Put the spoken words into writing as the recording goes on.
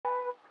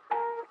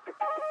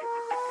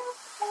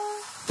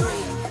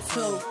2,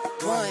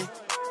 1.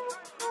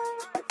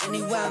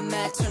 Anywhere I'm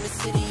at, turn the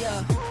city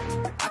up.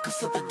 I can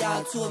flip a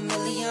dollar to $1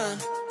 million.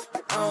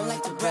 I don't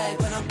like to brag,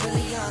 but I'm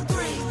really on.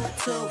 3,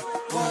 2,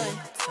 1.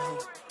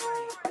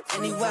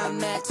 Anywhere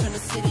I'm at, turn the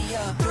city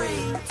up. 3,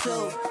 2,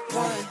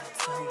 1.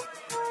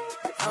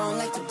 I don't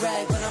like to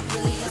brag, but I'm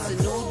really on. It's a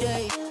new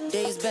day,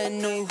 days been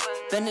new.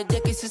 Been a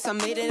decade since I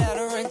made it out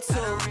of rent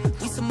too.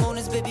 We some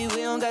owners, baby,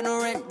 we don't got no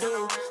rent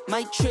due.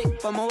 Might trick,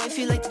 but my wife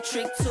feel like the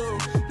trick too.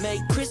 Merry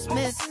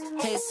Christmas,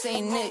 hey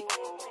Saint Nick.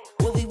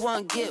 What we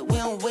want get, we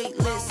on wait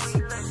list.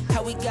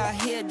 How we got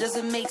here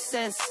doesn't make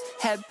sense.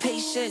 Have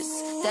patience,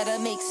 that'll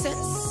make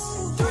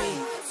sense. 3,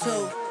 2,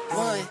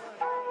 1.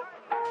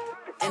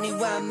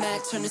 Anywhere I'm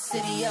at, turn the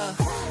city up.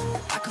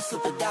 I can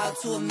flip a dollar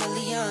to $1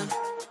 million.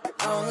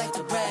 I don't like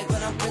to brag,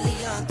 but I'm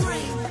really on. 3,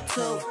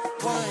 2,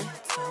 1.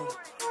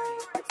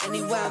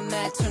 Anywhere I'm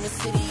at, turn the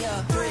city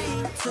up. 3,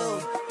 2,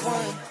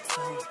 1.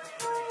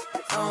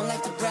 I don't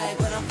like to brag,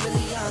 but I'm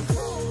really on.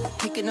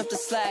 Picking up the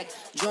slack,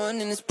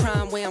 drawing in this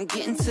prime way, I'm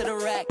getting to the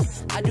rack.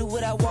 I do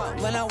what I want,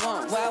 when I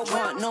want, where I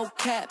want, no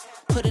cap.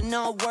 Put in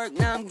all work,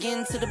 now I'm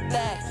getting to the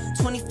back.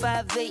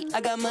 25-8,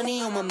 I got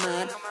money on my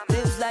mind.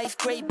 Live life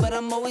great, but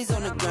I'm always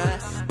on the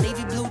grind.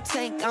 Navy blue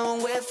tank, I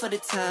don't wear it for the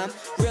time.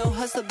 Real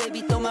hustler,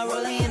 baby, throw my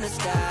rollie in the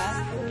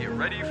sky. Get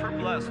ready for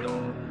blast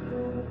off.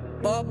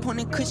 Ball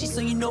pointing cushy,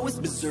 so you know it's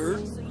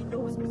berserk.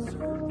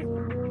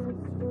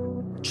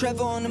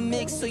 Trevor on the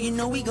mix, so you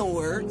know we gon'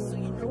 work.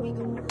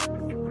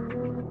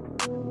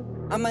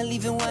 I might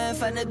leave in one,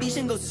 find a beach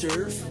and go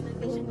surf.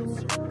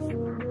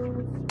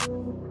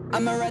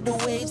 I'ma ride the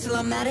wave till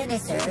I'm out of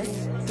this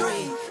earth.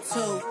 3,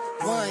 2,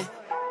 1.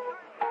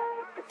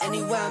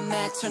 Anywhere I'm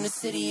at, turn the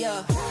city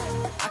up.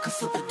 I can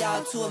flip a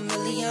dollar to $1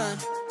 million.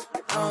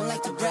 I don't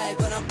like to brag,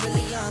 but I'm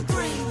really on.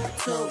 3,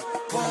 2,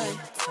 1.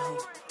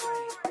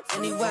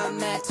 Anywhere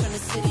I'm at, turn the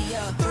city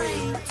up. 3,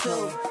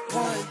 2,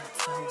 1.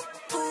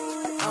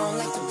 I don't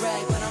like to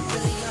brag, but I'm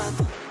really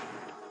on.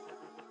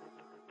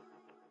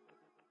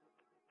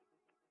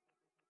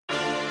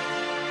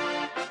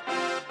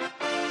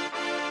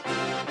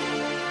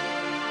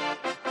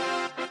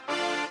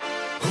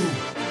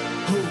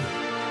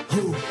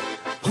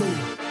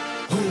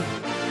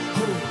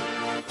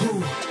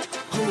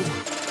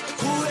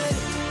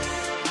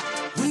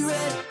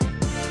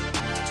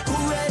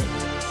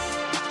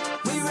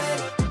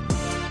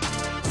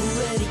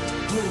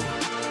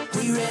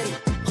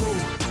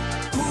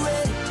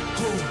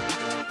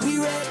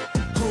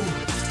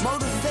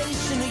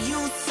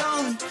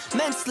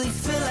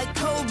 Feel like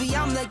Kobe,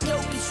 I'm like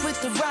Jokic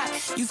with the rock.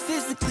 You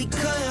physically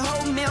couldn't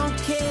hold me, I don't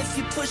care if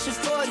you pushing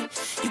 40.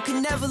 You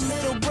can never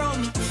little bro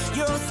me.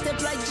 Euro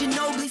step like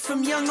Ginobili,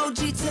 from young OG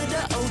to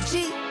the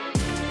OG.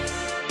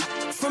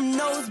 From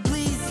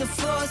nosebleeds to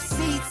floor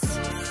seats.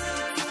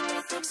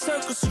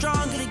 Circle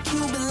stronger than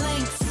Cuban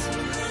links.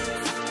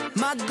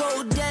 My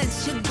gold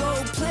dance, your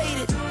gold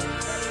plated.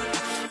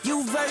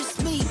 You verse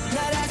me,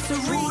 now that's a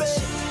reach.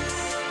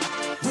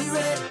 We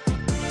ready?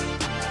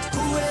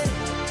 Who ready?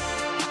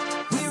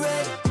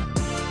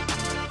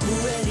 Who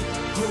ready?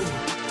 Who?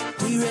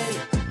 We ready?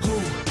 Who?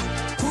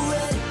 Who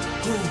ready?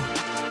 Who?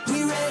 We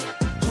ready?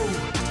 Who?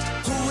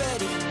 Who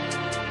ready?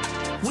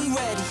 We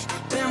ready.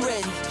 Been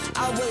ready. I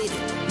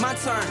waited. My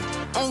turn.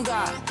 On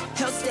God.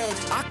 Hell steady.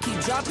 I keep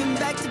dropping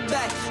back to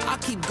back. I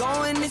keep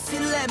going if you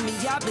let me.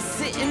 I've been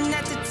sitting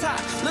at the top,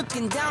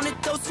 looking down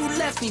at those who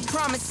left me.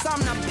 Promise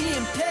I'm not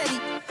being petty.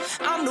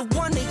 I'm the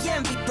one they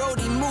envy.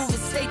 Brody moving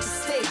state to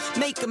state.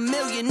 Make $1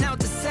 million out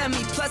to send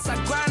me. Plus I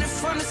grinded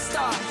from the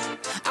start.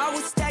 I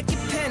was stacking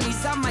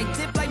pennies, I might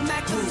dip like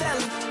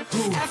Machiavelli.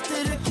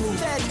 After the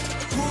confetti,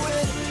 who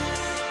ready?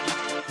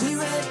 We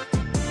ready?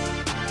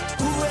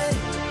 Who ready?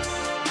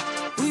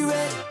 We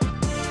ready?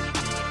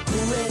 Who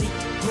ready?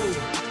 Who?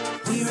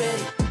 We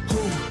ready?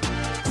 Who?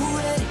 Who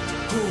ready?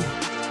 Who?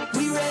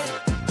 We ready?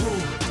 Who?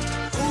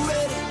 Who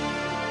ready?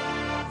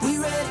 We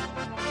ready?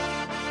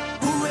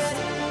 Who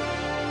ready?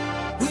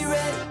 We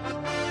ready?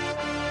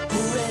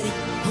 Who ready?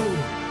 Who?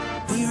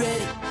 We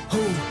ready?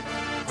 Who?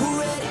 Who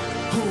ready?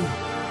 Who?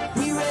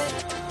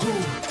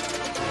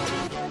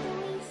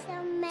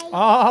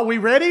 Are we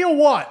ready or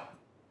what?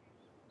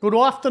 Good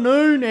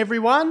afternoon,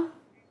 everyone.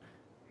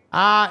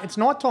 It's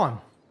night time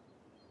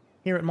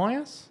here at my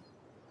house.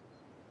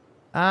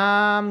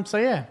 So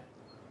yeah,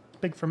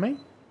 big from me.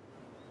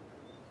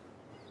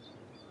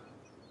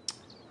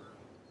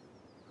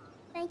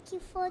 Thank you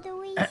for the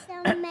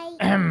reason, mate.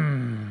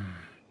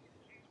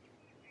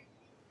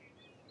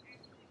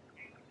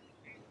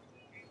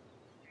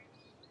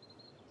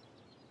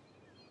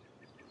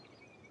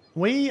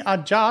 We are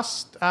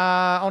just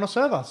on a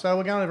server, so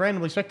we're going to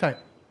randomly spectate.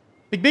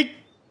 Big,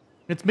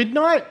 it's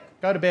midnight.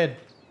 Go to bed.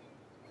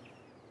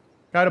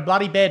 Go to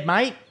bloody bed,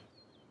 mate.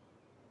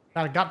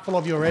 Got a gut full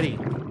of you already.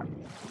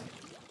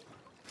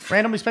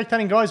 Randomly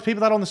spectating guys,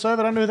 people that are on the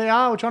server don't know who they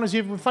are. We're trying to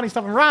see with funny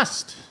stuff in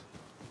Rust.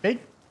 Big?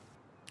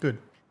 Good.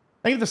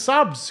 Thank you for the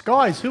subs.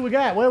 Guys, who we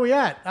got? Where we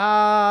at?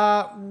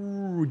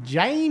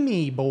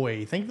 Jamie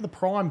boy. Thank you for the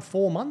prime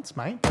 4 months,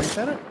 mate.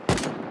 Appreciate it.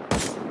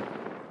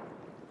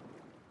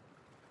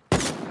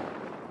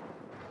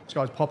 This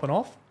guy's popping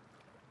off.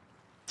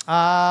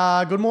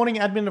 Good morning,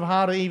 admin of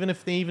Harder. Even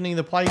if the evening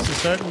the place is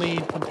certainly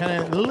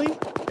Lily.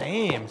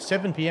 Damn,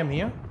 7 p.m.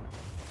 here.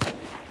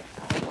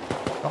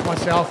 Got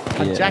myself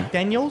a Jack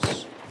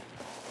Daniels,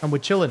 and we're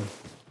chilling.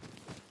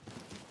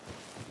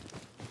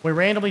 We're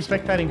randomly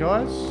spectating,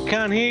 guys.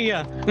 Can't hear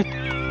ya.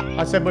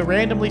 I said we're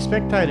randomly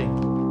spectating.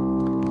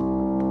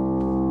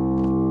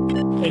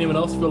 Anyone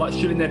else feel like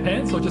shitting their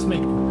pants or just me?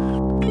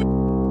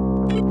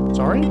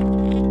 Sorry?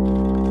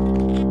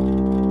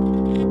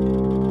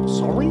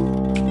 Sorry?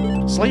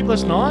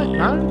 Sleepless night?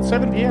 No,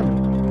 7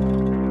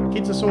 p.m.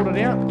 Kids are sorted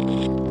out.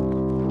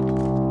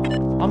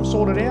 I'm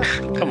sorted out.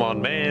 Come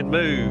on, man,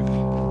 move.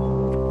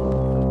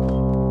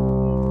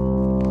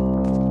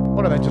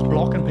 What are they, just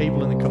blocking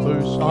people in the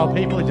caboose? Oh,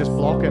 people are just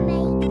blocking.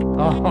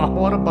 Oh,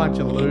 what a bunch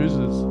of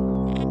losers.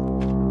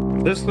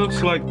 This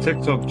looks like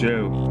TikTok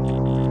Joe.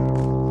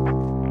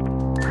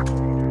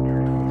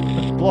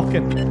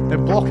 They're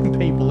blocking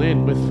people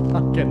in with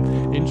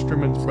fucking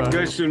instruments, bro. You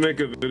guys should make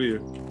a video.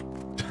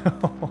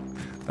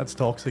 That's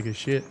toxic as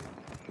shit.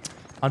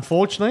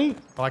 Unfortunately,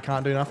 I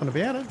can't do nothing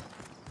about it.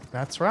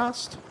 That's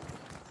Rust.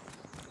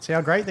 See how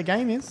great the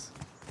game is.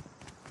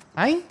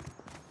 Hey?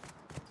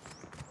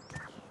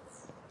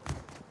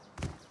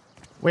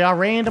 We are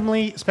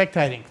randomly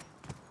spectating.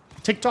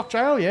 TikTok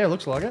jail? Yeah,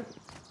 looks like it.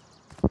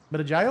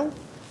 Bit of jail.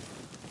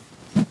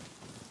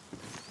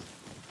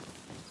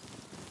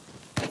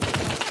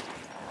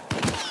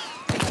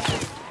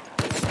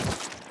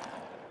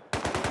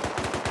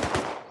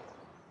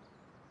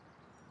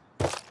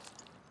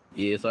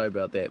 Yeah, sorry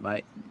about that,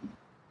 mate.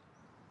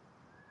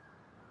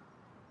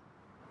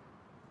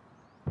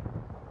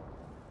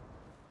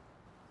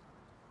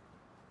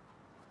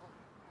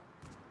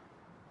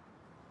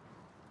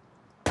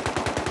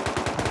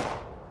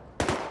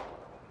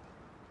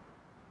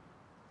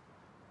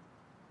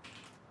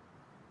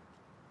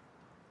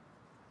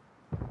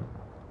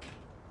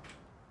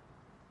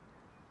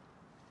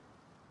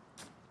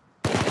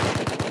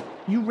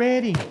 You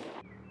ready?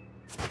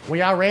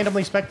 We are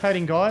randomly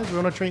spectating, guys. We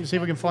want to see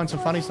if we can find some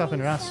funny stuff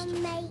in Rust.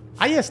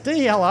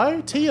 ASD,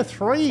 hello. Tier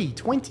 3,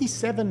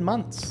 27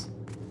 months.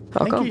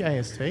 Thank you,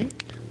 AST.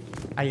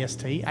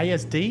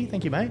 ASD,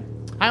 thank you, mate. Hey,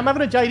 I'm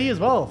having a JD as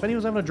well. If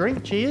anyone's having a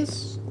drink,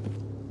 cheers.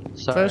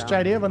 Sorry, First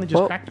JD, I've only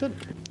just cracked it.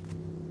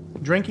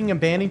 Drinking and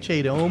banning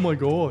cheater, oh my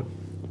god.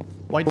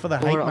 Wait for the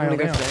hate mail I'm gonna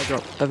go now. for the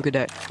airdrop. Have a good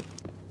day.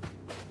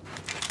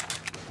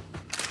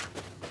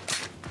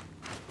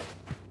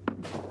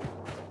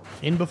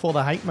 In before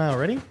the hate mail,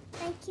 ready?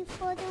 Thank you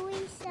for the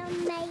resale,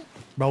 mate.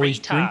 Bro, he's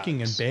Retards.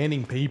 drinking and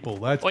banning people.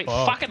 That's Wait,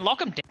 fucked. fucking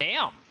lock him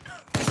down.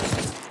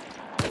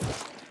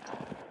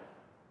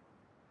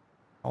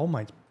 Oh,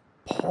 mate's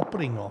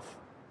popping off.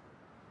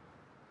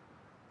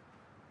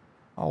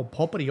 Oh,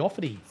 poppity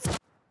offity.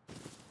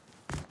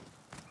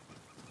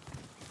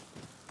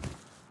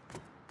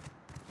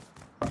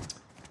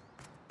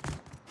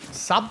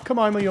 Sub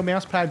Komomo, your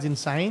mouse pad's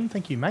insane.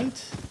 Thank you,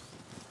 mate.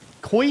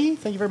 Koi,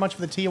 thank you very much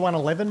for the tier 1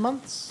 11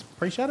 months.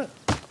 Appreciate it.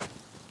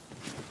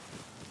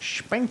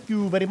 Thank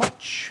you very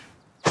much.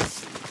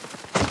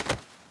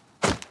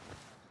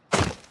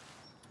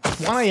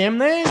 1 a.m.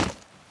 there.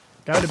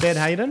 Go to bed,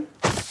 Hayden.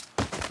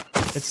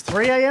 It's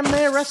 3 a.m.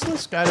 there,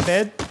 Restless. Go to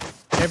bed.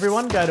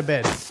 Everyone, go to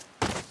bed.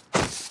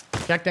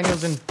 Jack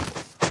Daniels and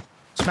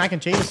Smack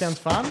and Cheetah sounds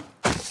fun.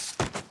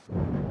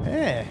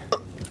 Yeah.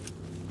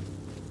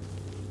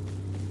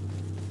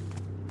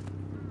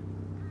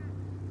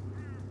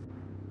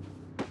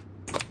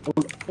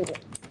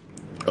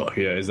 Oh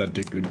yeah, is that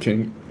Dick Good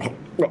King?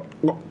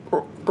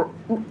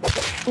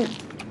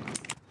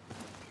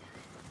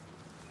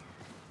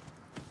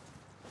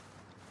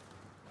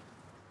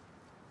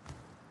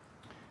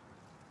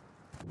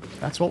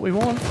 That's what we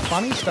want.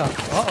 Funny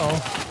stuff. Uh-oh.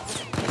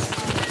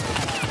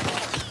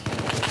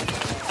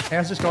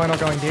 How's this guy not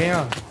going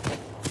down?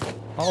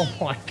 Oh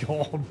my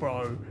god,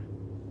 bro.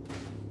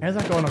 How's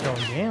that guy not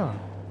going down?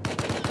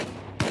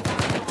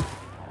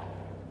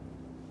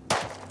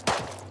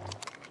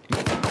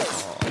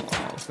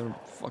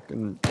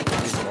 Fucking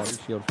body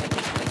shield.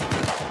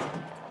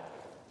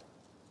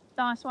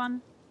 Nice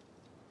one.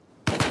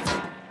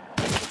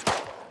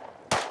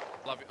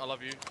 Love you. I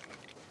love you.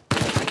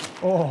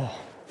 Oh.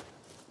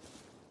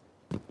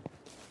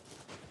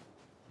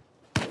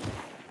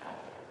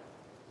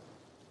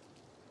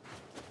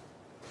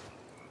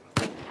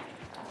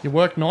 You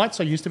work nights,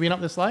 so you used to being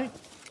up this late?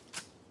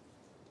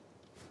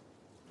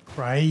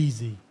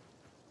 Crazy.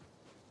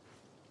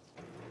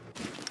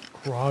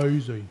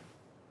 Crazy.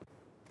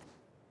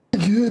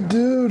 Good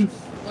dude.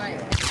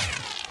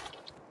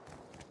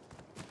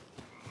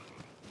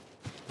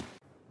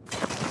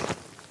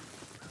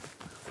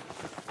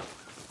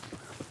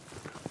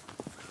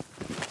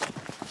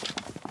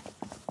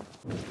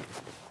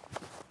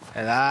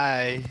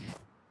 Hello.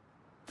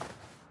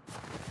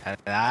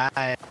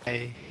 Hello.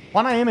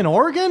 1 a.m. in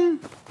Oregon?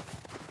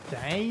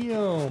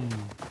 Damn.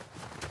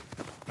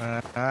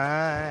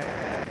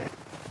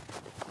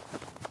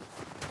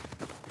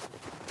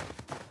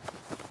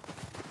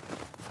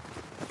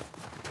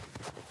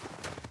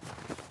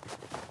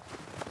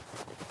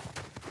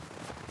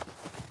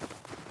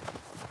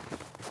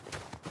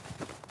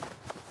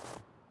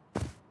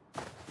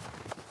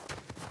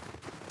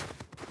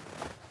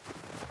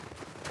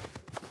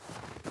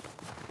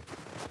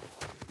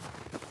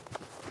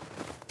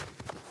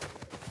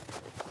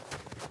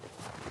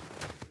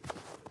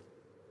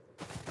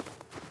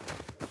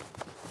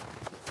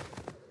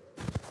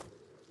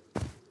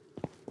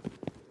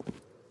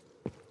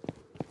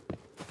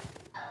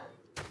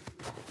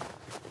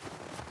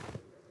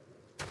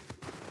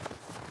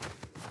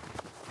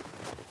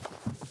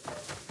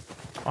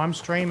 I'm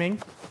streaming.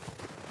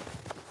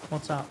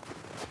 What's up?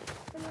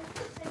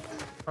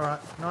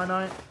 Alright,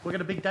 no. We've got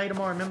a big day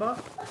tomorrow, remember?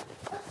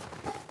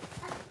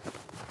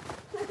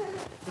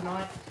 Good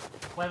night.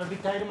 We have a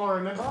big day tomorrow,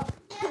 remember?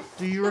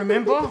 Do you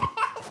remember?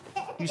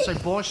 You say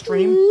bye,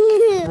 stream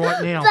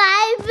right now.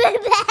 Bye,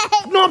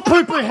 bye. Not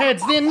pooper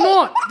heads, they're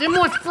not. They're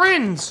my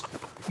friends.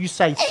 You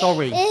say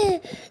sorry.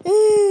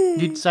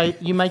 You'd say,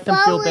 you make them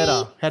feel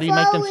better. How do you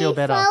make them feel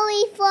better?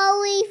 Sorry.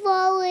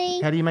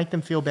 How do you make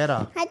them feel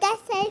better? I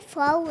just say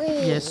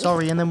sorry. Yeah,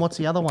 sorry, and then what's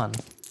the other one?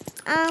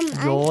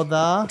 You're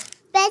the...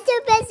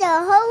 Better,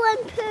 whole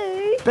and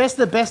poo.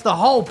 Best the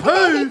whole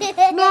poo?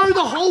 No,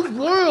 the whole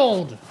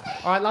world.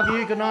 All right, love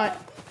you. Good night.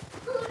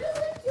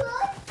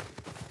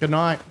 Good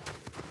night.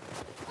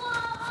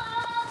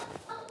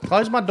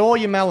 Close my door,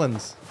 you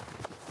melons.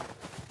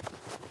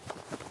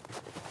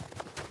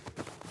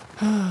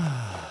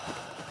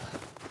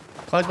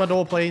 Close my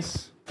door,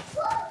 please.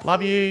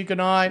 Love you. Good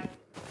night.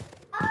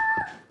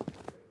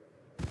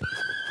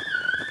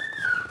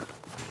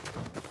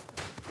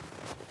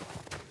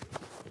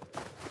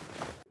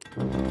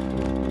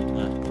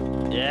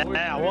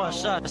 Yeah,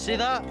 what's up? See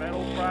that?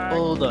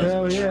 All those.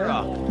 Hell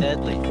yeah.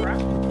 Deadly.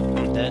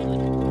 I'm deadly.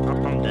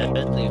 I'm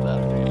deadly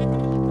about it.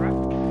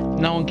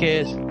 No one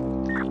cares.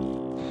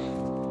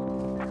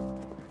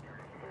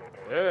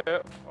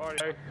 Yeah,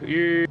 alright.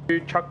 You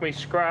chuck me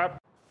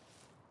scrap.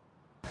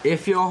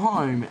 If you're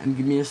home and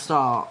give me a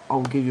star,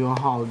 I'll give you a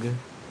hug.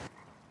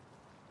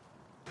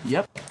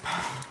 Yep.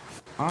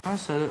 I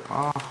said it.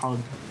 A hug.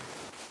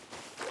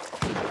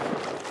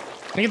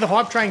 Thank you for the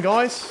hype train,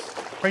 guys.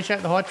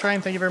 Appreciate the hype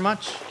train. Thank you very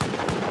much.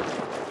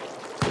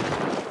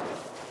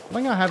 I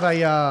think I have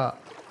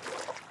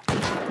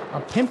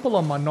a pimple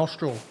on my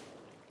nostril.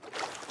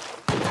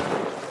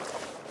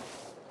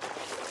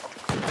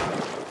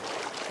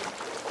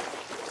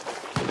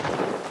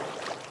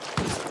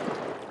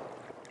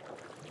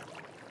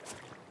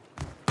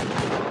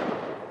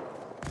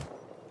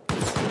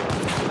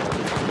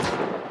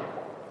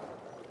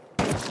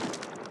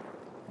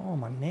 Oh,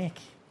 my neck.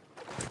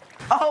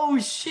 Oh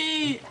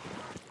shit!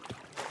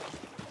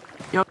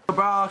 Yo,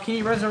 bro, can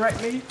you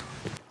resurrect me?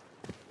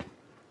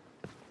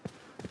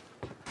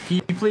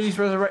 Can you please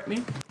resurrect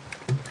me?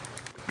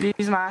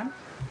 Please, man.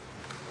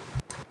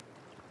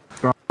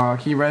 Bro, can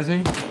you res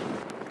me?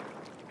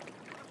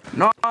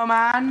 No,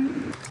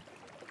 man.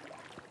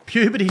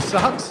 Puberty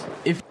sucks.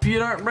 If you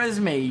don't res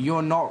me,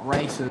 you're not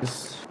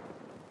racist.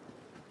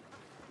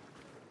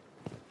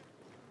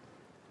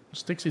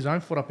 Sticks his own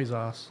foot up his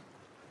ass.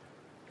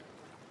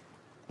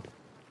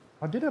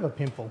 I did have a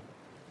pimple.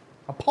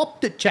 I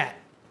popped it, chat.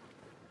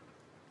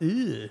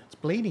 Ew, it's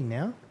bleeding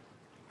now.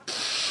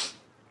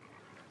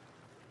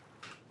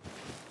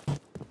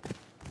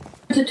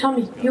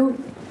 Tommy,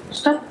 you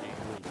stop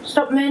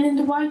man in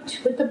the white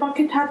with the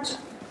bucket hat.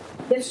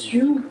 Yes,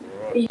 you.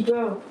 Hey,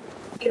 bro.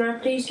 Can I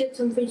please get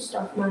some free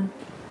stuff, man?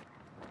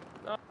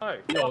 No.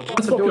 Yo,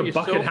 what's up your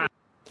bucket hat?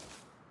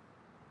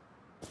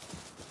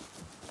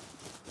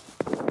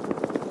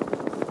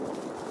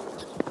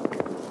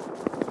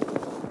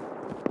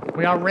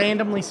 We are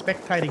randomly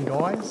spectating,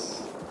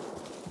 guys.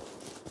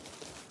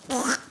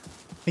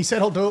 He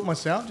said I'll do it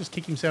myself, just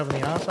kick himself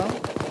in the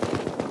arsehole.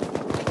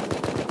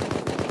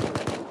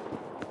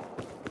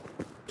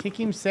 Kick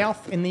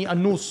himself in the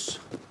anus.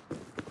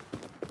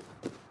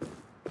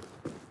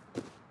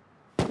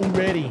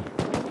 Ready.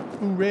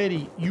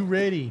 You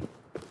ready?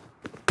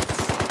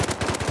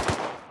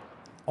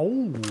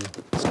 Oh,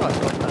 this guy's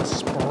got the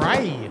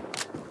spray.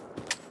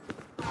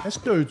 This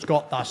dude's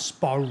got the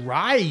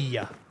spray.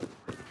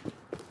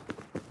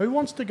 Who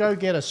wants to go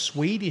get a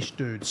Swedish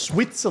dude?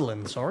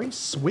 Switzerland, sorry.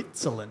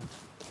 Switzerland.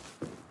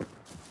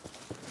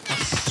 A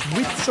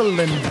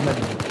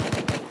Switzerlandman.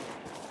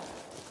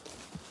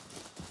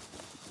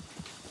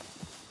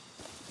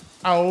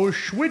 Oh,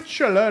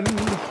 Switzerland.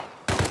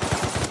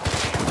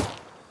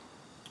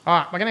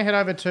 Alright, we're going to head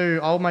over to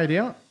old mate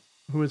here,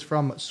 who is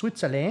from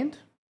Switzerland.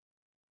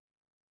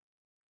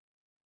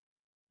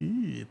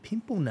 Ooh,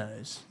 pimple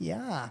nose.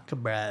 Yuck,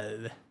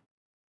 bro.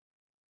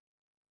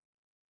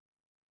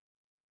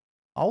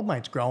 Old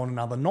mate's growing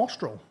another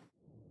nostril.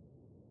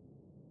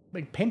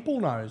 Big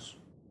pimple nose.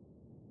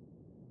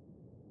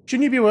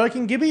 Shouldn't you be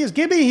working? Gibby, is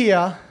Gibby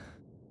here?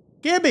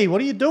 Gibby,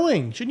 what are you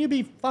doing? Shouldn't you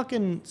be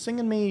fucking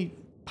singing me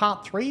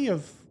part 3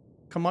 of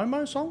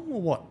Komomo song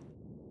or what?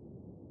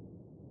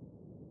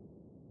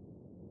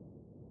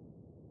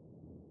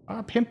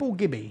 Pimple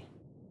Gibby.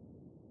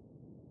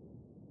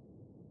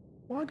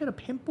 Why I got a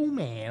pimple,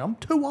 man? I'm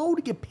too old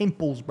to get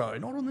pimples, bro.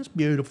 Not on this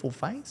beautiful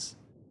face.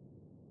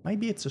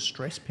 Maybe it's a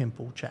stress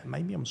pimple, chat.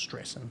 Maybe I'm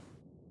stressing.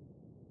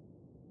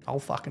 I'll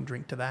fucking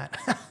drink to that.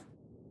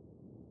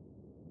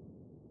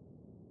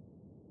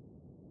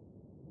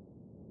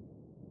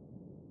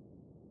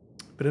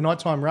 Bit of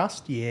nighttime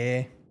rust?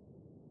 Yeah.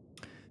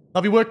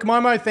 Love your work,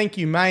 Komomo. Thank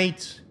you,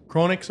 mate.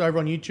 Chronix over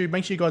on YouTube.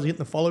 Make sure you guys are hitting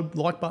the follow,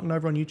 like button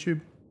over on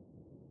YouTube.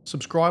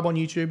 Subscribe on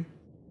YouTube.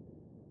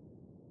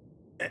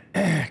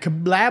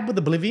 Collab with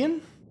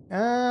Oblivion?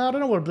 I don't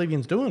know what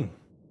Oblivion's doing.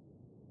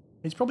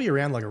 He's probably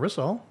around like a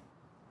Rissol.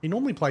 He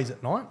normally plays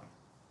at night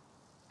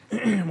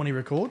when he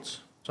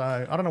records. So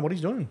I don't know what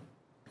he's doing.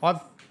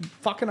 I've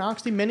fucking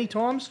asked him many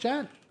times,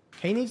 chat.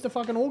 He needs to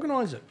fucking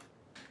organise it.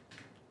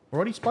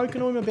 Already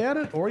spoken to him about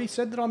it. Already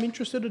said that I'm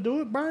interested to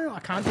do it, bro. I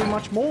can't do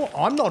much more.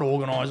 I'm not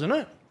organising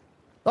it.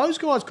 Those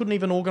guys couldn't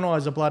even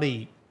organise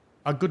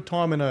a good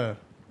time in a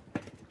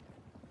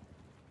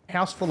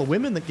house full of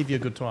women that give you a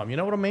good time. You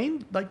know what I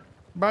mean? Like,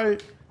 bro,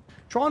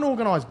 try and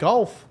organise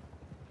golf.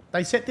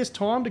 They set this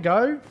time to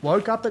go.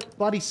 Woke up at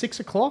bloody 6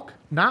 o'clock.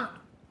 Nah.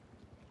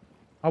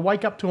 I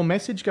wake up to a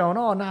message going,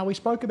 oh, no, we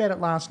spoke about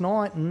it last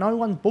night and no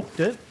one booked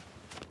it.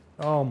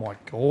 Oh, my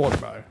God,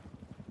 bro.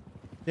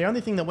 The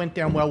only thing that went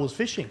down well was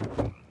fishing.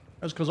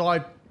 That was because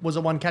I was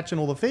the one catching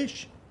all the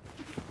fish.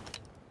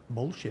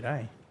 Bullshit,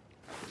 eh?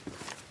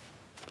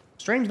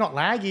 Stream's not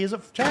laggy, is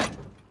it, chat?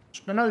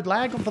 No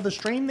lag for the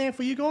stream there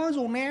for you guys?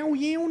 Or now,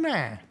 yeah or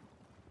nah?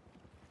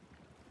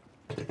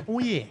 Oh,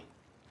 yeah.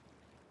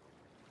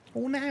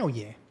 Oh, now,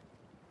 yeah.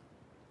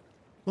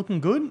 Looking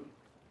good?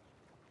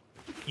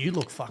 You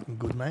look fucking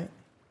good, mate.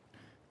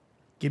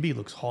 Gibby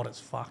looks hot as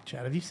fuck,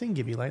 chat. Have you seen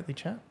Gibby lately,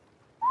 chat?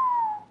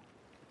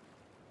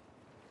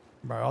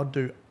 Bro, I'd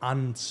do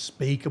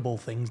unspeakable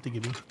things to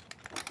Gibby.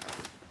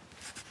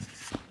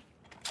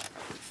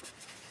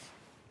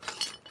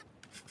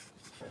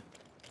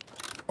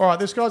 Alright,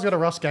 this guy's got a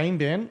Rust game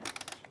ban.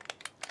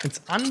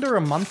 It's under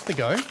a month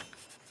ago,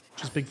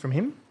 which is big from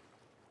him.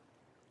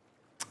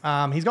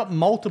 He's got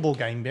multiple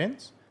game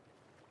bans.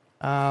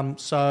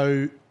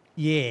 So,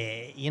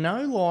 yeah, you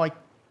know, like,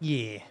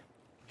 yeah.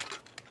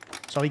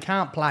 So he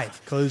can't play,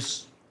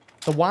 because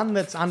the one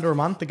that's under a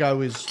month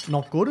ago is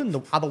not good, and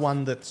the other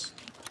one it's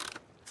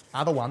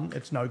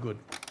no good.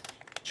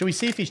 Should we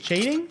see if he's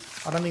cheating?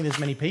 I don't think there's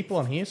many people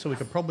on here, so we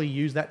could probably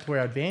use that to our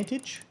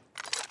advantage.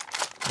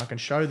 I can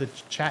show the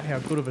chat how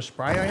good of a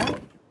sprayer I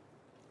am.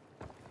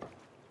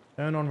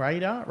 Turn on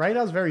radar.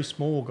 Radar's very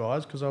small,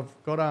 guys, because I've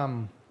got,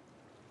 I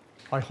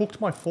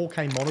hooked my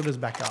 4K monitors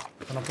back up,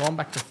 and I've gone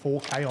back to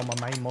 4K on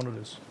my main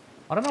monitors.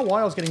 I don't know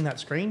why I was getting that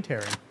screen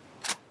tearing.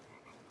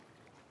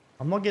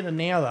 I'm not getting it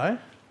now,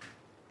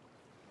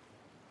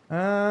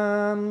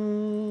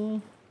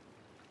 though.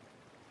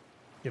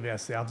 Give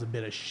ourselves a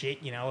bit of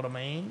shit, you know what I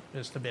mean?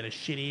 Just a bit of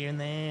shit here and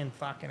there, and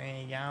fucking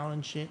there you go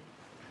and shit.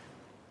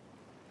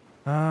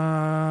 What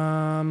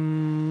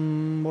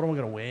am I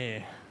gonna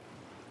wear?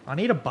 I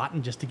need a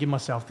button just to give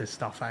myself this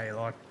stuff, hey,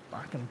 like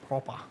fucking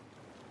proper.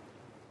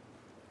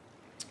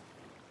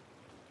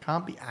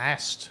 Can't be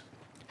asked.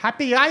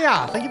 Happy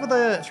Aya, thank you for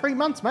the 3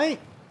 months, mate.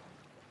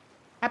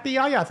 Happy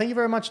Aya, thank you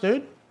very much,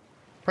 dude.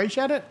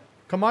 Appreciate it.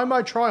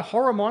 Komomo, try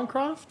horror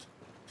Minecraft.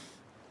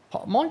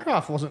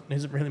 Minecraft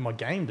isn't really my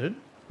game, dude.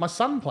 My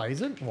son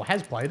plays it, or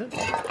has played it.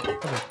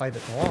 Hasn't played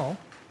it in a while.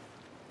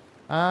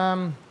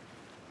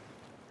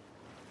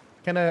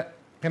 Can an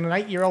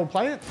 8-year-old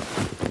play it?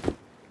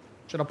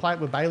 Should I play it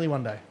with Bailey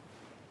one day?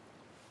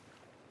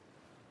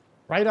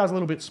 Radar's a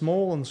little bit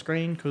small on the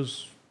screen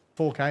because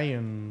 4K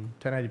and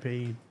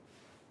 1080p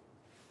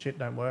shit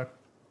don't work.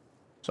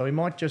 So we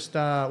might just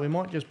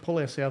pull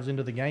ourselves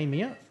into the game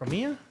here from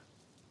here.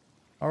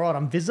 All right,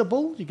 I'm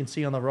visible. You can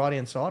see on the right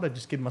hand side. I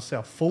just give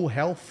myself full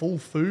health, full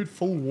food,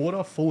 full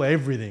water, full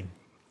everything.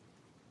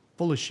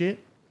 Full of shit.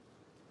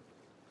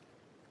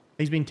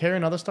 He's been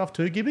tearing other stuff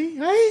too, Gibby.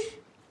 Hey.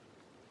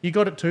 You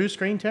got it too,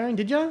 screen tearing,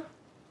 did you?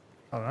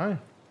 I don't know.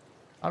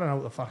 I don't know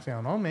what the fuck's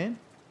going on, man.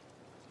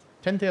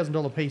 $10,000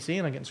 PC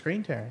and I'm getting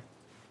screen tearing.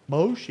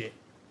 Bullshit.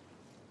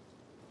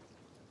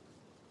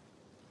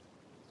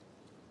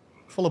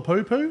 Full of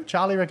poo-poo?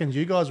 Charlie reckons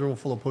you guys are all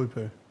full of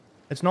poo-poo.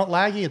 It's not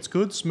laggy, it's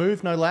good,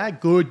 smooth, no lag.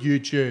 Good,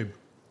 YouTube.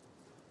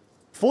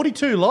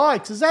 42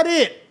 likes, is that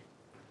it?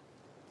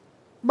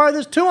 Bro,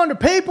 there's 200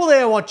 people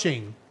there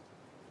watching.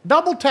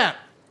 Double tap.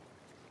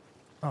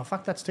 Oh,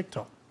 fuck, that's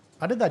TikTok.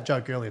 I did that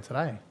joke earlier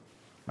today.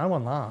 No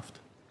one laughed.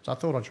 So I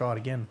thought I'd try it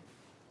again.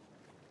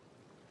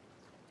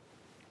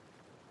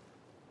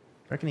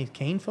 Reckon he's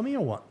keen for me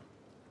or what?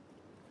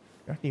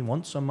 Reckon he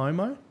wants some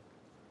Momo?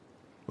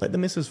 Let the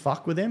missus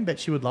fuck with them? Bet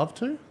she would love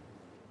to.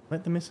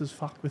 Let the missus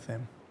fuck with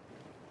them.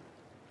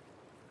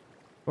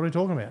 What are you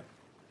talking about?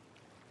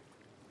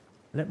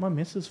 Let my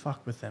missus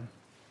fuck with them.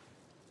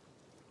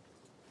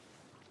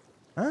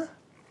 Huh?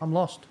 I'm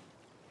lost.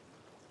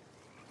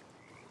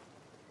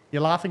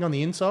 You're laughing on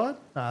the inside?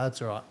 Nah,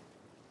 that's alright.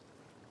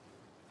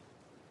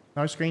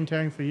 No screen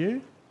tearing for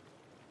you?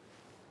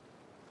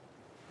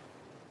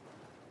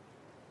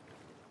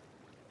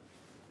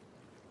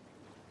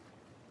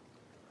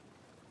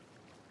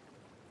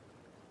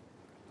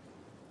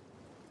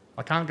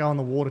 I can't go in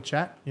the water,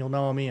 chat. You'll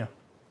know I'm here.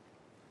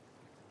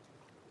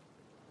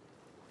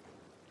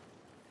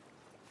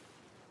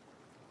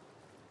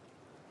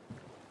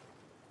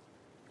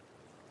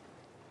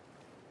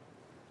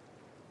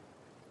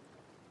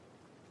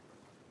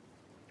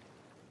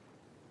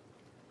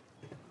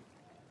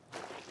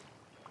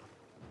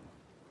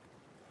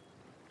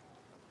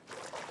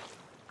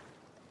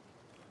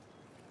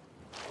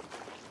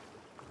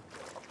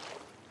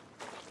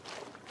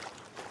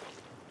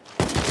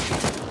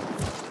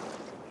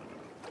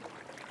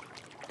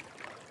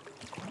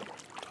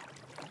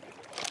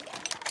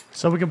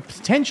 So we can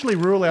potentially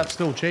rule out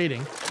still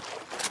cheating.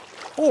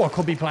 Or I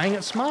could be playing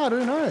it smart,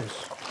 who knows?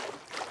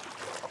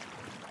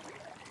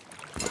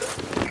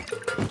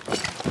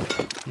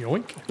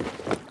 Yoink.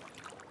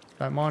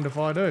 Don't mind if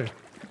I do.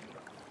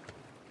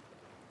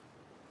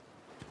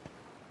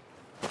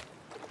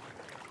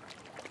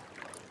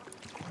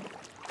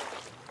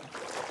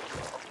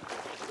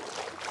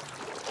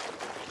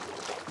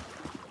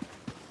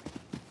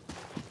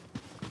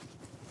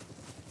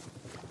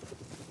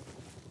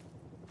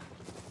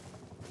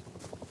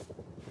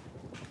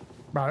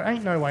 Bro,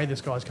 ain't no way this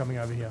guy's coming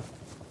over here.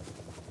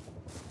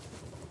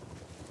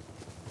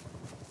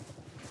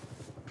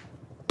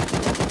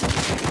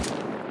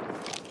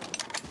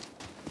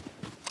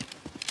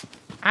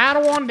 I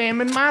don't want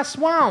them in my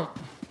swamp.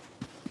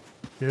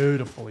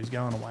 Beautiful, he's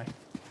going away.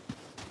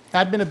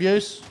 Admin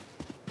abuse.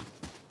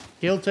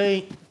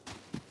 Guilty.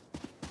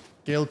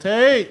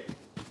 Guilty.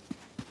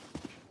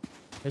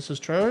 This is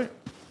true.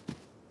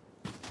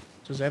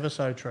 This is ever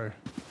so true.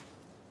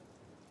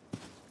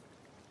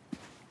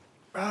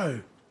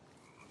 Bro,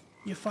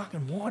 you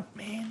fucking what,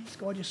 man? This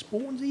guy just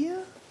spawns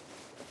here?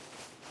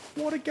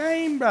 What a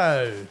game,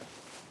 bro.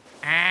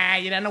 Ah,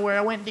 you don't know where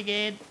I went,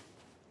 dickhead.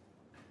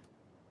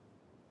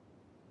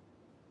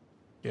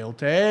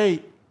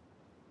 Guilty.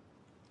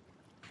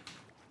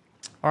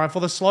 Alright, for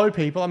the slow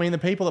people, I mean the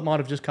people that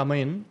might have just come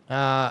in,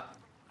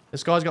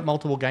 this guy's got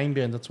multiple game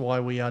bans. That's why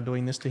we are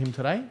doing this to him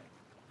today.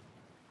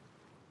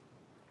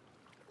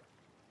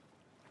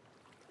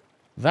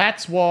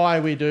 That's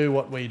why we do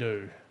what we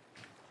do.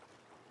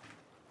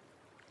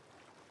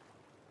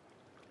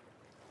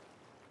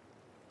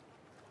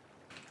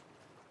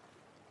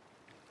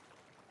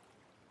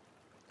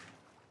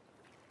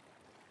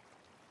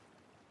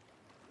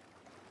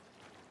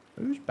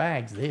 Whose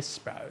bag's this,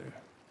 bro?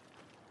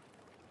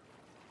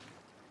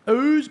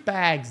 Whose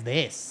bag's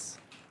this?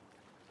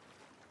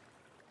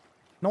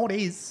 Not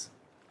his.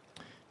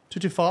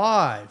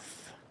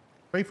 225.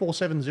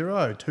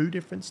 3470. 2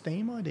 different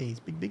Steam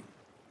IDs. Big.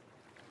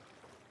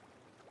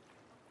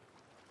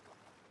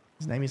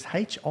 His name is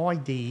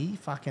HID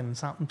fucking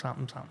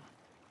something.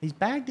 He's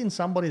bagged in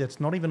somebody that's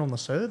not even on the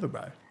server,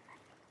 bro.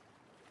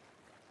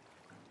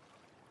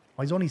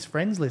 Oh, he's on his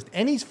friends list.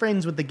 And he's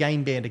friends with the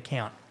Game Band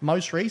account.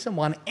 Most recent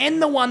one.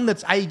 And the one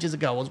that's ages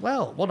ago as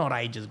well. Well, not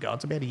ages ago.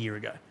 It's about a year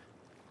ago.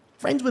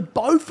 Friends with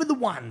both of the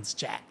ones,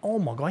 chat. Oh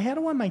my God. How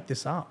do I make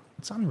this up?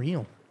 It's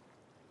unreal.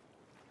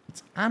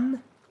 It's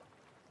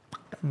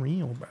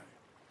unreal, bro.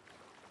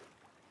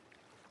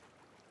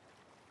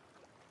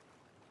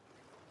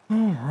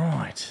 All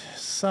right.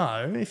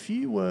 So, if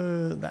you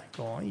were that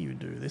guy, you would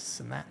do this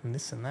and that and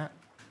this and that.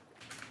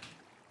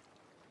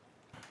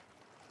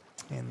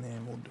 And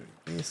then we'll do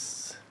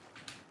this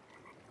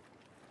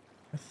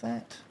with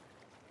that.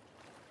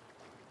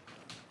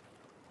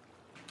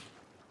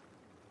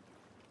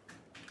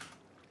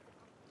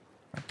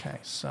 Okay,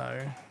 so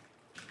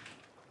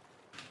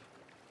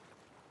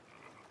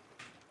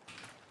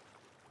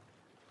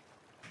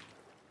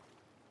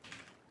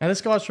now this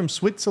guy's from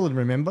Switzerland,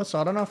 remember? So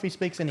I don't know if he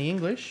speaks any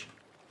English.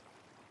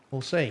 We'll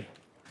see.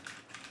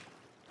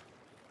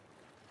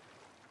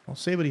 We'll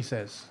see what he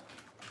says.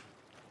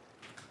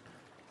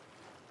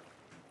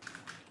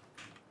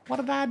 What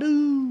did I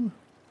do?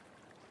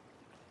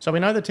 So we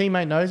know the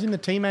teammate knows him. The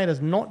teammate has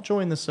not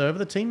joined the server.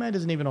 The teammate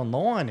isn't even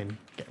online in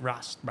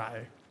Rust, bro.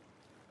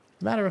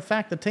 As a matter of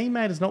fact, the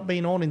teammate has not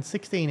been on in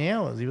 16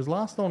 hours. He was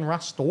last on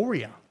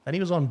Rustoria. Then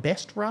he was on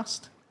Best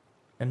Rust.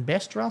 And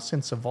Best Rust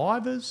and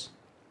Survivors.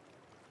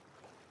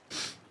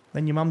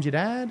 Then your mum's your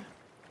dad.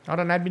 I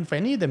don't admin for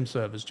any of them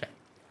servers, chat.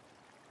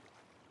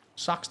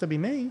 Sucks to be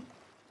me.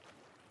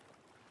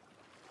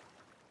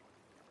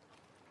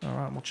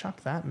 Alright, we'll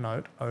chuck that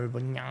note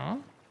over now.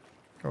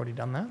 Already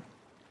done that.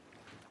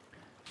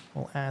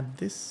 We'll add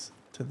this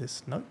to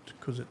this note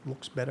because it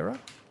looks better.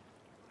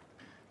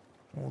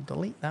 We'll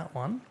delete that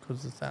one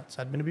because that's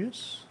admin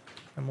abuse.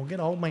 And we'll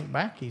get old mate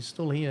back. He's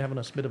still here having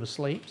a bit of a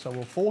sleep. So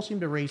we'll force him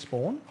to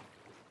respawn.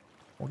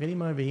 We'll get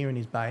him over here in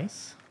his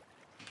base.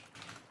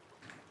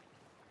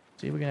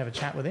 See if we can have a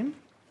chat with him.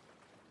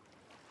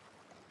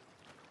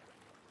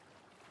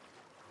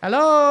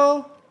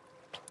 Hello?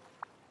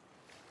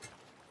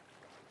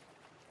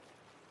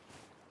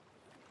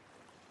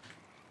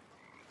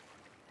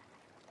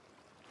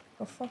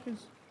 The fuck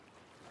is...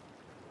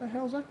 What the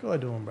hell's that guy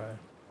doing, bro?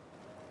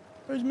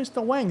 Who's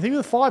Mr. Wang? Think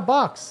of the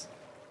 $5.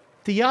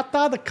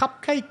 Tiata, the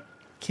cupcake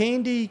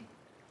candy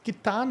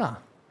gitana.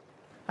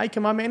 Hey,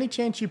 come on, any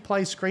chance you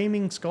play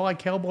Screaming Sky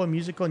Cowboy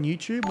music on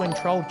YouTube when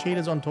troll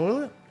cheaters on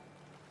toilet?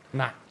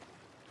 Nah.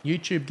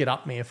 YouTube get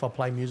up me if I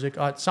play music.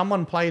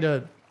 Someone played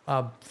a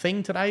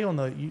thing today on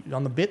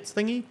the bits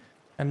thingy,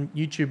 and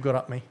YouTube got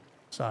up me.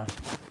 So.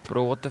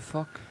 Bro, what the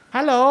fuck?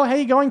 Hello, how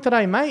you going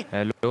today, mate?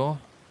 Hello.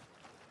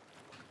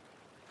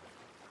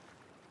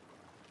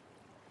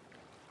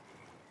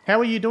 How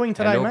are you doing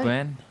today, Hello, mate?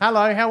 Glenn.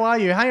 Hello, how are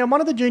you? Hey, I'm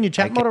one of the junior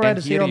chat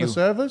moderators here on the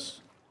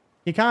servers.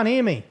 You can't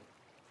hear me.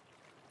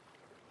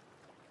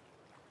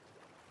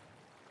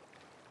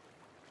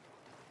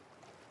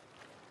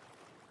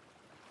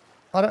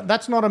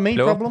 That's not a me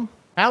Hello? problem.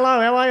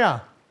 Hello, how are ya?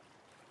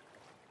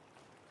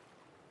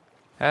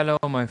 Hello,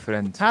 my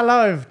friend.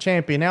 Hello,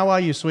 champion. How are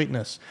you,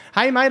 sweetness?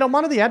 Hey, mate, I'm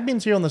one of the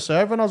admins here on the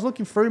server, and I was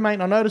looking through, mate,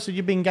 and I noticed that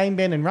you've been game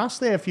banned in Rust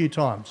there a few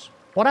times.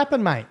 What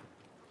happened, mate?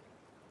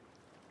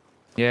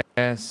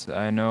 Yes,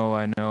 I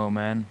know,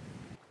 man.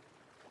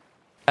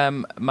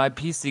 My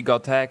PC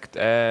got hacked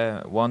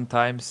one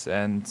times,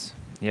 and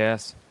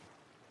yes.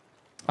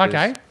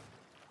 Okay. Yes.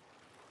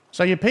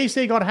 So your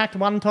PC got hacked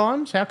one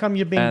times? How come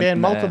you've been And, banned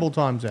multiple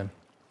times then?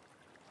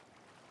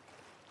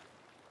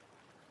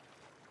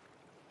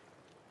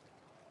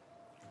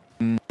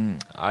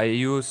 I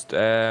used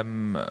I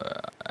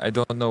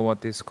don't know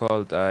what it's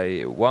called.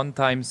 One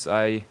times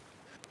I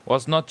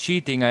was not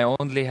cheating. I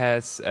only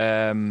has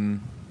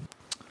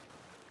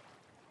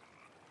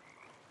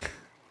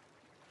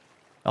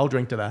I'll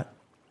drink to that.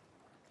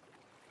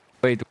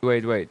 Wait.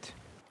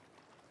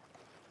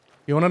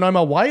 You want to know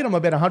my weight? I'm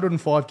about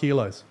 105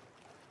 kilos.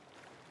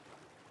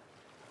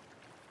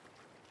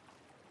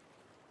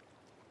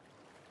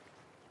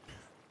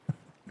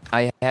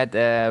 I had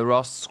a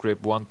Rust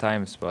script one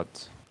times,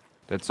 but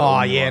that's all.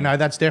 Oh, yeah, no,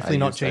 that's definitely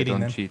not cheating I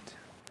don't then. cheat.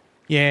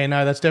 Yeah,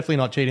 no, that's definitely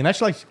not cheating.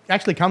 That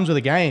actually comes with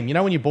a game. You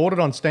know when you bought it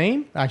on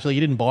Steam? Actually,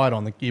 you didn't buy it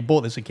on you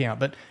bought this account.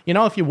 But you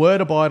know if you were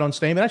to buy it on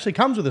Steam, it actually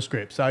comes with a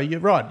script. So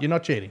you're right, you're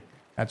not cheating.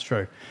 That's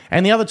true.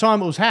 And the other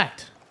time it was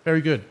hacked.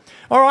 Very good.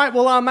 All right,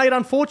 well, mate,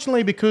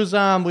 unfortunately, because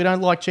we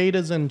don't like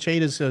cheaters and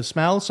cheaters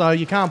smell, so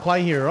you can't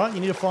play here, right? You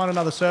need to find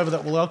another server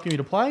that will welcome you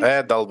to play.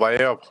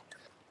 долбоёб.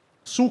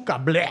 Suka,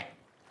 bleh.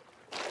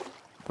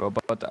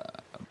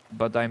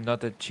 But I'm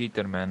not a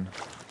cheater, man.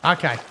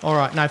 Okay, all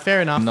right. No,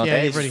 fair enough. Not yeah,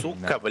 a you're ready.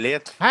 Сука,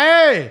 блядь.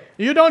 Hey,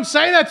 you don't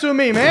say that to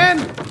me, man.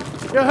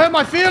 You hurt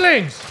my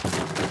feelings.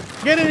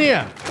 Get in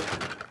here.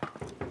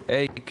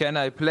 Hey, can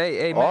I play?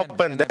 Hey, man.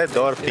 Open that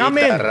door, Come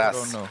in. Peter.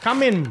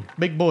 Come in,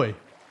 big boy.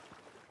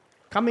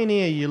 Come in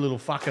here, you little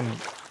fucking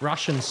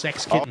Russian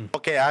sex kitten.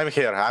 Okay, I'm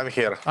here.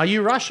 Are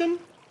you Russian?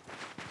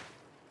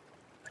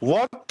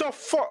 What the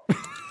fuck?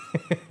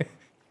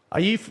 Are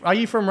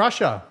you from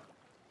Russia?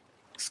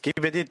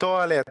 Skibidi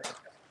toilet.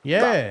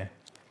 Yeah.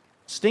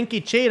 Stinky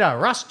cheetah,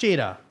 Rust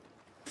cheetah.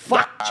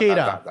 Fuck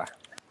cheetah.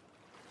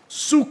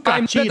 Suka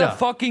I'm cheetah. not a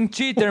fucking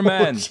cheater,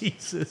 man. Oh,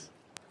 Jesus.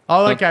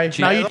 Oh, okay.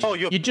 No,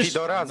 you just...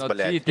 pidoras,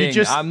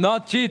 блядь. I'm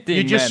not cheating,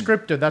 You just man.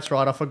 scripted. That's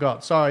right. I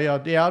forgot. Sorry.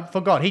 Yeah, I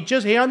forgot.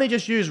 He only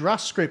just used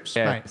Rust scripts,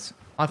 mate.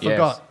 I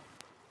forgot. Yes.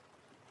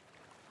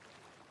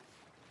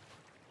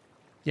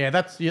 Yeah,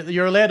 that's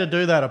you're allowed to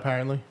do that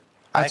apparently.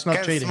 That's I not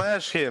can cheating.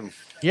 smash him.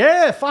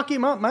 Yeah, fuck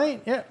him up, mate.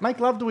 Yeah, make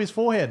love to his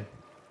forehead.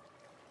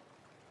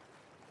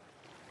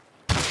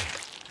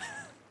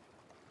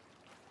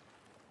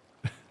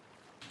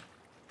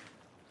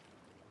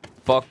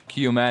 Fuck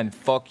you, man.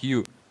 Fuck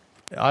you.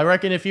 I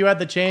reckon if you had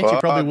the chance, you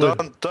probably would.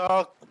 Don't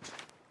talk.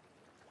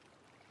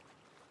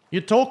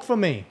 You talk for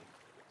me.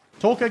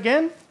 Talk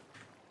again?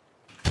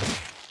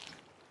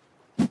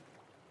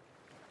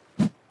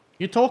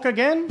 You talk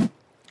again?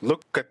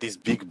 Look at this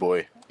big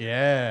boy.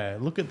 Yeah,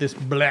 look at this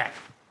black.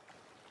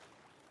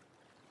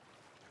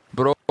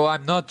 Bro,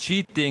 I'm not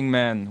cheating,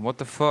 man. What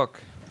the fuck?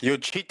 You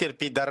cheater,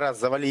 пидорас,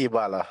 завали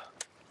ебало.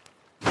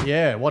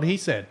 Yeah, what he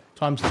said.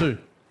 Times 2.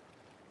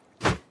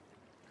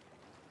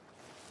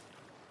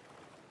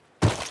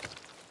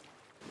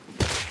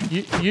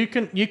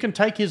 You can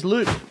take his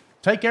loot.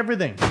 Take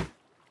everything.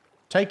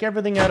 Take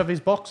everything out of his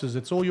boxes.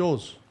 It's all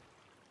yours.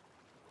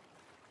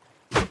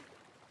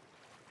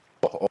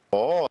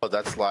 Oh,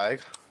 that's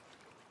like...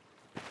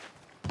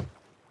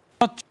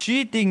 Not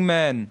cheating,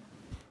 man.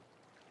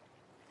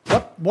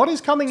 What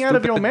is coming out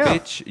of your mouth?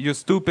 Bitch, you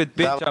stupid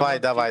bitch.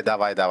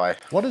 Давай.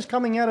 What is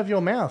coming out of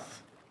your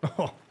mouth?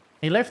 Oh,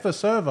 he left the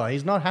server.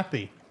 He's not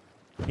happy.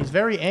 He's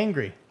very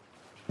angry.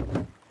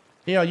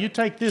 Here, you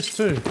take this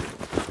too.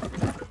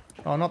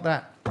 Oh, not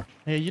that.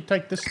 Here, you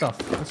take this stuff.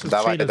 This is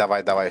cheaters.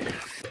 Давай.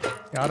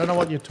 Yeah, I don't know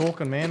what you're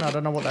talking, man. I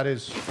don't know what that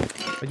is.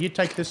 But you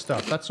take this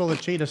stuff. That's all the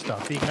cheater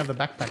stuff. You can have the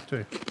backpack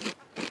too.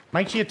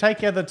 Make sure you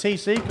take out the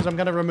TC because I'm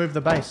going to remove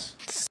the base.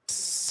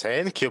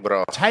 Thank you,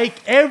 bro. Take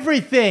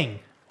everything.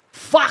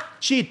 Fuck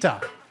cheater.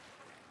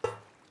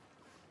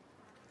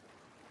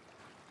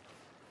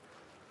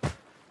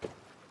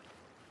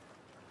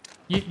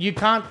 You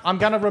can't. I'm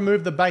going to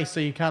remove the base so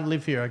you can't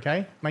live here,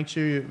 okay? Make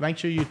sure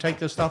you take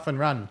the stuff and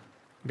run.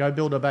 Go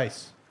build a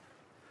base.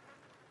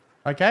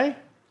 Okay?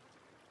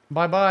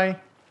 Bye-bye.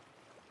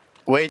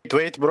 Wait,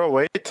 bro,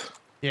 wait.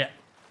 Yeah.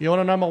 You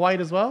want to know my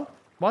weight as well?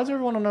 Why does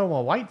everyone want to know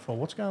my weight for?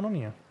 What's going on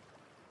here?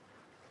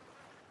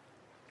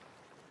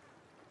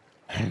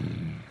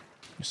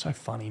 You're so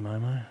funny,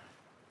 Momo.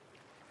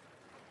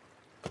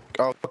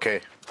 Oh, okay.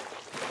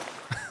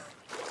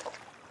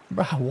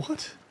 Bruh,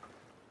 what?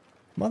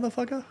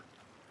 Motherfucker?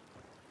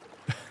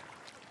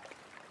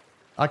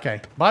 Okay.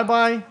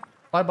 Bye-bye.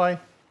 Bye-bye.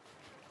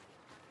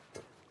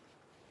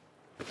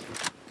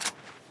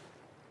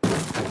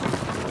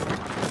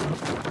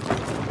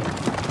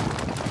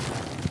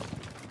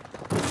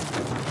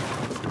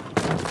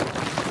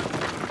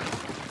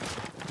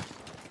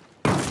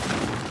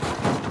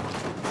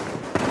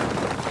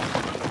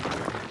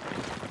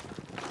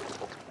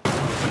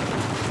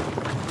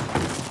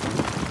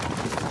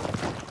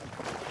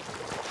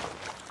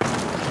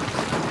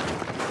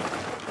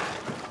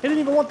 He didn't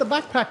even want the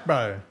backpack,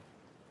 bro.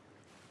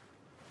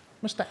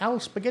 Mr. Al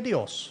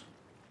Spaghettios.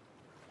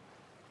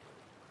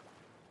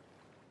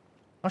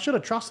 I should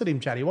have trusted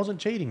him, Chad. He wasn't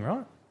cheating,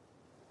 right?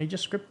 He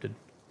just scripted.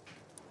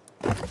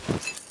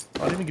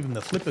 I didn't give him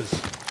the flippers.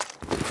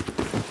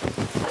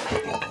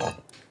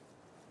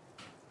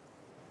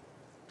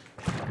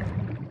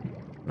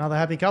 Another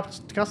happy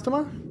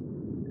customer?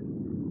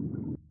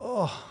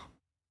 Oh,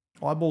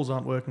 eyeballs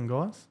aren't working,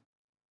 guys.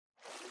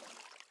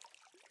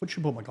 I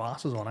should put my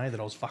glasses on, that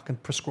I was fucking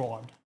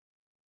prescribed.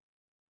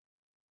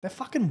 They're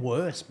fucking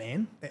worse,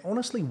 man. They're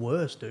honestly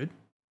worse, dude.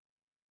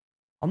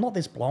 I'm not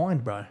this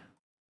blind, bro.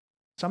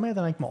 Somehow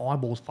they make my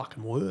eyeballs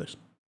fucking worse.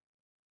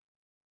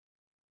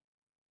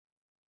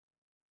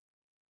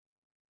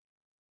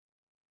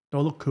 Do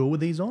I look cool with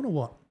these on or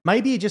what?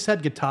 Maybe you just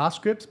had guitar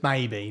scripts?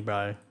 Maybe,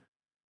 bro.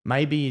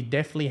 Maybe you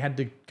definitely had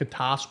the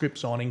guitar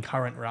scripts on in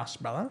current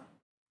Rust, brother.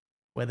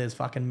 Where there's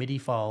fucking MIDI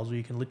files where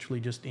you can literally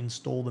just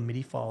install the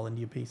MIDI file into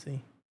your PC.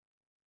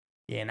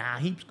 Yeah, nah,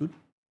 heaps good.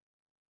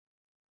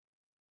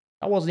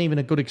 That wasn't even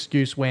a good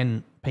excuse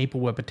when people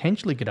were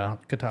potentially guitar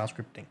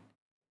scripting.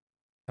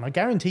 And I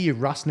guarantee you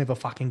Rust never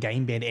fucking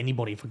game banned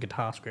anybody for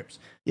guitar scripts.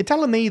 You're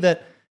telling me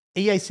that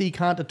EAC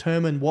can't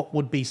determine what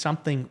would be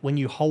something when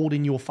you hold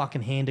in your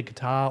fucking hand a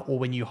guitar or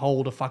when you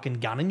hold a fucking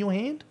gun in your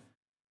hand?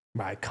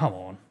 Right, come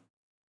on.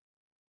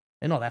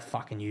 They're not that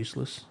fucking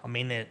useless. I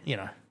mean, they're, you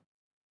know,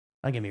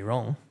 don't get me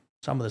wrong.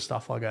 Some of the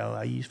stuff I go,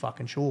 are you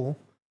fucking sure?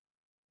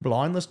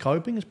 Blindless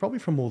coping is probably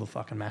from all the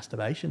fucking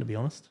masturbation, to be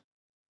honest.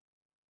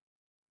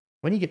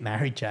 When you get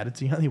married, Chad, it's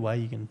the only way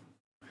you can...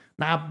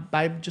 Nah,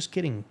 babe, just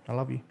kidding. I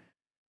love you.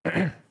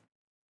 I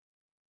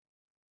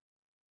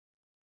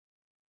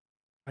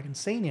can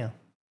see now.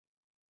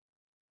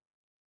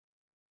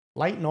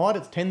 Late night,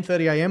 it's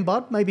 10:30 AM,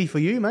 bud. Maybe for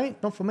you, mate.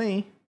 Not for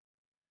me.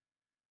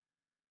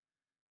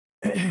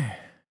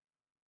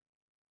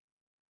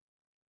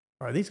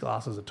 Bro, these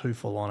glasses are too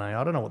full on,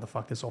 I don't know what the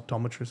fuck this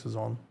optometrist is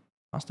on.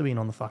 Must have been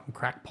on the fucking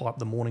crack pipe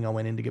the morning I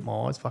went in to get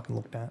my eyes fucking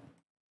looked at.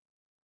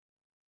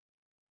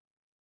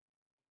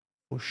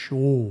 For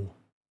sure.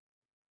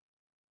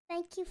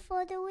 Thank you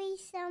for the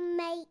resale,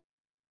 mate.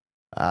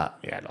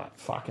 Yeah, like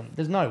fucking...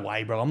 There's no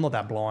way, bro. I'm not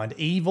that blind.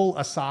 Evil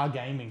Asar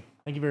Gaming.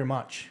 Thank you very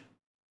much.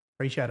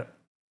 Appreciate it.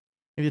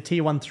 Maybe the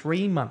tier 1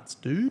 3 months,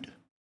 dude.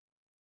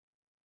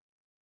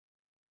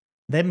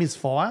 Them is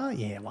fire?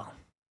 Yeah, well.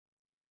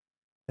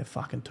 They're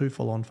fucking too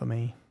full on for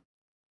me.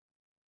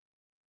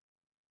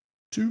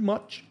 Too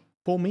much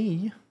for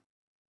me.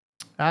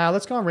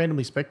 Let's go and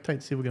randomly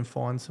spectate, see if we can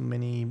find some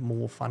any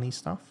more funny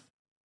stuff.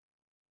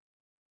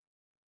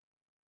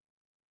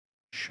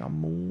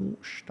 Some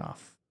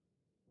stuff.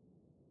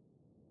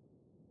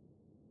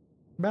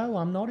 Bro,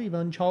 I'm not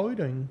even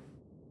cheating.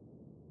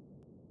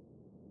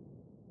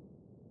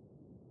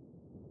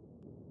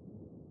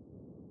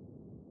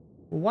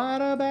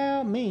 What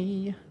about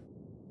me?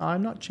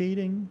 I'm not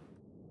cheating.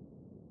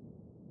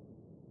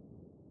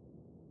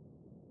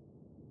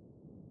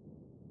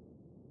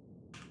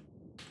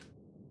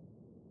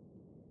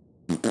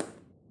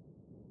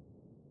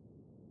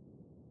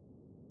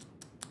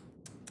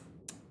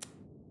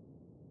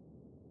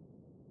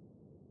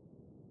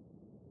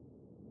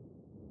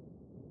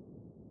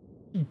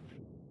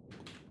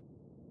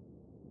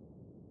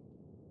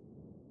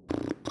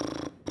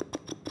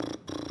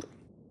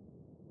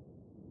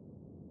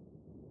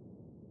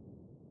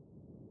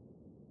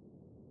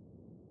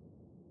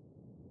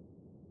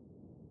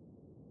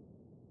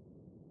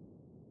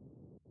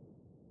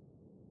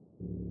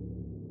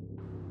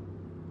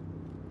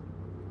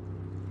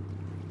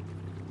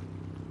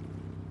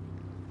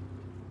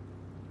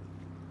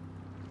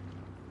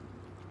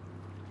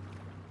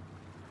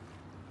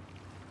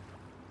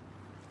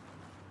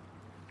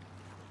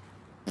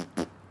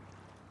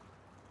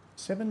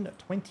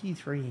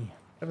 $7.23.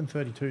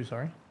 $7.32,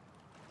 sorry.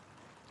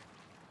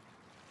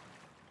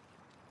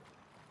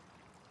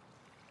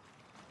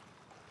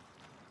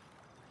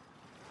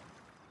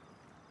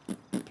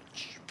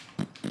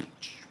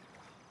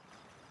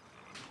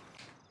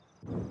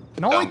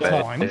 Night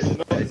time?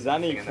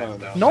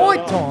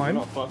 Night time?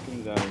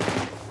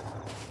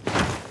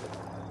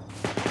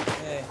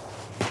 Hey.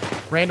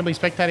 Randomly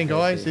spectating,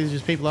 guys. These are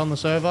just people on the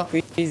server.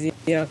 Easy,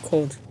 yeah,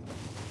 cold.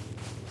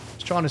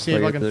 Just trying to see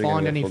if I can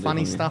find any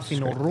funny stuff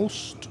in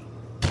Rust.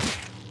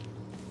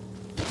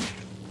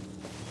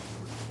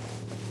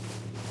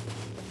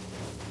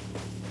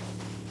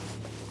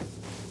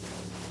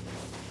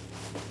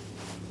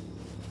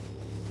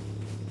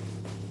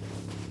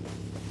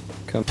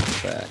 Come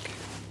back.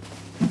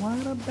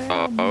 What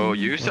about Oh,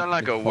 you sound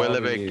like a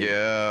willy big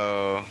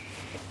girl.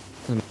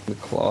 I'm gonna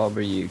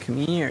clobber you. Come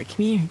here,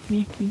 come here, come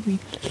here, come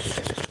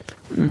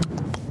here.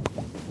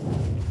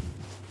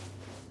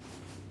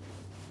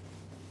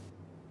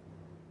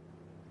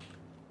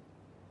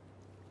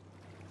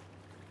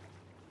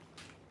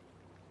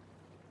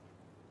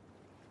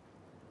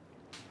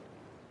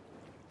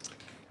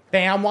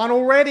 Down one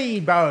already,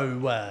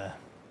 bro.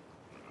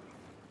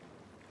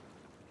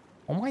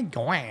 Oh my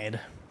god.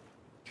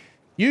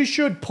 You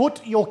should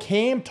put your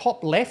cam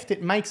top left.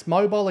 It makes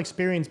mobile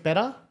experience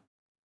better.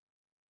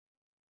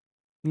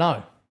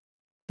 No.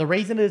 The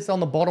reason it's on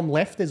the bottom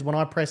left is when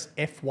I press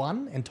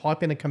F1 and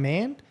type in a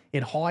command,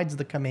 it hides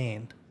the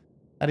command.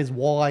 That is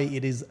why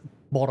it is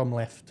bottom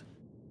left.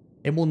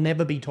 It will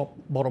never be top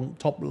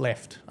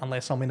left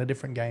unless I'm in a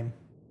different game.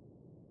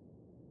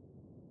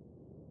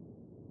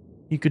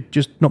 You could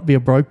just not be a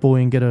broke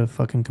boy and get a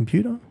fucking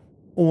computer.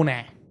 Or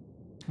nah.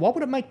 Why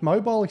would it make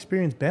mobile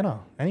experience better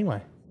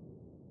anyway?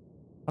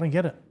 I don't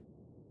get it.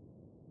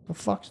 What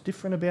the fuck's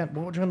different about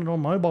watching it on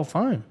mobile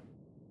phone?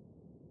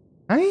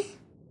 Hey?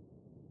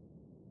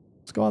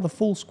 This guy the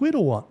full squid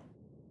or what?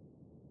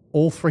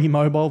 All 3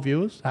 mobile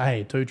viewers?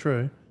 Hey, too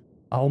true.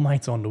 Old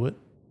mate's onto it.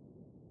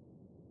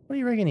 What do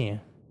you reckon here?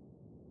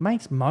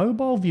 Makes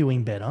mobile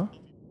viewing better?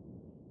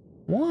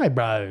 Why,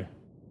 bro?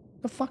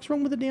 The fuck's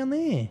wrong with it down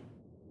there?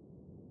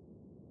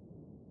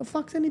 The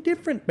fuck's any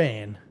different,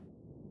 man?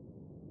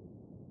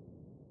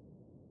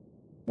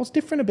 What's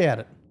different about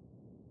it?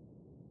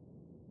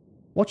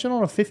 Watching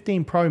on a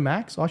 15 Pro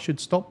Max, I should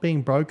stop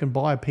being broke and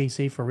buy a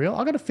PC for real.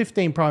 I got a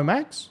 15 Pro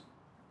Max.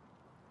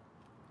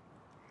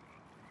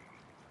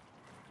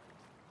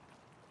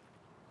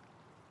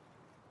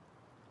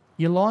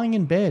 You're lying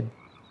in bed.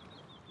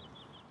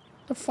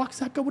 The fuck's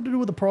that got to do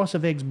with the price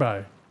of eggs,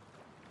 bro?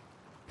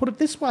 Put it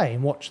this way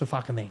and watch the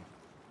fucking thing.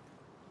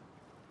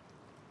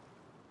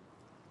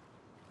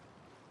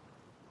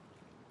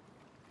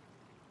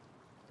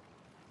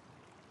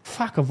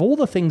 Fuck, of all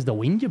the things to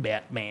whinge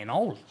about, man,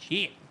 holy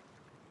shit.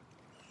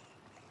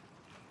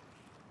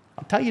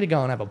 I'll tell you to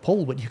go and have a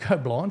pull, but you go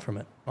blind from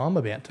it. I'm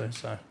about to,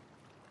 so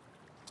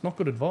it's not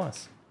good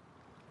advice.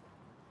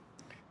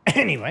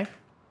 Anyway.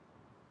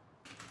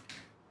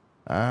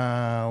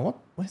 What?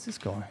 Where's this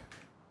guy?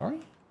 Sorry?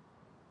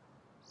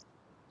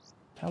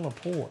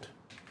 Teleport.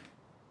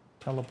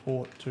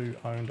 Teleport to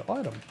owned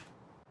item.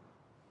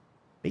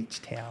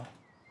 Beach towel.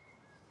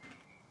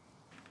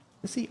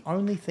 That's the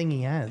only thing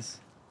he has.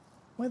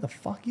 Where the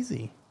fuck is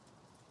he?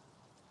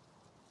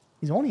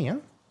 He's on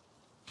here.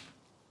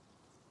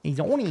 He's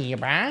on here,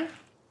 bruh.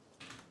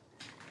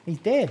 He's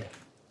dead.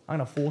 I'm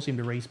gonna force him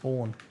to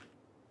respawn.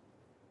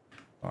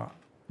 Alright,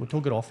 we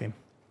took it off him.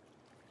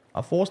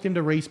 I forced him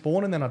to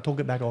respawn and then I took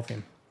it back off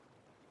him.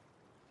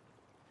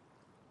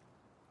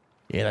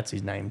 Yeah, that's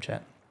his name,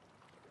 chat.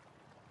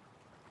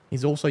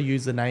 He's also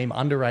used the name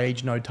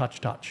Underage No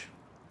Touch Touch.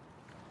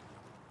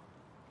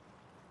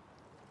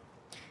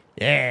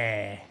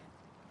 Yeah.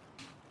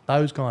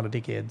 Those kind of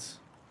dickheads.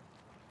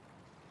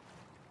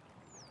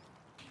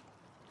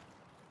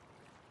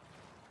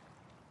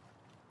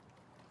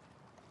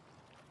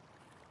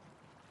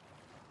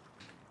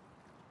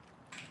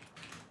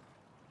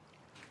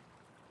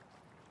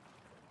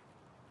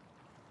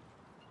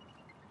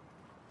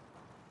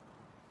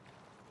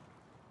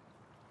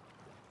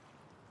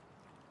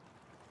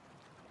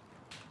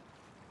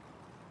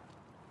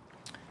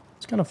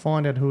 Going to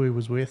find out who he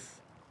was with,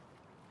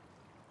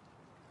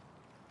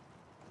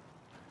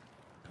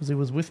 because he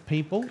was with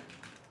people,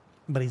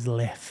 but he's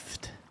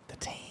left the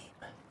team.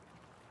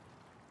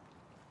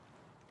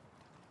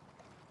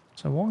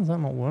 So why has that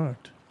not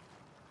worked?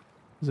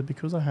 Is it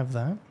because I have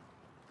that?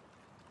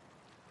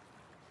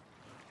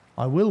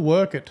 I will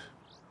work it.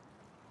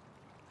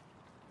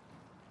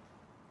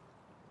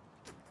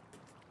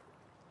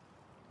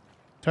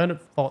 Turn it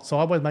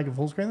sideways, make it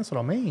full screen. That's what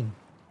I mean.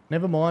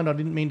 Never mind, I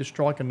didn't mean to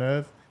strike a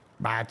nerve.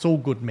 Nah, it's all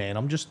good, man.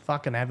 I'm just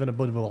fucking having a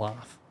bit of a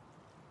laugh.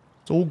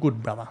 It's all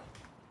good, brother.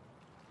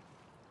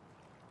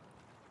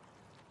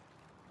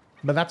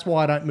 But that's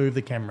why I don't move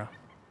the camera.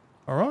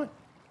 Alright?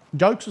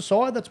 Jokes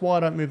aside, that's why I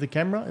don't move the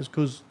camera, is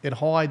because it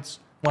hides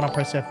when I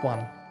press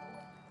F1.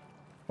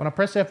 When I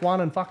press F1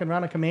 and fucking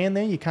run a command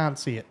there, you can't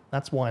see it.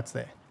 That's why it's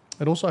there.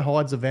 It also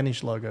hides the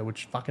Vanish logo,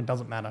 which fucking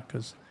doesn't matter,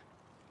 because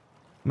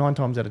 9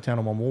 times out of 10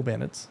 I'm on War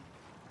Bandits.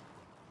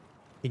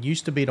 It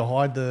used to be to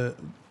hide the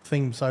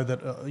thing so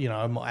that, you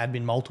know, I'd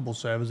been multiple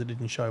servers. It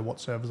didn't show what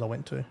servers I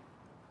went to.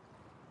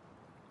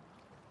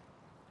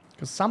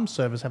 Because some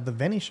servers have the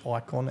Vanish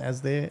icon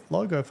as their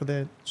logo for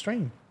their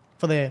stream.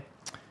 For their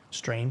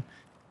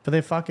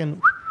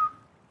fucking...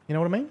 You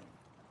know what I mean?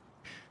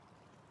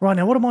 Right,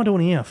 now what am I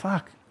doing here?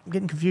 Fuck. I'm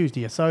getting confused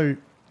here. So,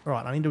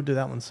 right, I need to do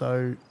that one.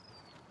 So,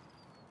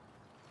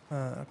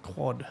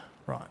 quad.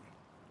 Right.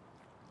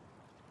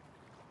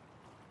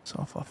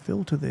 So if I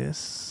filter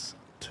this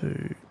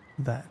to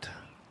that.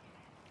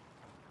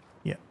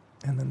 Yeah,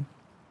 and then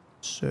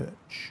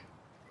search.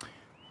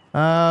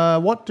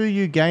 What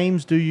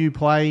games do you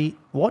play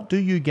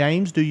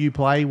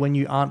when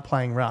you aren't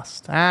playing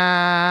Rust?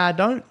 I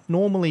don't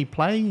normally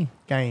play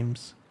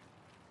games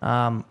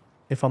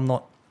if I'm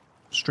not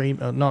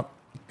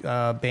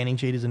banning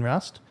cheaters in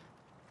Rust.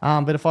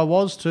 But if I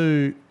was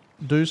to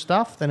do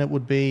stuff, then it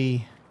would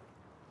be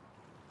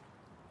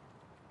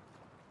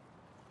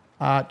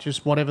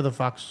just whatever the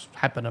fuck's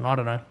happening. I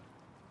don't know.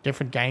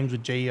 Different games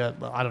with G. I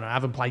don't know. I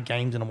haven't played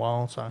games in a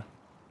while, so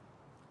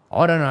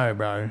I don't know,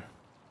 bro.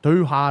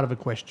 Too hard of a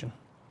question.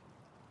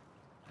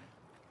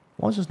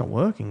 Why is this not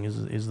working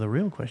is the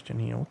real question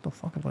here. What the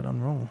fuck have I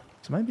done wrong?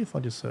 So maybe if I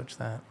just search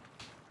that.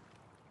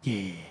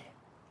 Yeah.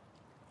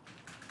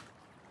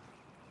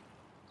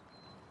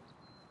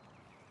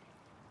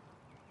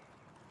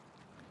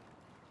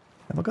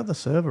 Have I got the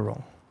server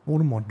wrong?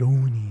 What am I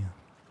doing here?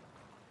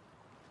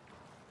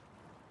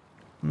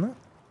 No.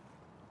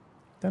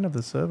 Don't have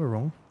the server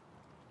wrong.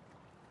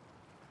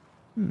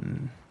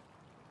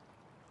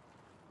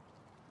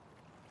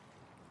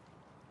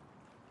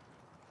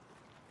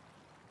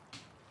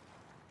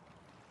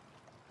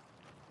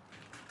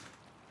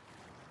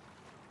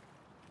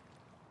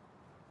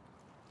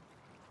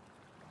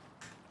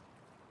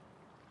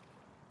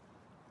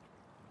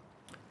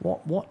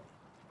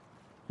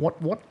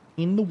 What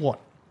in the what?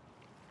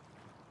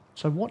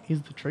 So what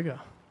is the trigger?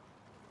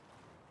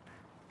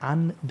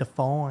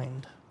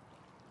 Undefined.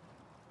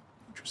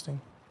 Interesting.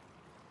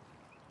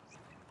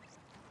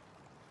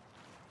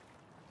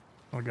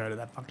 I'll go to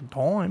that fucking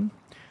time.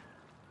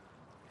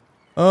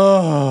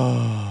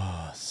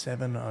 Oh,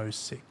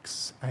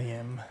 7:06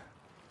 a.m.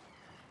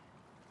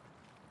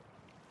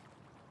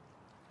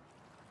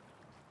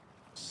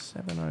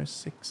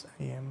 7:06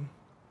 a.m.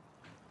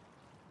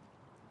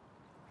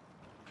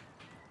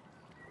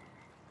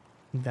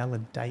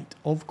 Valid date,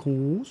 of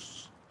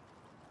course.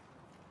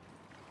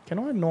 Can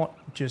I not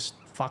just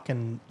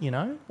fucking, you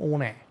know, or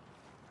nah?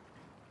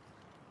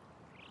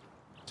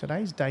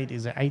 Today's date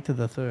is the 8th of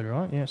the 3rd,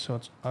 right? Yeah, so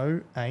it's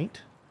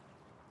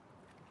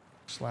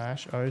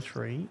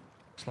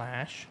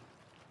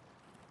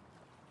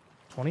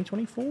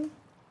 08/03/2024?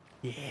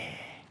 Yeah.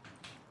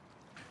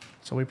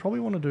 So we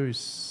probably want to do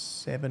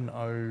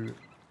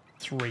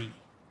 7:03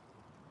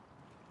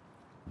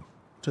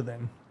 to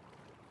them.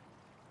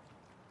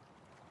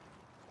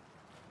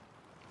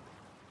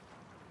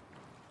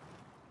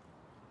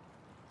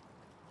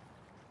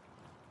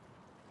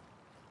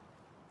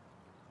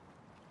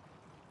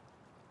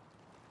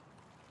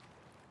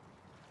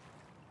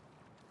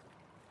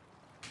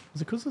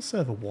 Is it because the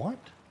server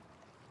wiped?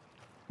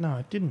 No,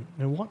 it didn't.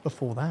 It wiped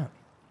before that.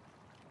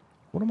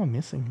 What am I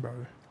missing,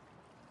 bro?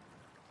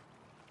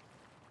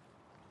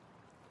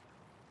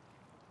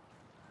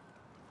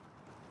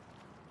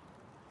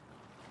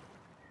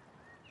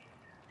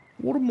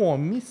 What am I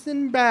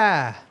missing,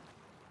 bah?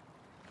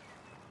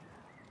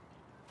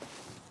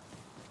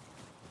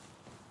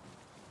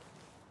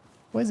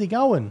 Where's he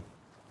going?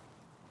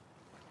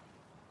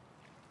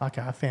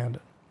 Okay, I found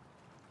it.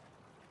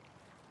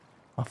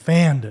 I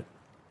found it.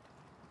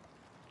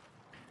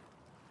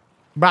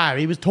 Bro,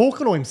 he was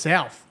talking to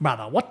himself,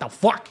 brother. What the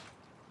fuck?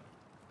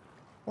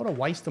 What a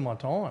waste of my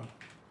time.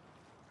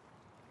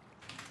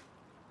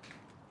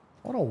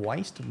 What a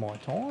waste of my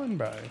time,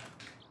 bro.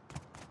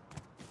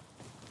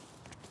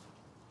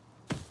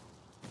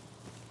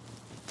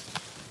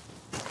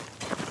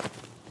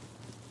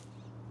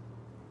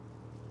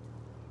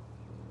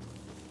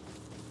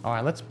 All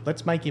right,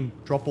 let's make him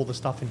drop all the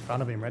stuff in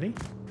front of him. Ready?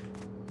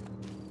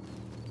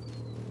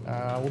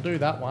 We'll do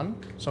that one.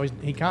 So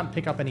he can't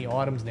pick up any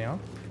items now.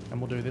 And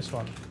we'll do this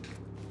one.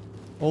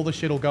 All the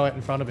shit will go out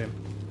in front of him.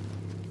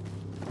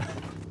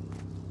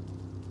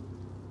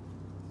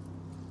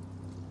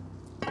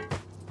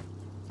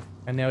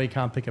 And now he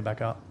can't pick it back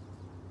up.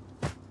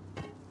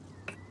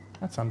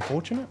 That's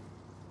unfortunate.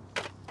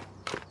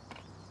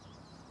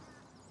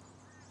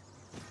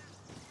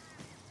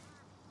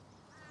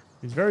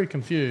 He's very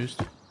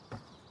confused.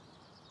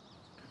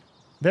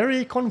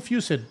 Very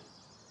confused.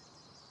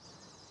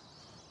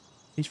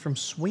 He's from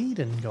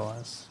Sweden,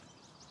 guys.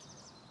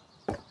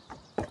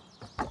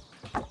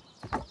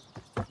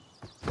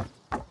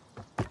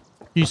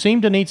 You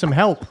seem to need some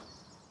help.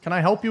 Can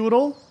I help you at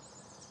all?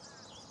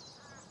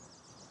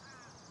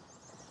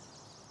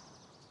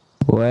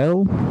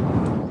 Well...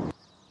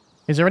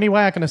 Is there any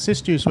way I can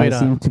assist you,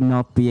 sweetheart? I seem to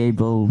not be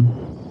able...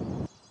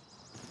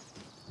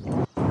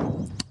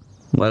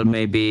 Well,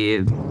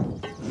 maybe...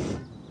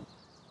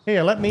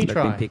 Here, let me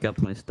try. Let me pick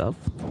up my stuff.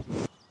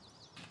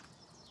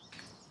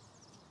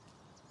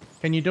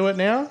 Can you do it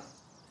now?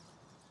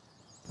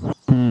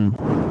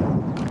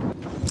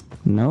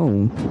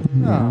 No.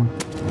 Oh.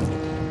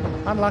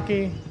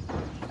 Unlucky.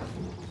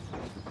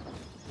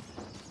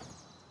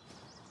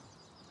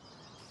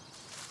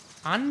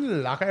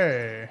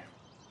 Unlucky.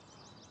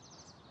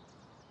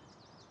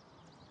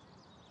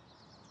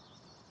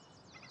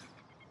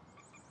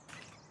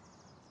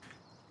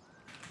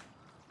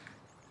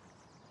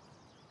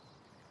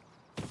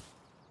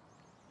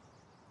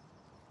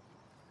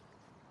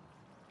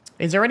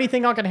 Is there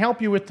anything I can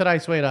help you with today,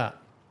 sweetheart?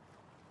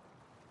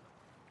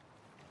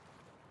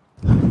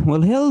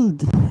 Well,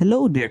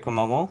 hello, dear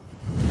Komamo.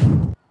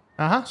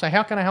 Uh-huh. So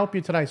how can I help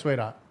you today,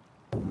 sweetheart?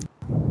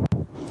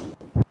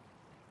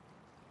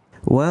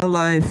 Well,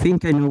 I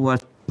think I know why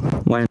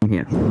I'm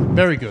here.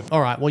 Very good. All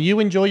right. Well, you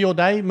enjoy your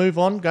day. Move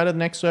on. Go to the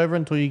next server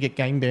until you get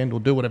game banned or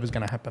do whatever's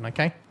going to happen,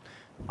 okay?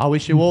 I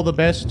wish you all the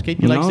best.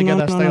 Keep your legs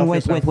together. Stay off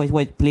yourself.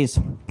 Wait. Please,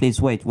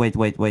 wait,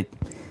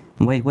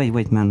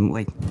 man,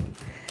 wait.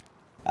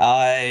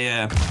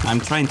 I'm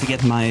trying to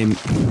get my...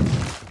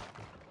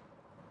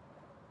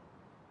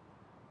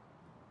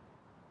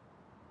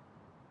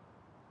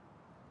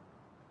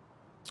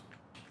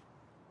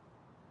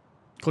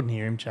 Couldn't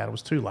hear him, Chad. It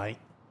was too late.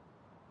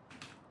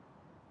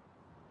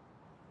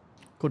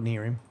 Couldn't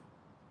hear him.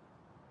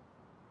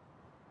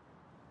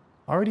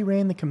 I already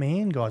ran the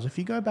command, guys. If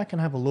you go back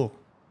and have a look,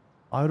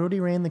 I already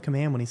ran the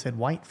command when he said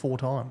wait 4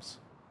 times.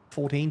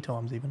 14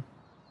 times even.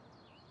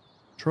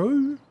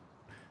 True.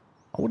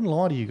 I wouldn't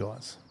lie to you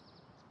guys.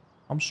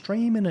 I'm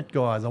streaming it,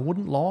 guys. I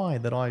wouldn't lie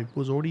that I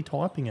was already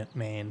typing it,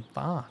 man.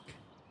 Fuck.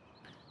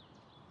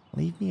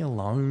 Leave me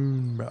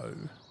alone, bro.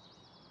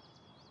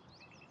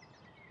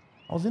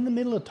 I was in the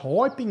middle of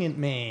typing it,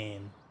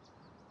 man.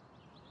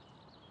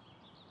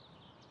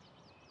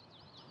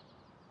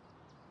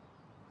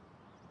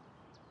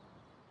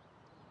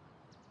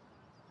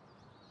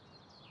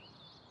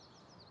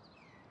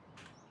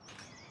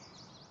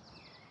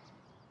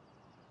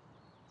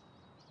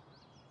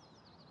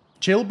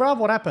 Chill, bruv.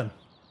 What happened?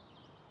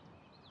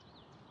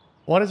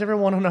 Why does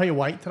everyone want to know your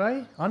weight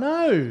today? I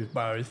know,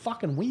 bro. It's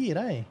fucking weird,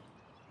 eh?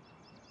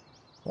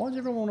 Why does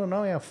everyone want to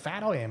know how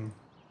fat I am?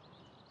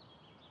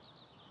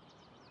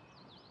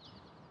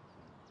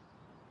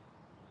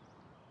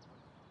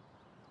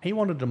 He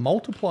wanted to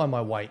multiply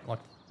my weight like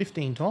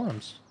 15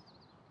 times.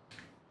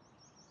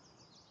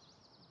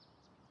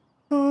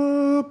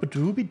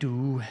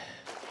 Ba-doo-be-doo.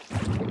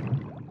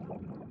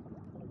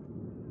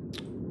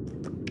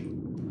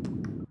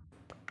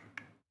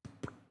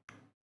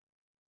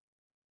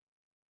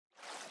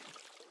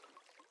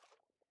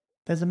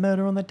 There's a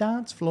murder on the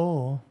dance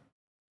floor.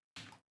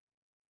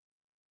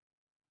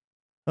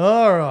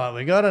 All right,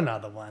 we got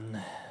another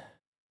one.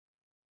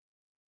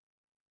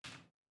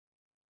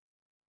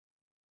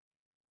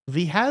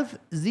 We have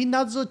the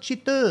Nazo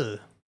Cheater.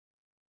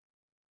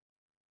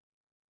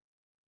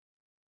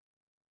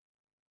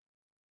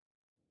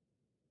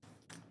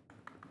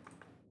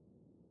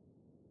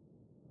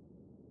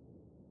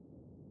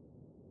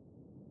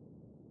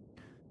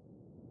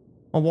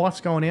 My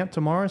wife's going out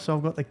tomorrow, so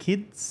I've got the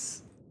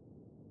kids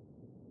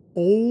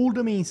all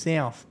to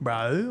myself, bro.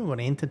 I'm going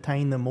to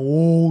entertain them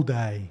all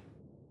day.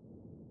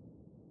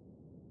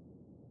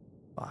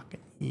 Fucking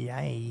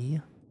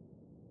yay.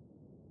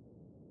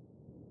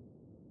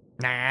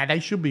 Nah, they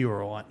should be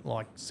alright.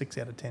 Like 6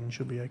 out of 10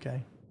 should be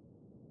okay.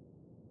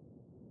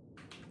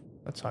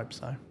 Let's hope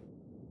so.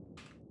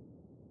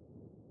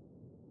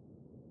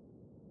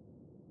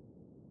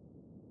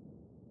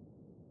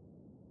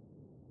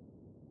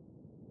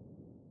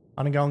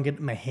 I'm going to go and get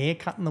my hair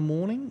cut in the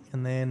morning,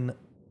 and then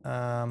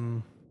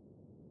I've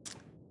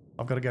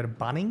got to go to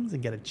Bunnings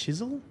and get a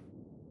chisel.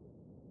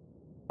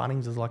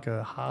 Bunnings is like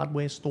a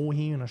hardware store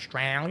here in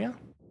Australia.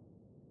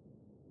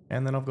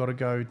 And then I've got to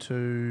go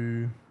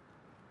to...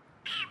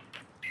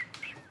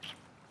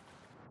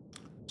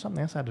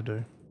 something else I had to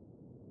do.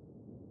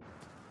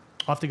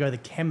 I have to go to the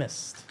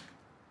chemist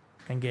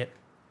and get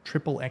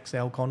triple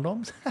XL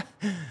condoms.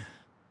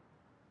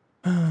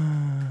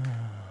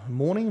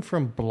 Morning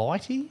from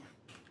Blighty?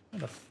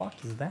 What the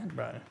fuck is that,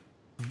 bro?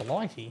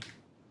 Blighty?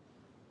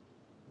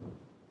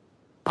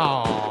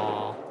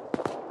 Oh,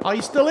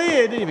 you still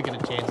here? Didn't even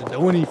get a chance to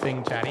do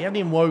anything, Chatty. You haven't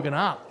even woken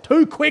up.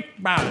 Too quick,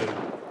 bro.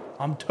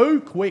 I'm too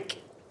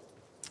quick.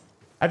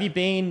 Have you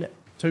been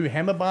to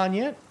Hammerbarn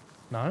yet?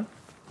 No. What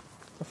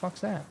the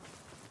fuck's that?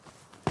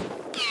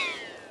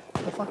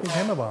 What the fuck is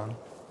Hammerbarn?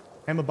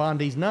 Hammerbarn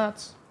these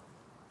nuts.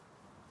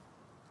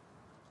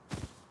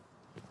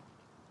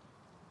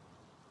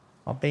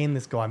 I've been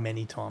this guy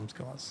many times,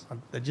 guys.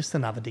 They're just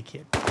another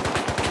dickhead.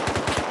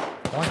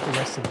 Like the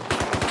rest of them.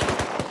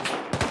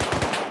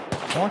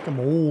 Like them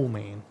all,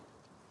 man.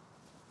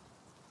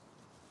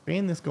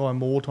 Been this guy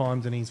more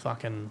times than he's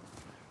fucking...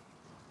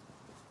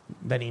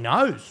 than he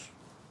knows.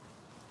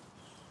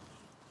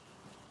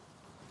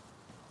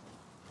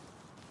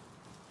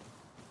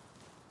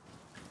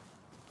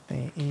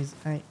 There is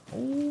a...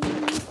 Ooh.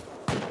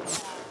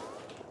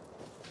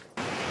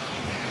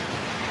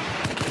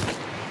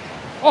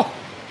 Oh!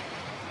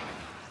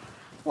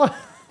 What?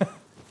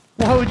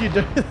 Why would you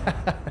do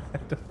that?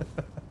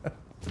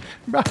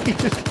 Bro,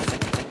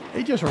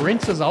 he just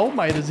rinses old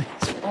mate as he's...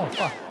 Oh,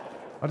 fuck.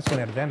 I just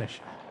went out of vanish.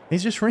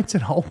 He's just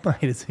rinsing old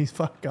mate as he's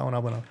fuck going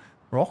up on a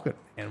rocket.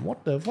 And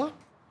what the fuck?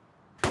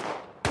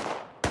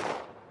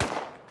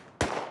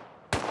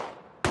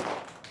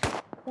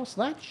 What's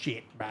that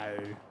shit, bro?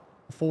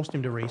 I forced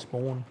him to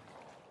respawn.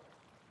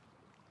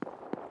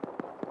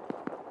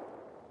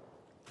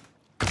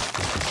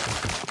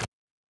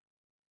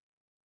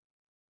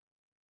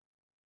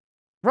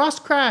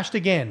 Rust crashed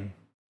again.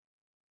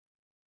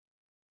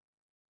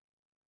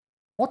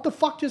 What the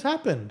fuck just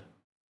happened?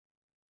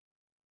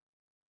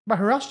 But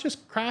Rust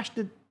just crashed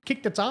it,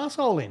 kicked its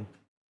asshole in.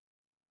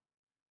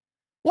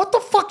 What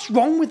the fuck's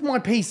wrong with my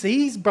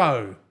PCs,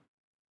 bro?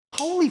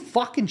 Holy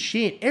fucking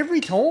shit,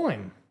 every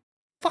time.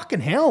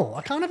 Fucking hell,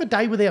 I can't have a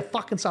day without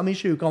fucking some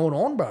issue going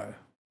on, bro.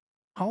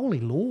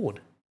 Holy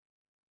lord.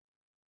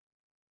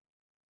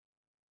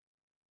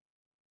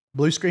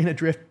 Blue screen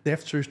at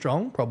Death Too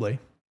Strong? Probably.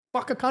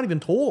 Fuck, I can't even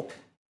talk.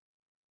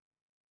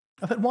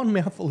 I've had one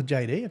mouthful of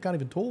JD, I can't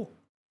even talk.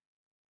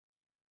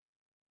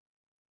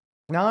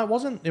 No,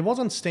 it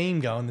wasn't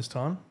Steam going this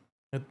time.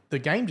 The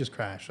game just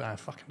crashed. I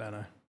fucking don't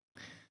know.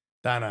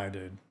 Don't know,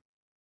 dude.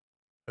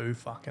 Who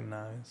fucking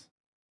knows?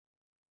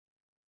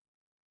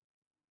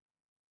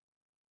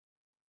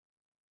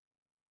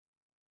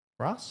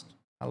 Rust?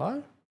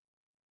 Hello?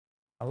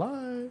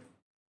 Hello?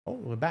 Oh,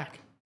 we're back.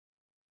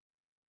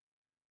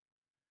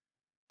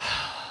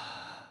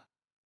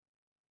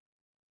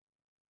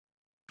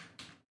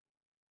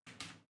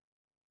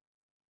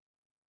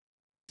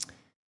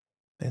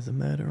 There's a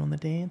murder on the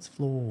dance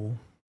floor.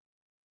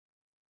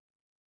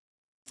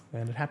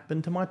 And it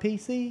happened to my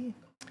PC.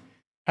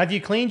 Have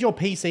you cleaned your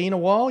PC in a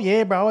while?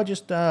 Yeah, bro. I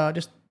just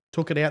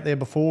took it out there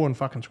before and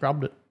fucking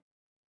scrubbed it.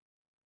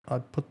 I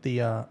put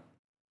the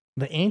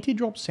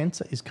anti-drop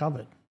sensor is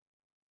covered.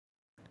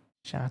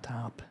 Shut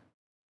up.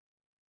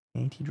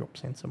 Anti-drop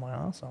sensor, my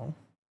arsehole.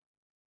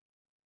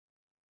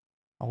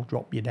 I'll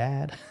drop your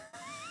dad.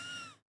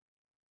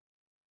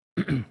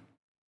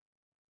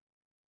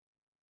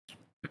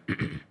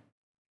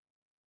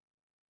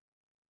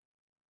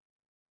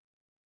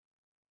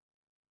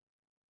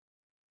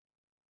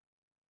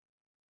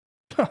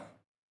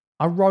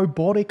 A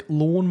robotic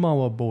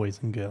lawnmower, boys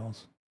and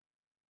girls.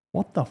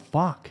 What the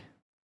fuck?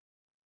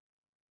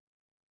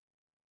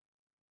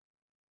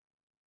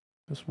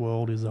 This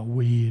world is a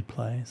weird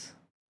place.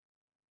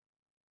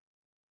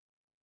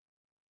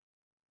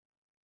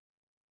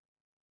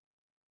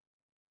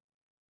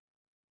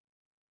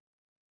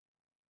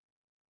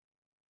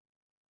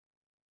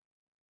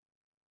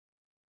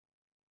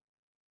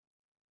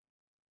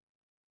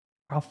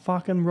 A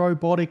fucking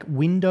robotic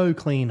window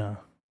cleaner.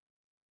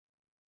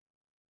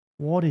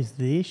 What is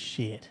this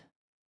shit?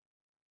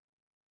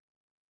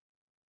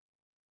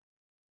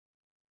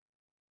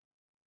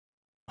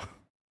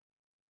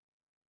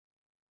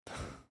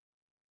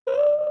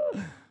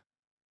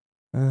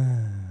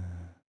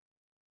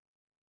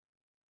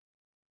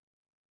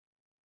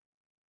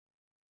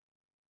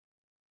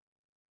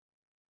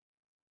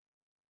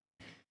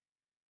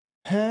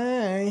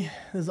 Hey,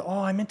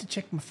 I meant to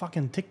check my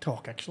fucking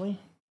TikTok actually.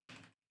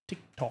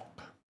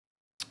 TikTok.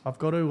 I've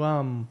got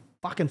to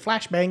fucking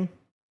flashbang.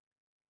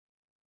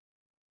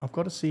 I've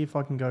got to see if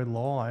I can go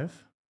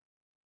live.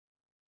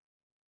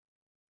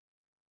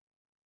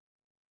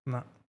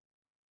 No.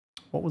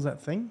 What was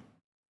that thing?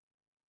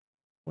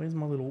 Where's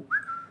my little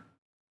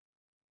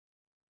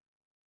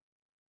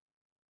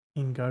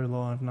in go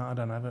live? No, I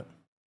don't have it.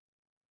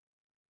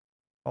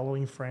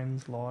 Following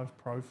friends, live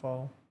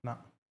profile. No.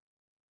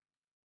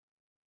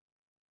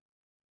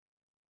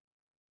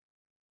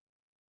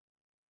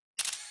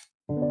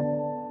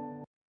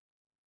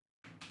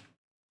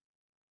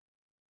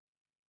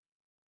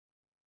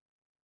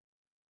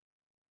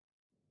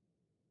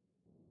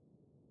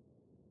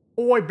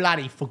 Oi,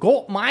 bloody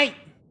forgot, mate.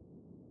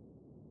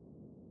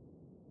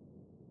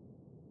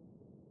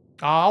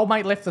 Oh,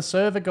 mate left the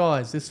server,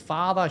 guys. This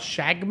father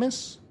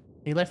Shagmus,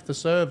 he left the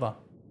server.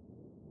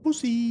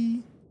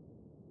 Pussy.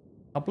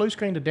 I blue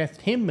screened to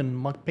death him and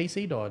my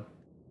PC died.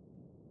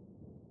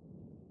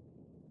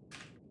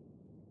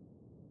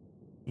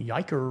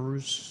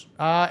 Yikers.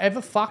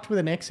 Ever fucked with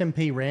an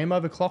XMP RAM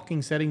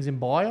overclocking settings in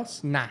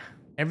BIOS? Nah.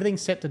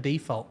 Everything's set to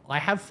default. I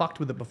have fucked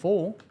with it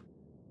before.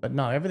 But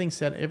no, everything's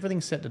set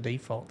to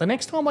default. The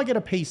next time I get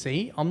a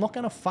PC, I'm not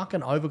going to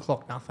fucking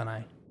overclock nothing,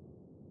 eh?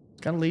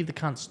 It's going to leave the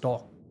cunt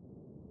stock.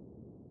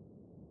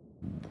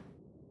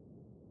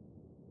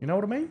 You know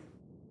what I mean?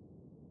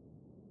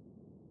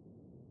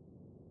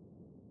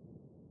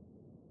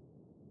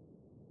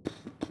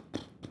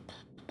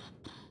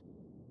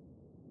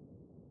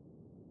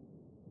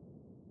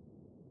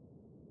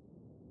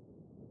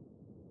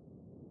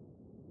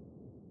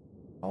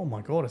 Oh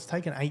my god, it's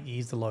taken 8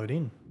 years to load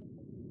in.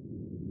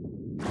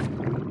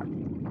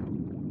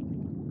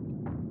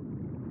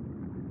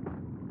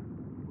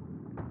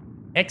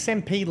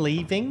 XMP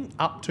leaving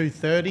up to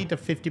 30 to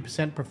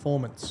 50%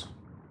 performance.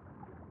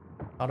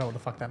 I don't know what the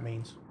fuck that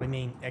means. We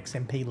mean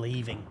XMP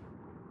leaving.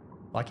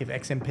 Like if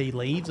XMP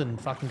leaves and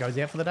fucking goes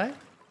out for the day?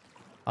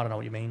 I don't know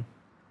what you mean.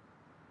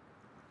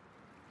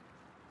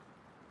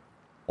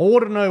 I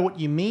want to know what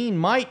you mean,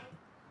 mate.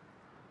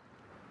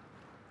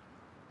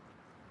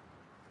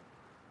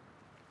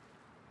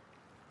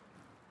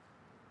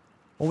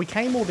 Well, we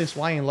came all this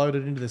way and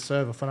loaded into the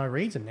server for no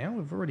reason now.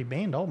 We've already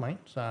banned old mate,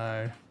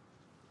 so...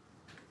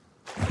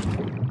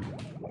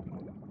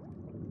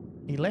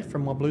 He left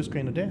from my blue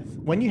screen of death.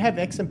 When you have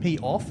XMP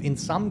off, in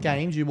some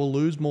games you will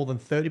lose more than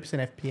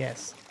 30%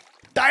 FPS.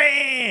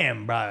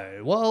 Damn,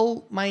 bro.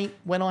 Well, mate,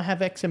 when I have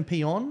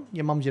XMP on,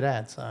 your mum's your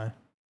dad, so...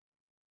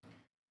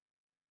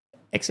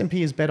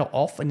 XMP is better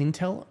off an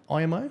Intel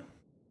IMO?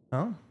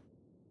 Huh?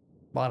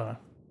 I don't know.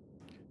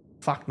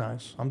 Fuck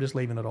knows. I'm just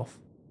leaving it off.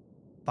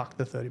 Fuck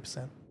the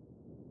 30%.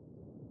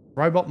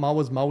 Robot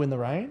mowers mow in the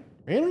rain?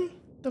 Really?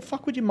 The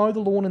fuck would you mow the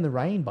lawn in the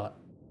rain, but?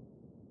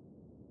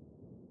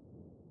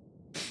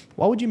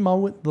 Why would you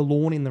mow the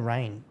lawn in the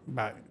rain,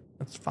 bro?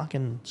 That's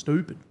fucking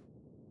stupid.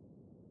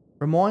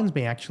 Reminds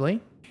me,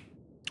 actually,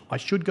 I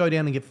should go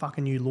down and get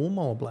fucking new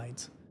lawnmower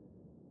blades.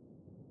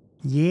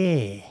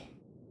 Yeah.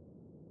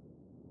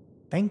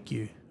 Thank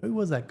you. Who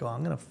was that guy?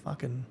 I'm gonna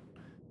fucking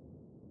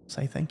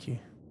say thank you.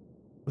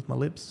 with my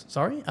lips.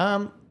 Sorry.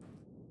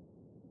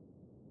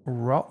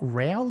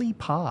 Rowley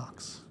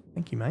Parks.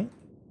 Thank you, mate.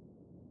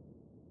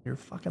 You're a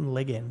fucking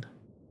legend.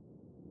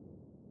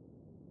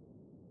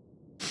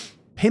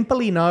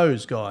 Pimply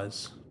nose,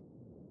 guys.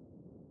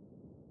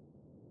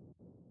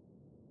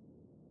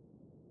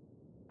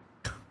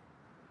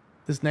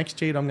 This next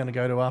cheat I'm going to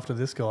go to after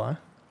this guy.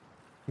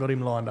 Got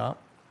him lined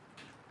up.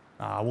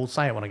 We'll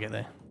say it when I get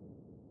there.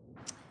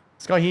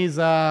 This guy here's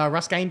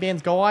Russ Game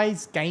Band's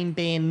guys. Game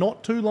Band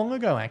not too long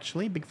ago,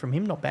 actually. Big from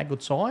him, not bad,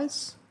 good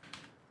size.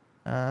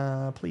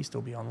 Please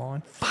still be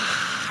online.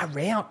 Far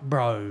out,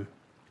 bro.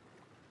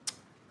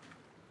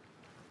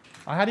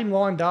 I had him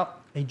lined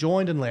up. He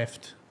joined and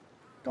left.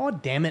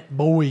 God damn it,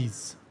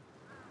 boys.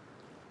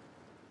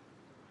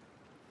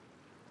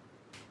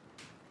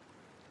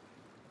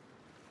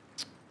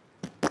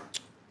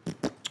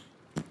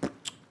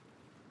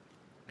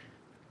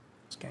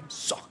 This game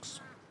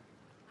sucks.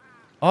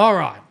 All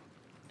right.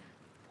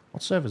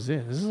 What server is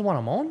this? Is this the one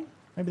I'm on?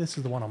 Maybe this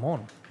is the one I'm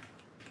on.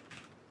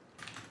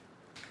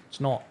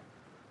 It's not.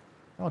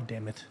 God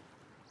damn it.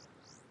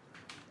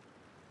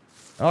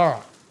 All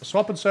right.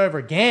 Swapping server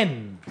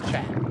again,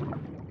 chat.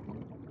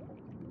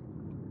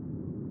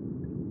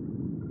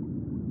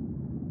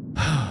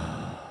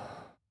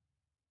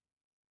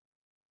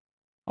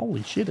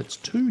 Holy shit, it's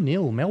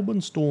 2-0. Melbourne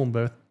Storm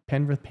versus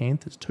Penrith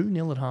Panthers.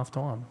 2-0 at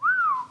halftime.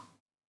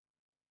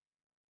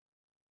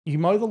 You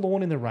mow the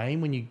lawn in the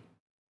rain when you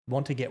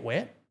want to get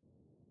wet?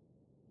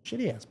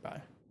 Shitty ass, bro.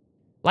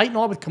 Late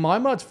night with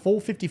Kamomo. It's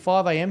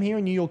 4:55 a.m. here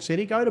in New York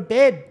City. Go to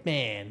bed,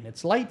 man.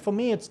 It's late for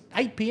me. It's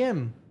 8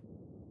 p.m.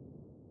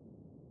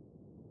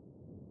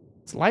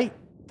 It's late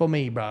for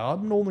me, bro.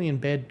 I'm normally in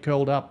bed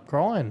curled up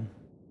crying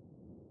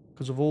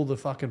because of all the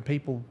fucking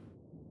people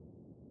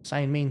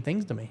saying mean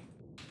things to me.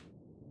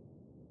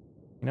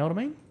 You know what I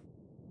mean?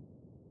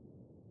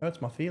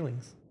 Hurts my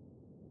feelings.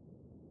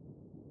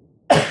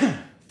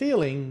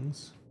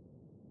 Feelings.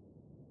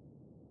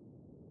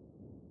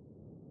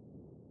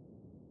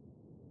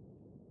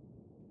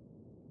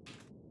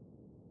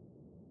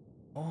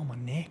 Oh, my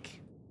neck.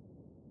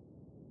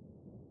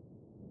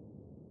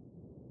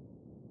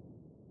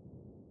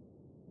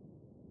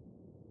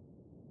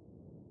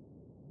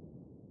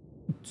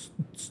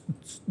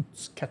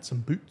 Cats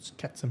and boots.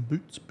 Cats and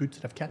boots. Boots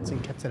that have cats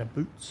and cats that have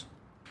boots.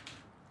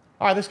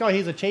 Alright, this guy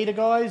here's a cheater,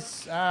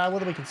 guys.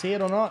 Whether we can see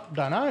it or not,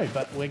 don't know.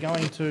 But we're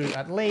going to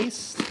at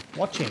least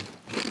watch him.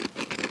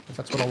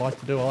 That's what I like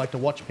to do. I like to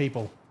watch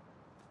people.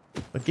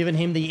 We've given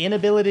him the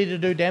inability to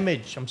do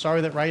damage. I'm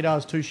sorry that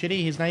Radar's too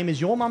shitty. His name is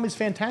Your Mum is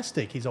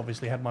Fantastic. He's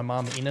obviously had my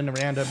mum in and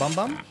around her bum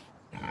bum.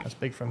 That's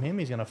big from him.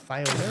 He's going to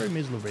fail very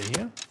miserably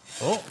here.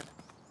 Oh.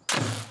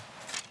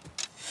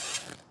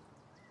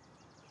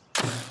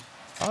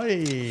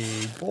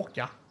 Hey, balk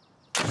ya.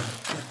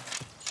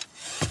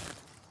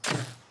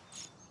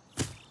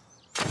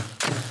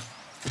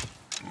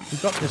 You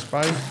got this,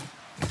 bro.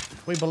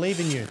 We believe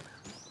in you.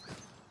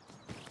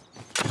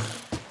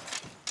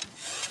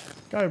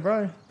 Go,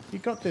 bro. You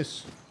got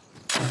this.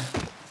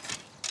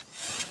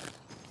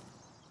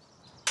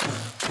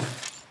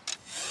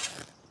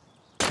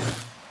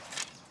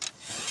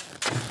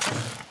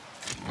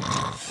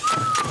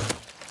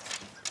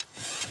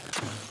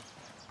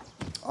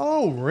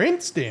 Oh,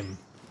 rinsed him.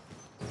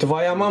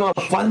 Твоя мама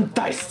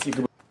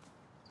фантастик.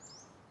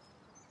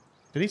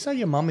 Did he say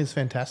your mum is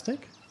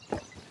fantastic?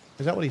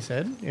 Is that what he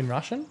said in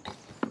Russian?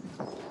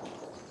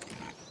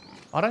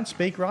 I don't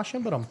speak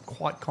Russian, but I'm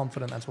quite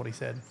confident that's what he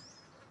said.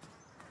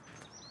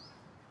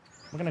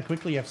 We're going to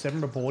quickly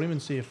F7 report him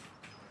and see if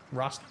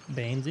Rust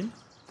bans him.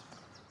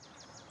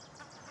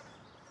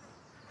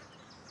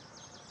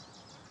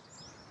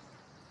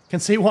 Can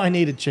see why I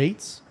needed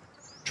cheats.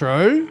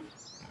 True.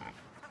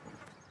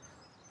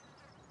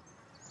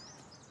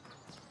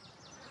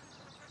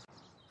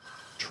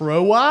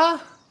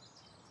 Truer.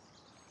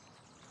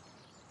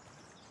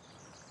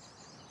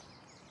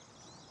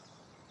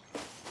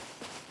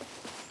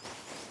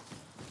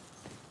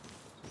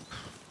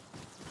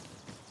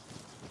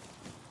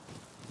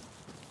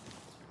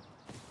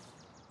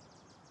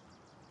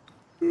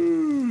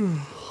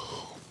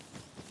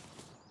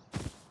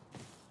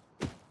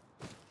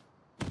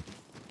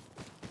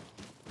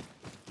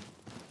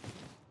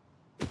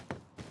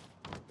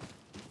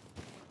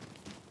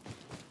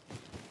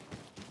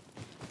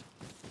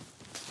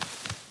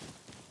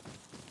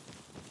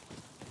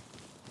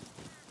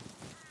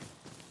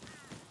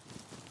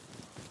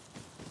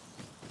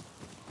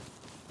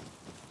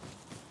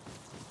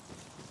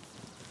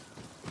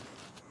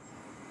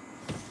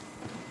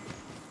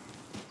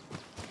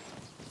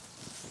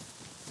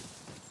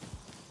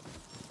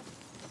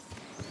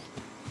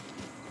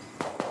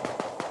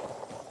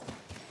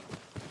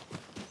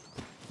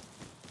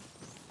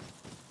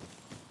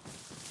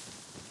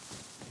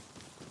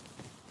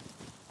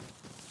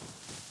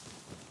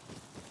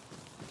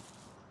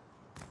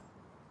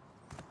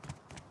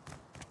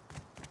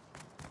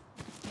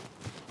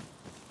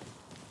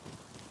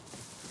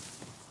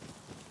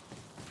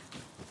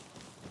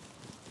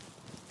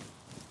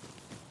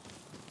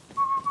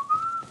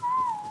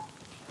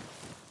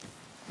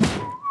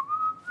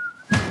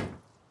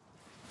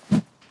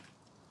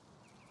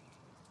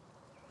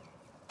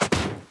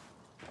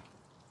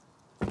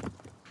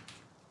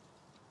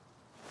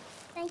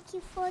 Thank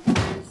you for the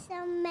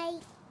resub,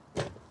 mate.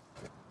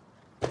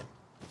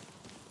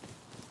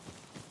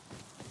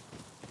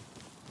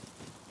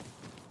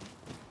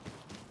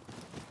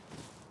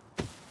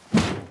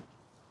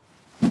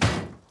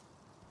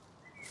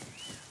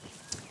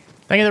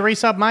 Thank you for the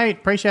resub, mate.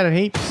 Appreciate it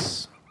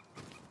heaps.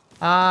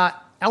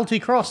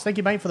 LT Cross, thank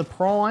you, mate, for the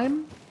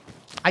Prime.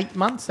 8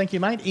 months, thank you,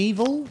 mate.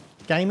 Evil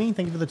Gaming,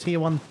 thank you for the Tier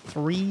 1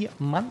 3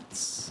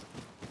 months.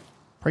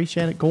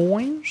 Appreciate it,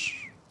 guys.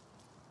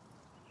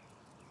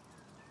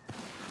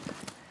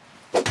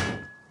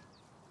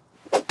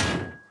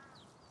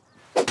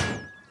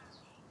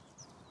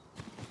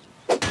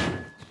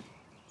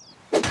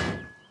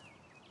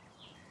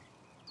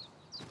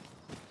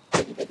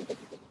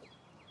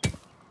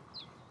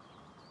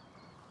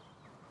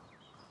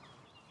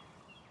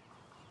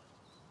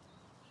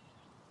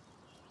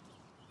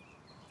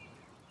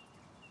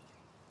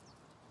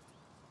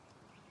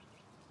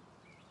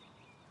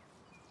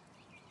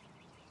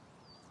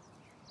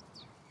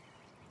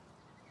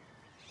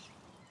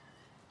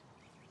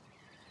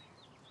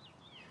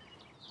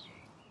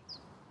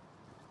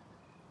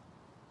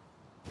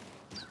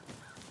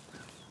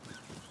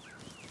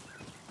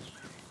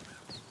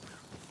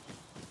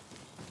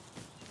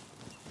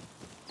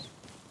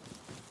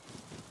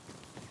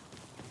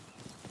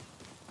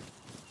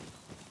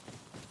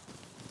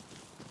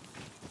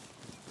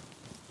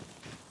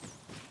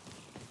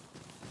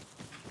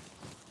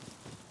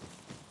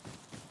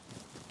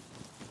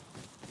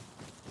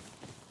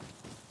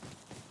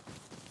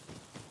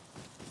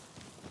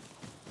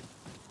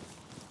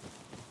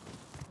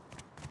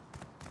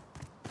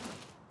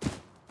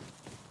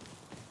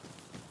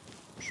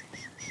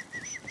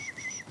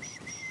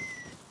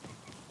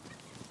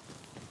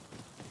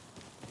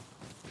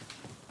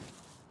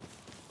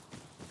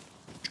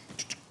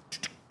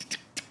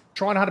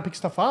 Trying how to pick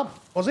stuff up.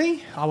 Was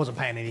he? I wasn't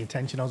paying any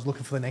attention. I was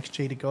looking for the next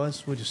cheater,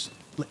 guys. We're just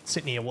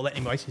sitting here. We'll let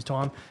him waste his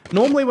time.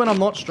 Normally, when I'm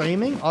not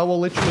streaming, I will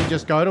literally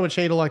just go to a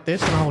cheater like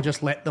this and I'll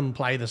just let them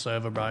play the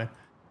server, bro.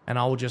 And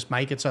I will just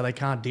make it so they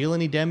can't deal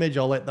any damage.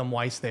 I'll let them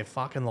waste their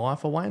fucking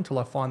life away until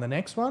I find the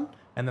next one.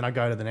 And then I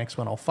go to the next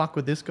one. I'll fuck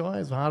with this guy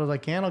as hard as I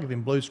can. I'll give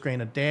him blue screen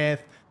of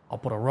death. I'll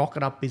put a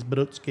rocket up his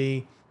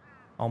Brutski.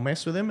 I'll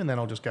mess with him and then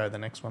I'll just go to the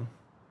next one.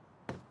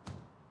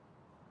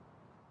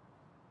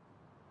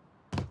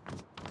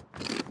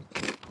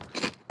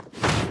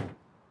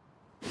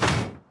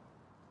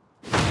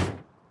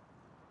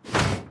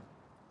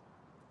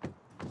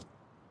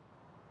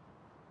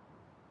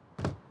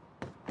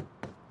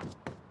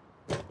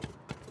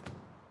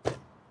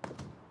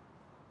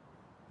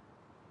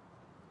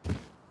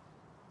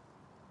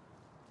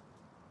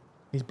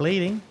 He's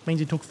bleeding. Means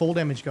he took full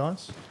damage,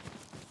 guys.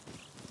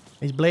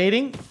 He's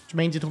bleeding, which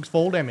means he took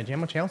full damage. How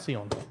much health is he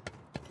on?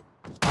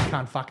 I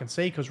can't fucking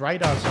see because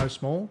radar's so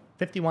small.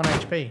 51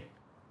 HP.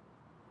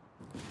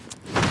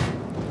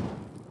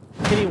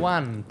 Pity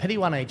 1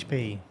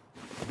 HP.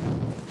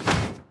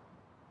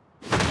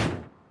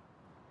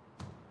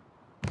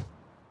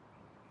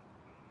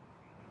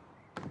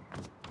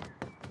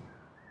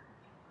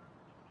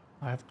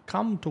 I have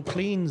come to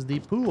cleanse the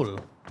pool.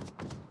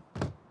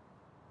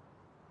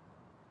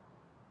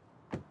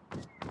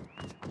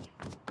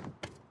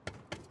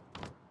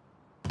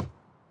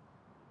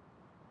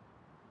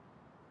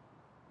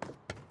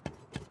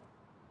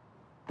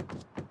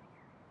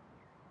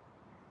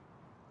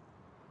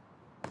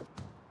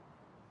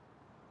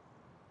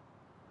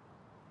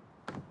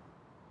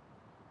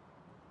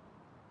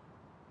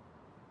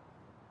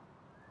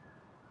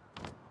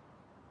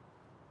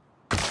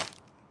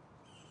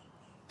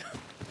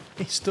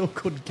 He still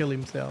couldn't kill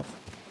himself.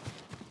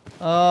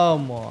 Oh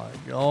my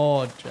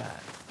god,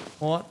 Jack.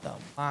 What the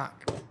fuck?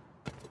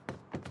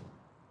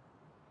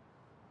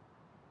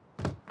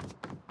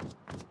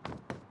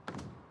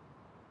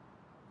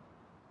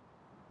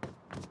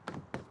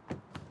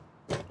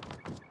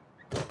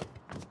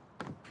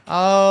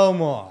 Oh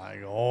my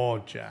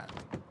god, Jack.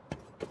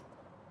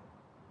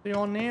 What's he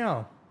on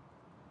now?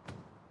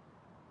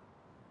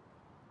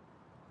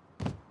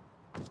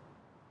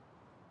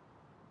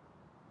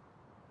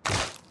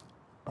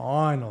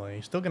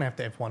 Finally. Still gonna have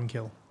to F1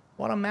 kill.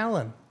 What a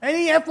melon. And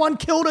he F1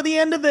 killed at the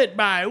end of it,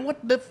 bro.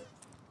 What the...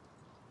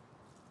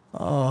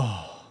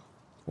 Oh.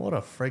 What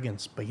a friggin'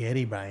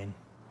 spaghetti brain.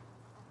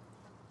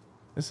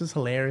 This is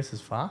hilarious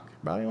as fuck.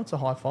 Bro, he wants a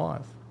high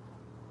five.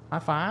 High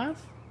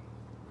five?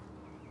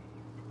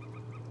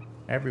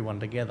 Everyone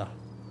together.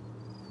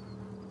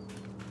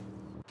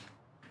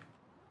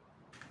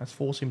 Let's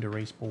force him to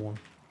respawn.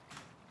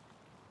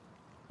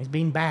 He's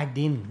been bagged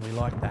in. We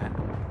like that.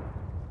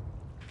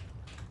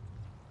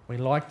 We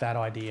like that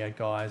idea,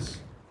 guys.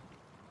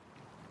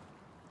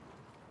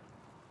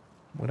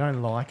 We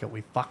don't like it.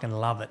 We fucking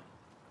love it.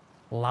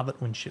 Love it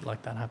when shit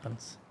like that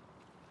happens.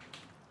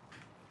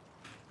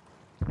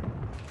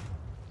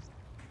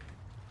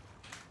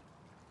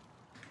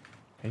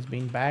 He's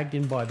been bagged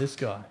in by this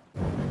guy.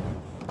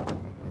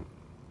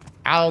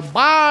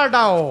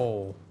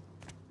 Albardo!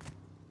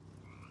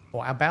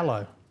 Or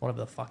Abello. Whatever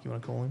the fuck you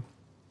want to call him.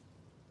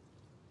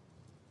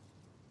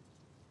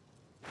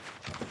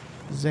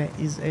 There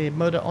is a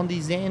murder on the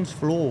Zan's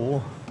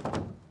floor.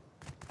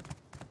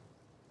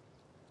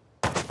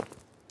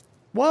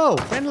 Whoa,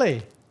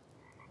 friendly.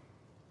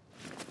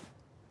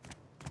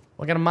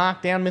 We're gonna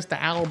mark down Mr.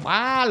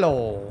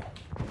 Albalo.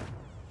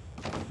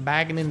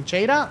 Bagging in the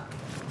cheetah.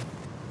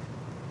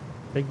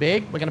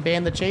 Big. We're gonna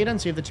ban the cheetah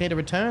and see if the cheetah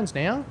returns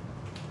now.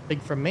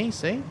 Big from me,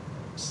 see?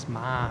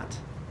 Smart.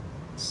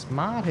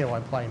 Smart how I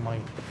play my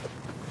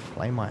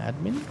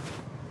admin.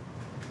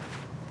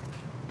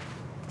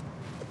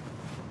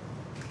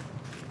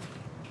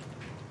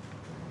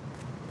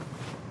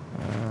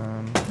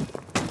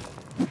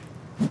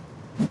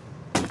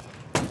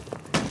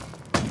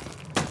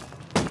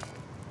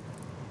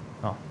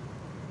 Oh.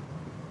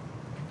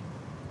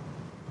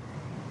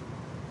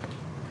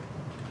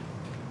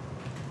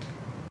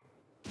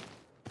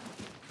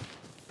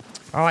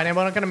 Alright, now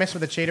we're not going to mess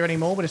with the cheater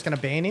anymore. We're just going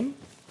to ban him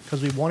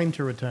because we want him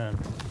to return.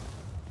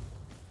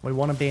 We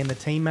want to ban the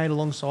teammate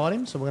alongside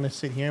him, so we're going to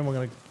sit here and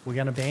we're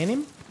going to ban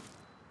him.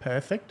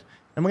 Perfect.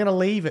 And we're going to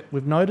leave it.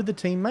 We've noted the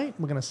teammate.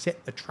 We're going to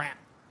set the trap.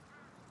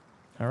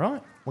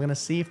 Alright? We're going to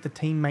see if the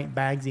teammate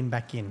bags him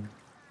back in.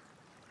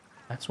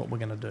 That's what we're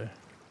going to do.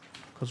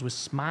 Because we're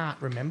smart,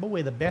 remember?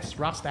 We're the best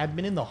Rust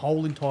admin in the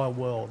whole entire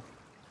world.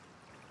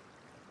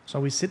 So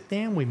we sit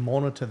there and we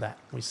monitor that.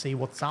 We see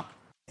what's up.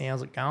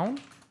 How's it going?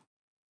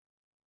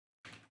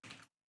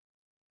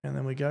 And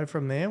then we go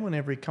from there.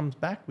 Whenever he comes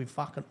back, we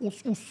fucking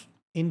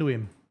into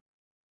him.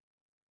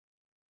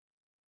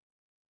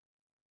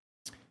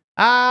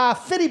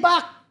 50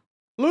 buck!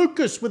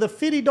 Lucas with a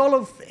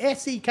 $50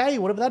 SEK,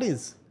 whatever that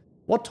is.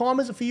 What time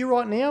is it for you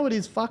right now? It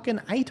is fucking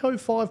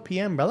 8:05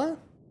 PM, brother.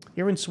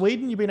 You're in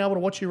Sweden. You've been able to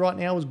watch you right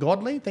now is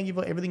godly. Thank you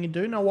for everything you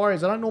do. No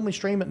worries. I don't normally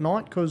stream at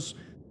night because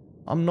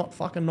I'm not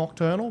fucking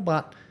nocturnal,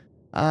 but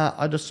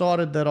I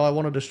decided that I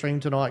wanted to stream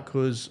tonight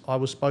because I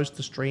was supposed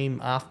to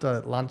stream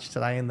after lunch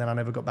today and then I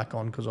never got back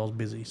on because I was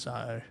busy.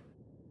 So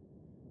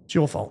it's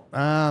your fault.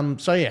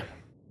 So yeah,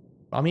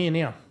 I'm here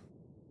now.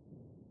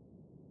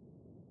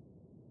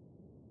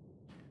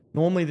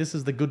 Normally this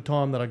is the good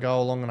time that I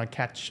go along and I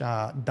catch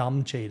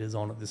dumb cheaters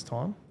on at this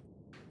time.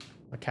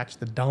 I catch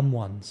the dumb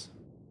ones.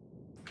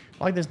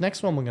 Like this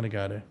next one we're going to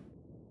go to.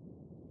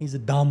 He's a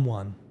dumb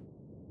one.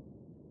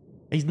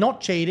 He's not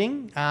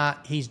cheating.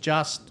 He's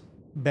just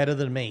better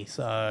than me.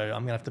 So I'm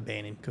going to have to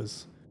ban him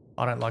because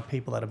I don't like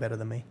people that are better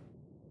than me.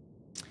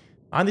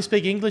 I only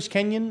speak English,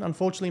 Kenyan,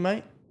 unfortunately,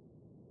 mate.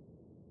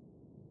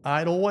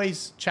 It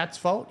always chat's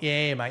fault.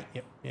 Yeah, mate.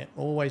 Yep.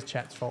 Always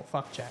chat's fault.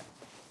 Fuck chat.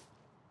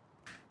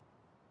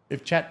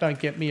 If chat don't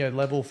get me a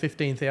level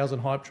 15,000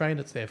 hype train,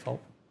 it's their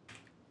fault.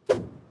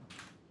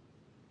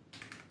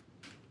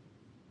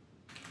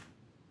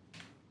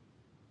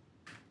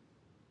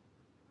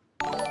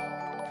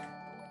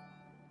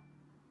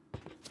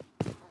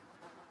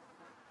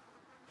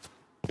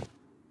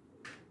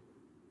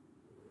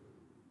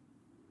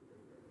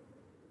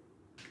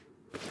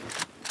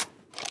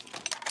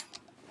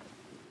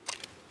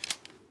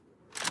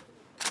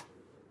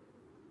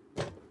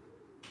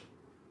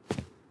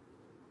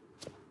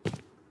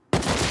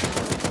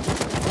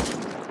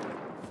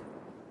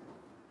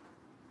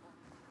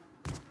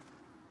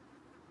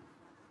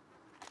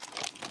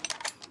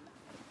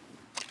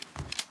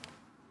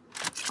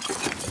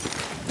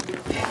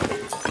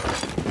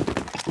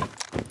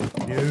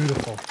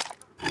 Beautiful.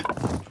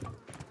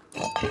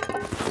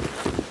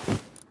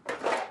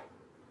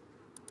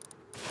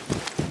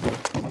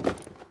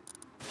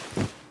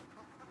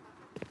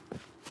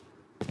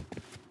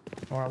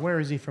 Alright, where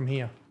is he from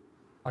here?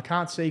 I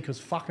can't see because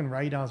fucking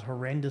radar's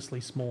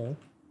horrendously small.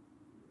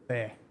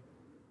 There.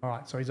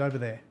 Alright, so he's over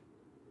there.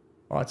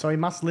 Alright, so he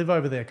must live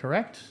over there,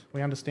 correct?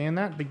 We understand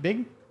that?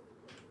 Big?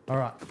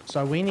 Alright,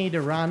 so we need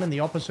to run in the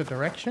opposite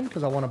direction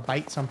because I want to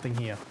bait something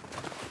here.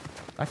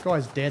 That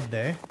guy's dead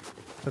there.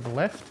 To the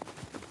left.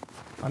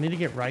 I need to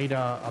get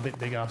radar a bit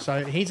bigger.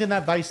 So he's in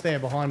that base there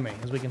behind me,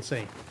 as we can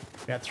see.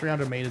 About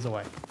 300 meters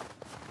away.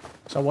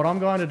 So what I'm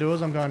going to do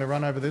is I'm going to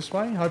run over this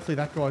way. Hopefully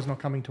that guy's not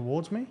coming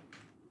towards me.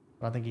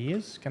 But I think he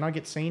is. Can I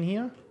get seen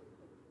here?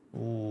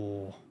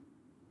 Oh,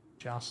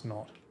 just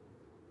not.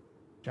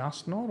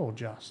 Just not or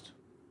just?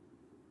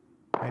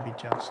 Maybe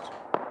just.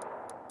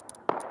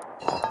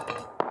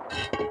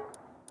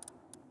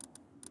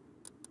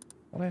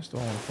 What else do I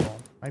want to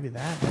find? Maybe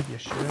that, maybe a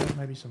shirt,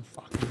 maybe some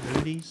fucking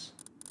booties.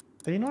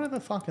 Did he not have a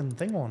fucking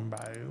thing on, bro?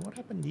 What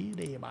happened to you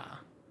there, bro?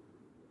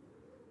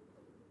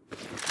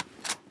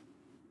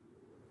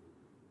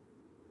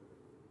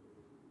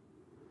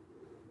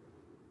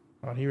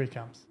 Right, here he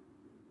comes.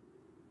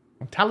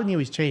 I'm telling you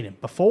he's cheating.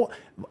 Before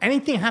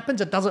anything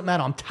happens, it doesn't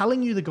matter. I'm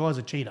telling you the guy's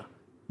a cheater.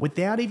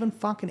 Without even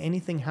fucking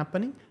anything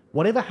happening,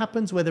 whatever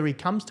happens, whether he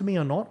comes to me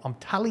or not, I'm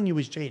telling you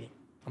he's cheating.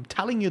 I'm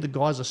telling you the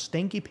guy's a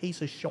stinky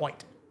piece of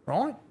shite.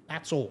 Right?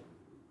 That's all.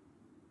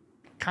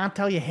 Can't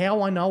tell you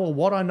how I know or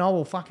what I know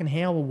or fucking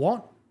how or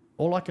what.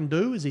 All I can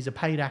do is he's a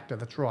paid actor.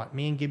 That's right.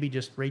 Me and Gibby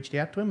just reached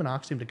out to him and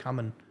asked him to come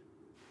and...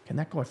 Can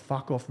that guy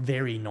fuck off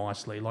very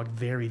nicely? Like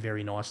very,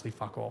 very nicely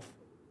fuck off.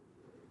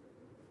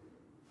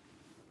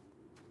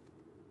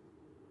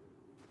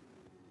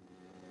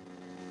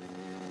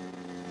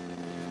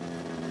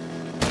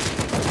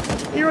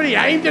 He already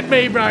aimed at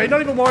me, bro. He's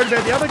not even worried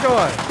about the other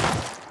guy.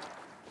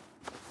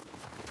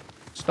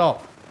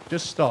 Stop.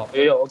 Just stop.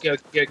 Yeah, okay,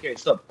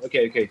 stop.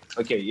 Okay,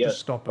 yeah. Just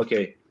stop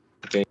it.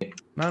 Okay.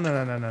 No.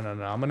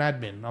 I'm an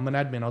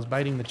admin. I was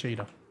baiting the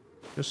cheater.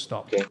 Just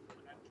stop. Okay.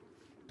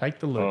 Take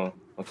the loot. Oh,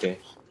 okay.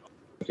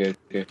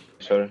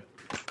 Sorry.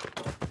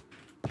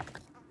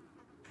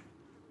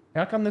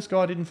 How come this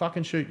guy didn't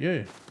fucking shoot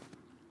you?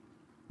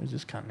 Who's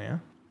this cunt now?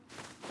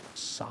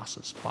 Sus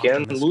as fuck.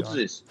 Can't lose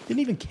this. Didn't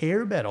even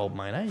care about old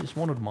mate, eh? He just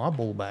wanted my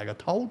ball bag. I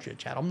told you,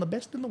 Chad. I'm the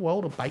best in the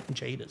world at baiting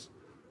cheaters.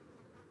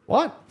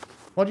 What?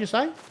 What'd you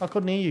say? I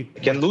couldn't hear you. I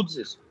can lose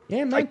this.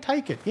 Yeah, mate,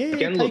 take it. Yeah,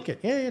 take it.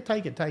 Yeah,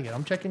 take it.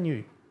 I'm checking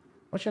you.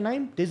 What's your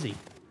name? Dizzy.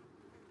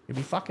 You'll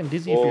be fucking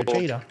dizzy if you're a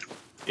cheater.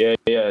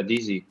 Yeah,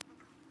 Dizzy.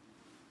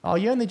 Oh,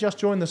 you only just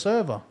joined the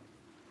server.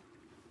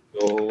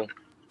 Oh.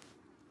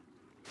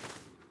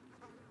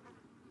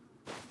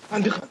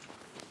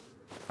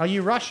 Are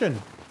you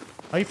Russian?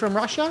 Are you from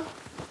Russia?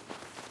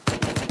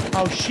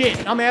 Oh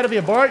shit, I'm out of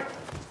here, bro.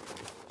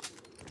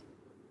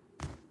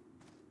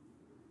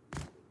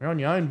 You're on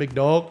your own, big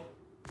dog.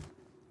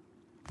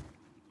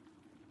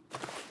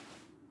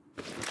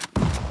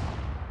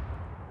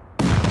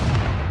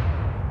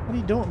 What are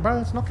you doing, bro?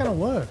 It's not gonna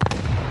work.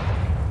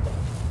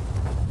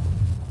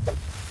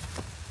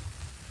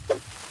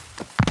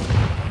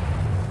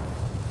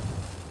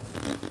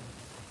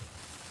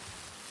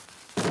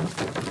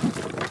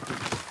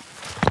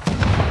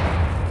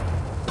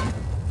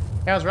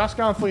 How's Rust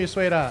going for you,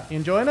 sweetheart? You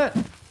enjoying it?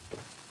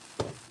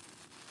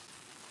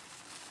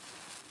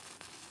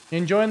 You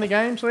enjoying the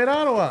game,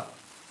 sweetheart, or what?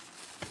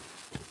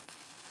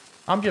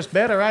 I'm just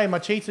better, eh? My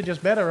cheats are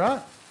just better,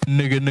 right?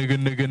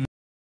 Nigga.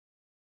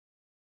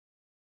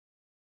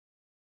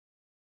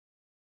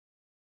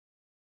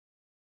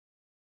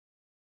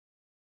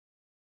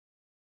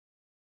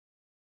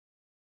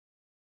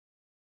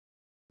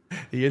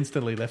 He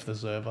instantly left the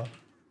server.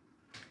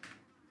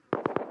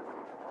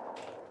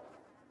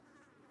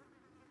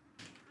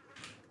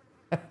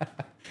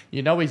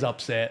 You know he's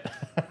upset.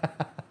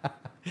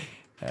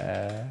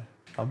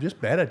 I'm just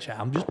better, chat.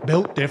 I'm just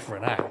built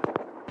different, eh?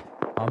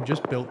 I'm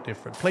just built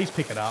different. Please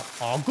pick it up.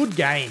 Oh, good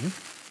game.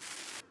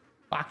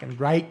 Fucking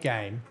great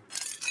game.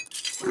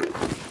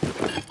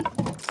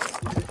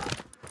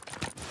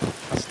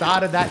 I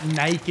started that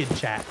naked,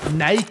 chat.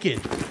 Naked.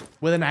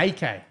 With an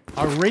AK.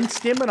 I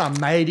rinsed him and I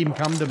made him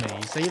come to me.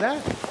 You see that?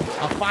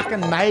 I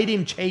fucking made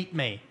him cheat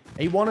me.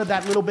 He wanted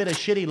that little bit of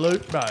shitty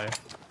loot, bro.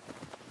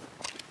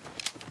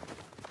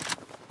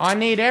 I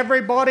need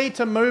everybody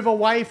to move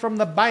away from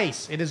the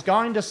base. It is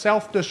going to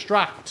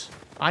self-destruct.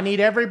 I need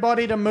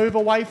everybody to move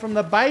away from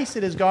the base.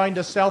 It is going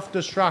to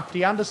self-destruct. Do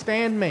you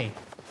understand me?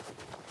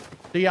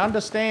 Do you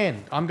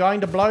understand? I'm going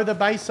to blow the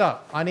base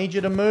up. I need you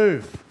to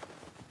move.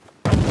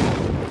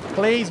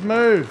 Please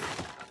move.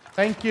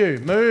 Thank you.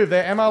 Move.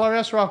 They're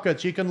MLRS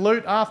rockets. You can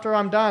loot after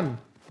I'm done.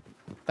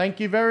 Thank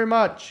you very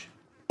much.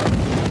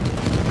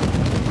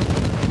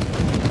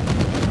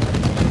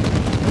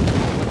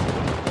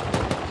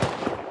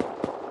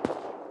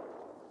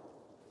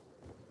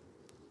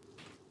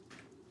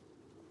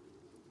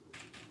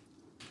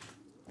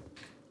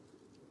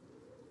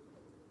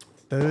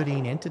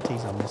 "13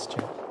 entities on this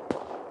chat.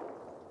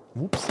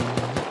 Whoopsie.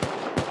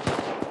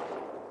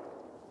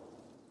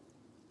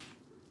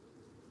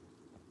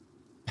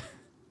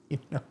 You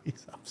know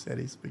he's upset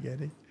he's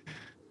spaghetti.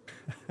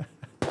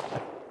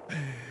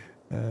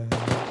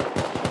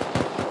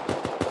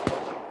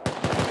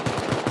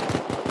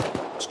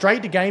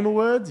 Straight to Game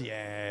Awards?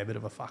 Yeah, a bit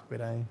of a fuckwit,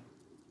 eh?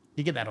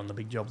 You get that on the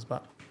big jobs,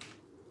 but...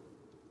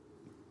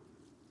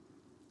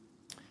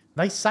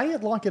 They say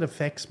it like it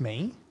affects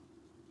me.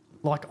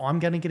 Like I'm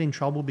going to get in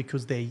trouble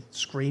because they're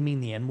screaming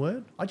the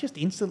N-word. I just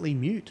instantly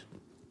mute.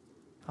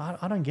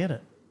 I don't get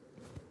it.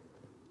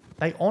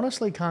 They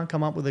honestly can't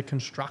come up with a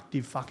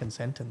constructive fucking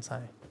sentence,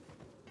 hey?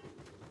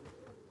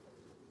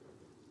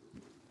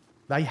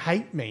 They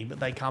hate me, but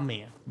they come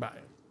here, bro.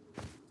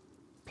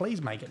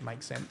 Please make it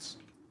make sense.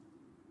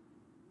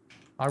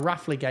 I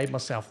roughly gave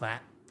myself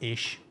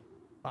that-ish.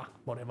 Fuck,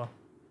 whatever.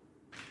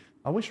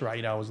 I wish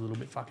radar was a little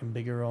bit fucking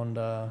bigger on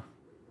the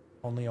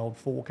old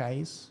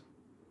 4Ks.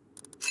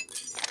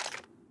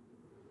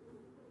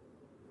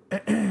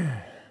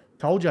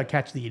 Told you I'd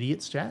catch the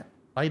idiots, chat.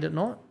 Late at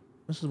night.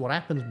 This is what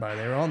happens, bro.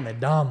 They're on. They're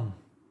dumb.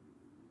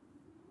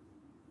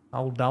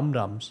 Old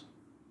dum-dums.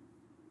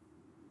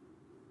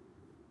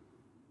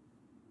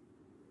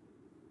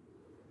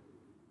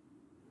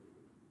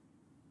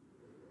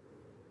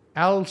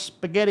 Al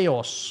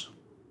Spaghettios.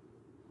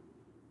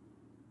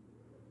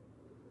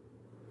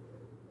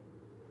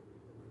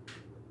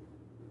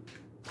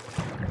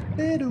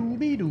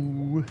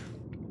 Be-doo-be-doo.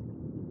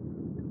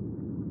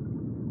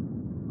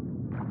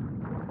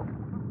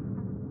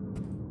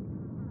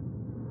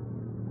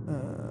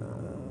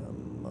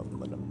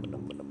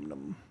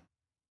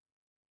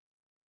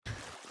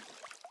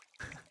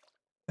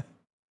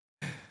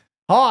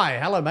 Hi,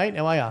 hello mate,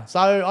 how are ya? So,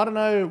 I don't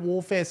know,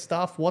 warfare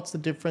stuff, what's the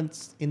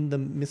difference in the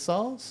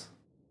missiles?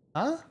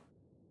 Huh?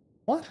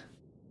 What?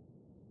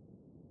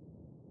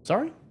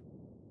 Sorry?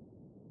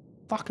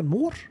 Fucking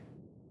what?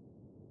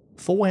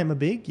 Thor hammer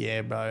big?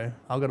 Yeah, bro.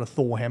 I got a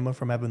Thor hammer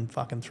from having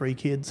fucking 3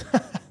 kids.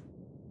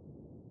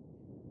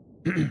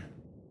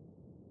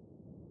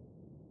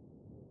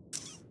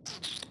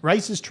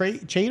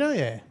 Racist cheater?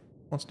 Yeah.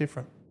 What's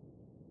different?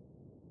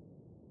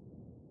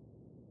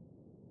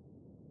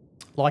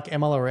 Like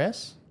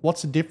MLRS?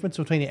 What's the difference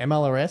between the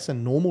MLRS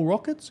and normal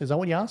rockets? Is that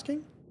what you're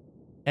asking?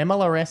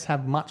 MLRS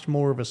have much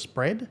more of a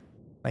spread.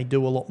 They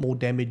do a lot more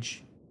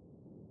damage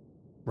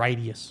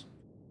radius.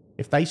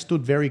 If they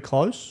stood very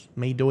close,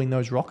 me doing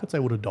those rockets, they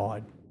would have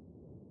died.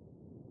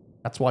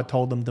 That's why I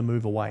told them to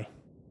move away.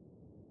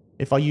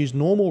 If I use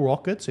normal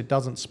rockets, it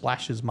doesn't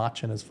splash as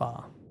much and as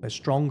far. They're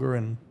stronger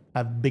and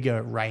have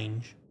bigger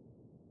range.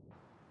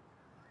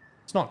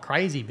 It's not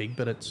crazy big,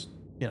 but it's,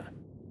 you know.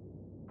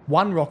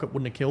 1 rocket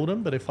wouldn't have killed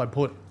him, but if I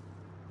put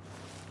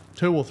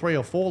 2 or 3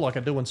 or 4 like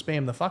I do and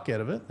spam the fuck out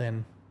of it,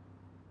 then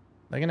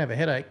they're going to have a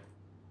headache.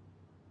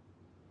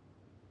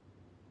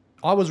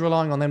 I was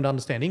relying on them to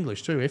understand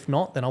English too. If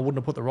not, then I wouldn't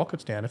have put the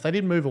rockets down. If they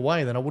didn't move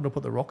away, then I wouldn't have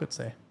put the rockets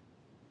there.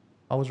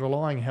 I was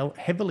relying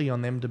heavily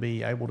on them to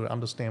be able to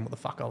understand what the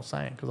fuck I was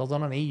saying, because I was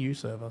on an EU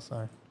server,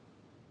 so...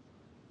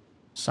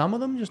 Some of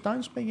them just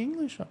don't speak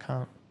English.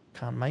 I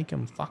can't make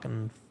them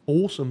fucking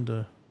force them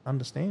to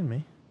understand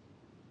me.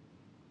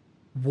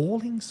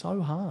 Walling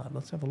so hard.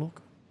 Let's have a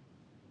look.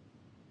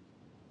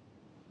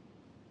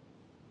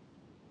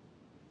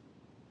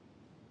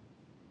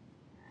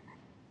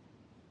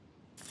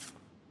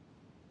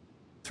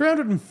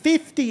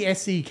 $350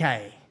 SEK.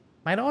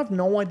 Mate, I have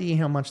no idea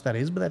how much that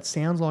is, but that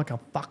sounds like a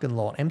fucking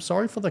lot. I'm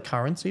sorry for the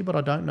currency, but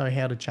I don't know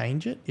how to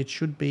change it. It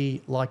should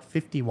be like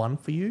 51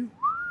 for you.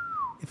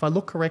 If I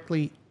look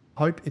correctly,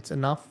 hope it's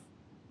enough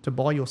to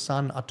buy your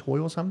son a toy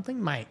or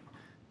something. Mate,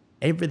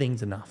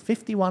 everything's enough.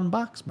 51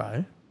 bucks,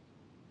 bro.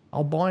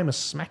 I'll buy him a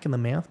smack in the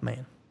mouth,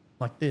 man.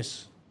 Like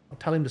this. I'll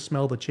tell him to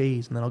smell the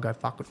cheese, and then I'll go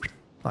fuck it.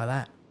 Like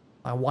that.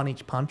 Like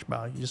 1-inch punch,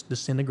 bro. You just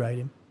disintegrate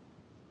him.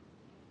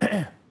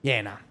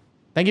 Yeah, nah.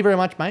 Thank you very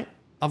much, mate.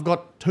 I've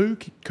got two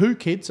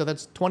kids, so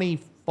that's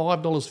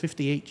 $25.50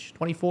 each.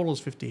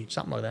 $24.50 each,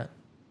 something like that.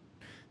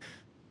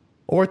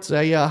 Or it's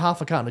a half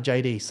a carton of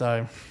JD,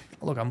 so...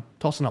 Look, I'm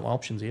tossing up my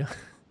options here.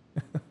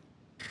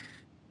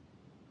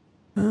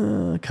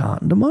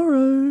 Carton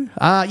tomorrow.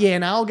 Yeah,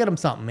 no, I'll get them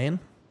something, man.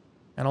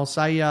 And I'll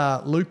say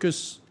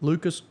Lucas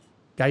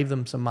gave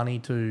them some money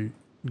to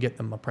get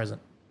them a present.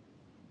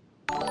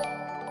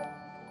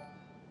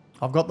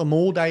 I've got them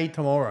all day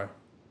tomorrow.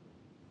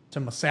 To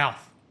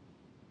myself.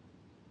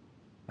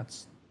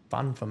 That's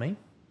fun for me.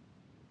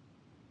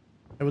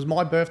 It was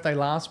my birthday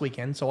last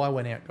weekend, so I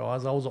went out,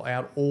 guys. I was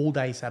out all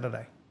day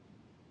Saturday.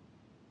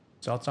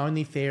 So it's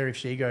only fair if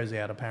she goes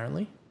out,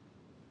 apparently.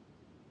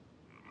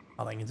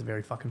 I think it's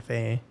very fucking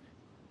fair.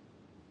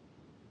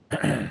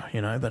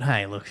 You know, but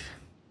hey, look.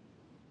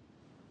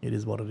 It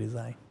is what it is,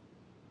 eh?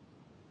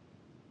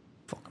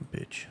 Fucking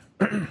bitch.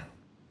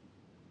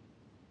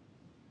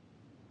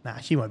 Nah,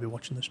 she won't be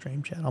watching the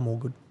stream chat. I'm all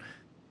good.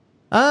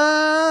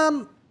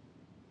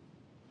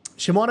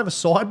 She might have a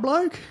side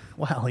bloke.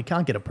 Well, he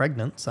can't get her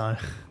pregnant, so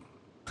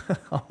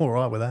I'm all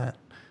right with that.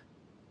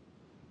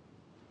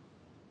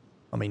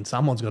 I mean,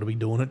 someone's got to be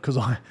doing it because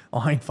I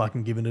ain't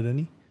fucking giving it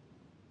any.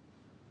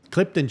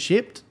 Clipped and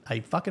shipped.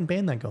 Hey, fucking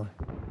ban that guy.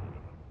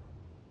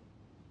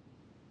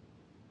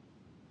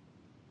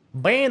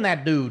 Ban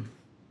that dude.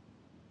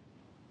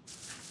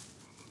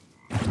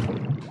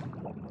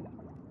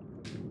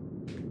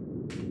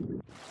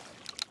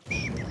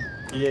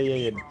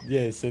 Yeah.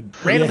 So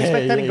Randomly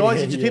spectating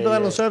guys, it's just people that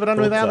on the server don't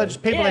know without, they're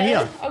just people that are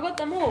here. I got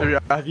them all.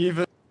 Have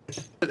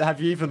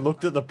you even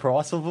looked at the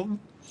price of them?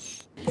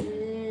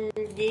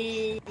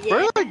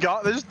 Where are they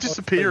going? They're just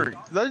disappearing.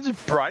 They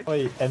just break.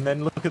 Wait, and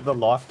then look at the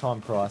lifetime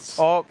price.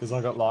 Oh, because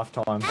I got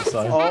lifetime.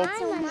 So. What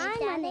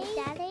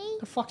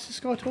the fuck's this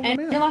guy talking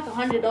about? They're like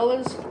 $100.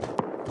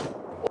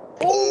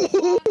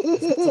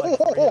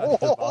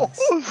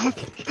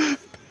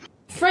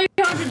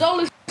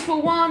 $300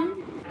 for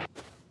one.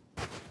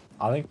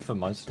 I think for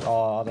most.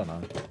 Oh, I don't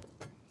know.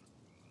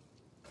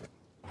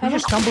 You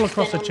just stumble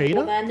across a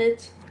cheater?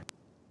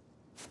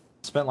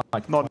 Spent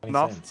like not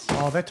enough. Cents.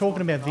 Oh, they're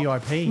talking about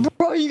VIP.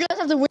 Bro, you guys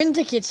have to win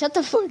tickets. Shut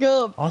the fuck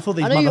up. I thought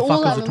these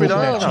motherfuckers were talking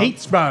about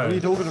cheats, bro. What are you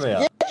talking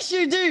about? Yes,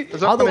 you do. I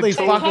thought these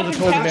fuckers were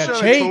talking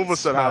about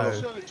cheats,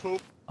 bro.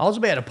 I was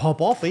about to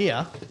pop off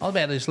here. I was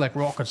about to just let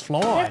rockets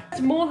fly.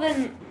 That's more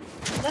than.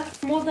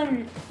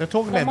 They're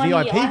talking the about money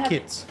VIP I have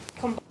kits.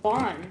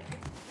 Combined.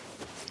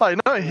 Hey,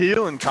 no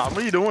healing, cunt. What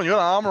are you doing? You got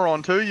armor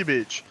on too, you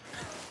bitch.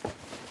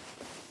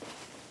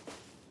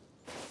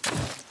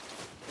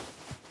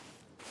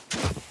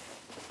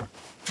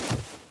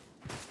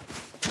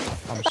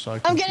 I'm so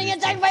confused. I'm getting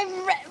attacked by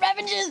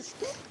Ravengers.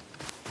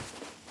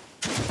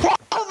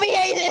 Help me,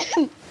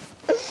 Aiden.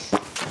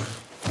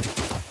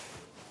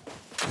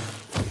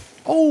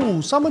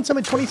 Oh, someone sent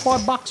me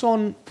 25 bucks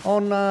on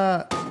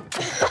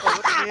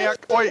Yeah,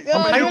 wait,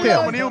 on PayPal.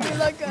 Someone heal me.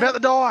 I'm about to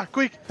die.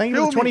 Quick. Thank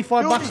you for the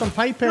 25 bucks on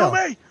PayPal.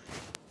 Heal me.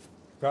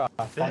 Bro,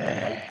 I fucking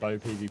hate bow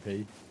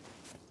PvP.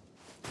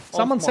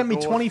 Someone my sent me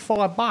God.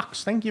 25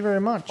 bucks. Thank you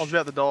very much. I was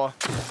about to die.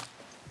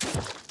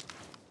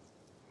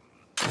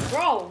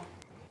 Bro.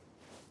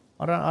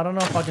 I don't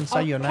know if I can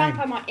say your Trying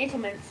name. to play my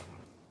instruments.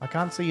 I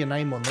can't see your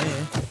name on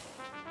there.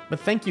 But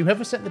thank you.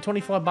 Whoever sent the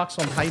 25 bucks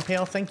on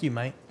PayPal, thank you,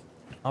 mate.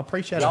 I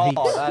appreciate it No,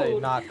 heaps. that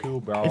is not cool,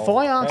 bro. If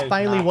I ask That is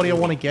Bailey not what do you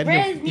cool. want to get,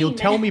 Where's he'll me,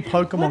 tell man? me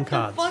Pokemon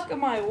cards. What the fuck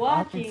am I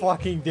watching? I'm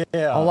fucking down.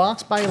 I'll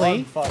ask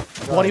Bailey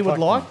what he would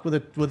like with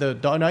a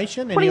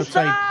donation, and he'll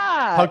say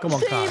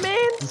Pokemon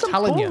cards. I'm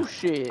telling you.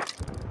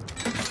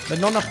 There's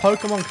not enough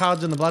Pokemon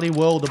cards in the bloody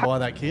world to buy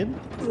that kid.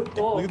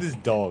 Look at this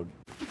dog.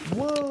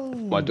 Whoa.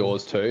 My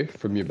doors too,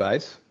 from your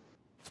base.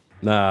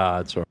 Nah,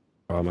 it's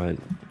alright, mate.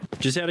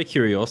 Just out of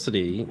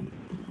curiosity,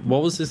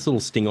 what was this little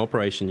sting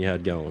operation you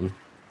had going?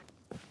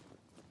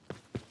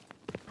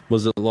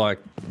 Was it like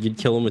you'd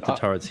kill them with the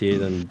turrets here,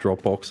 then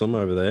drop box them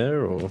over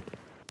there, or?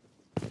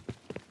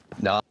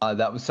 Nah,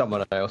 that was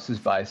someone else's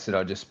base, and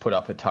I just put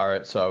up a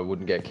turret so it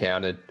wouldn't get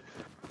counted.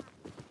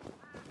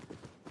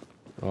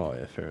 Oh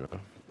yeah, fair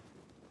enough.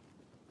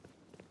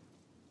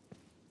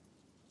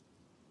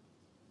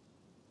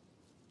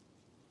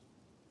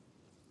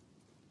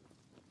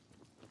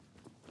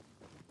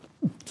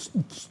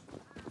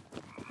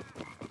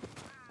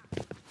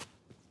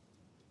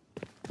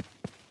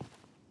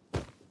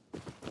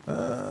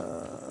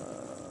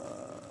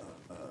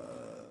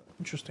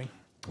 Interesting.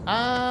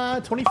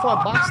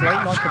 25 bucks late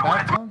night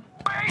kebab time.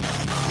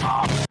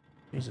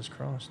 Jesus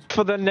Christ.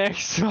 For the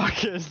next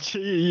fucking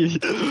G.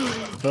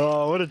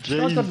 Oh, what a G.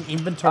 This guy's got an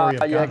inventory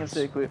of yeah, I can guns.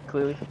 see it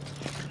clearly.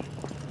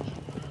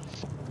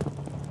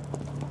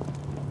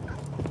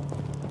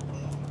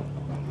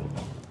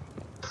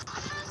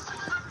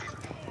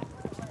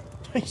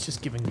 He's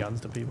just giving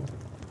guns to people.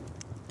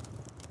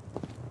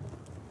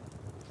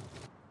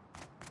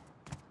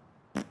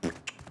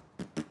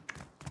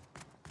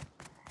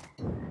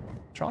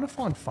 Trying to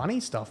find funny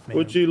stuff, man.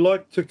 Would you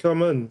like to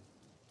come in?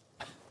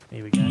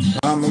 Here we go.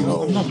 I'm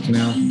not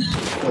now.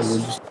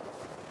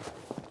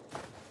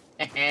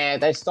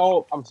 They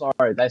stole. I'm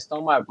sorry. They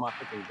stole my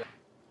fucking.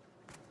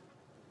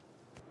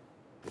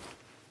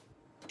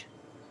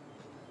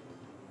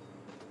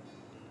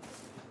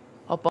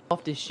 Hop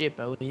off this ship,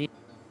 Odie.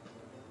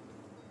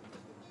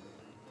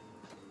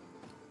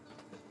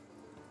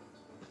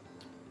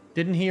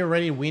 Didn't he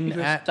already win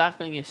You're at?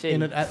 stuck in your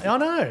seat. I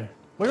know.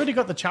 We already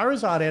got the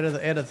Charizard out of the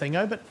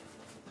thingo, but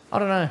I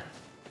don't know.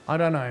 I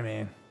don't know,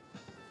 man.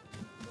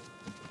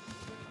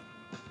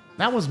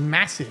 That was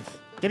massive.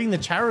 Getting the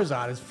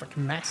Charizard is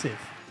freaking massive.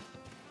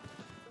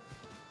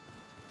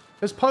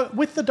 There's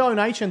with the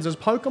donations, there's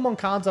Pokemon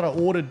cards that I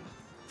ordered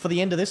for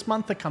the end of this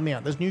month that come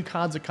out. There's new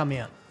cards that come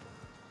out.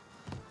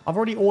 I've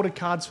already ordered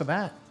cards for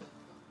that.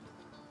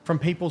 From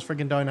people's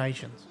freaking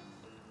donations.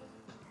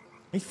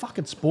 He's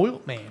fucking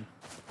spoiled, man.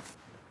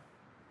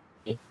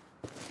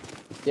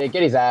 Yeah,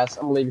 get his ass.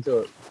 I'm gonna leave you to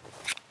it.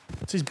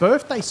 It's his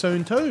birthday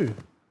soon too.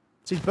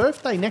 It's his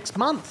birthday next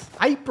month,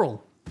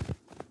 April.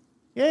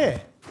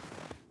 Yeah.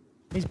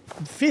 His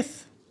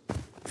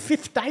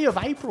fifth day of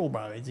April,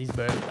 bro. It's his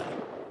birthday.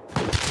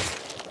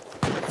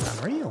 It's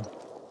unreal.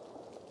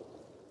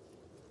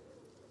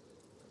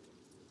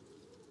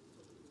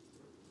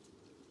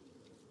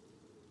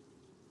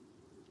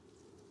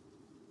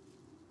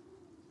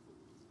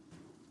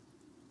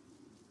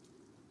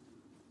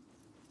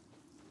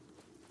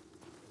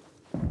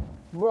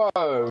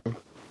 Bro,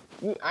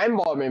 you ain't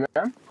bothering me,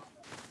 man.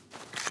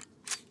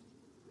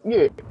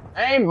 You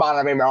ain't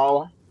bothering me,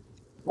 bro.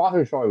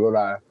 Fucking sorry, good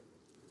eye.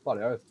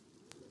 Bloody oath.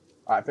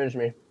 Alright, finish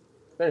me.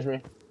 Finish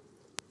me.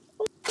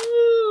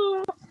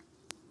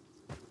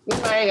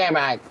 Get my game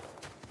back.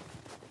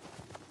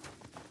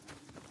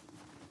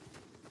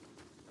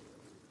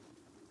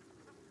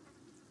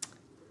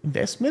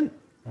 Investment?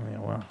 Oh, yeah,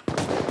 wow.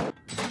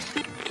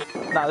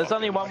 Nah, there's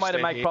only one way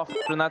to make profit,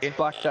 and that's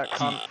blackjack,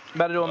 cunt.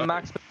 Better do a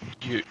max.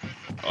 You.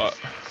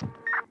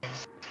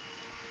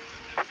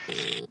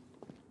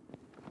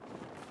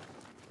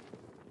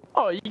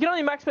 Oh, you can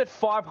only max bet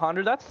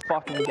 500. That's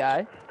fucking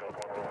gay.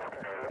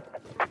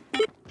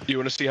 You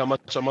want to see how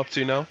much I'm up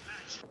to now?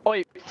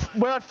 Oi,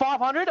 we're at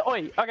 500.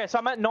 Oi, okay, so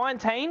I'm at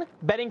 19,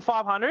 betting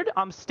 500.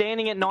 I'm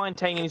standing at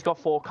 19 and he's got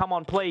 4. Come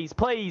on, please,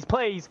 please,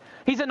 please.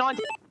 He's at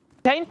 19.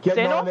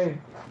 Stand off.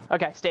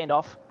 Okay, stand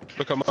off.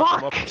 Look, I'm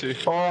up to.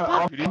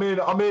 Alright, I'm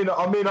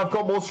in. I've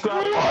got more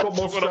scrap.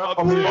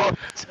 I'm in.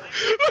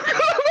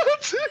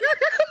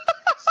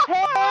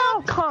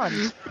 Hell,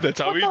 cunt. That's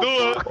how we do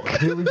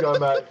it. Here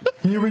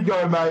we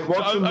go, mate.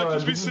 Watch and I've learn.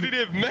 just been sitting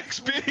there max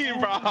betting,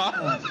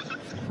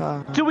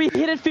 bro. Do we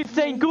hit at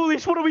 15?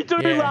 Ghoulish, what do we do,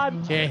 lad?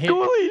 Yeah, hit.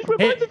 Ghoulish, we're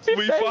both at 15.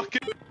 We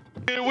fucking...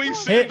 We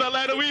saved the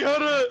ladder, we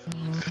hit it.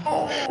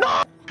 No!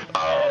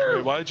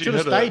 Oh, why did you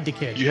Should've hit stayed,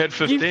 dickhead. You had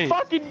 15.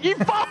 You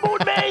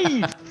fumbled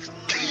me!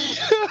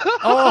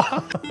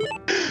 Oh!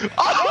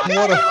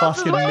 What a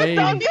fucking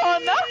meme.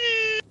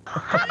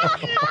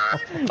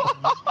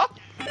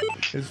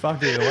 It's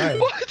fucking away.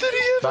 Why did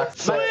he have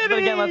Say it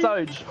again, that's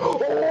Oj.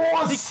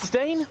 Oh,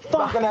 16?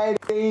 Fucking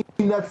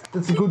 18.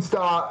 That's a good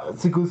start.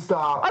 It's a good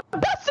start. I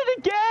bested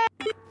again!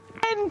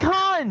 again,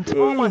 cunt!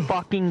 Oh my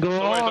fucking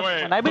god.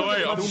 Wait, My neighbour-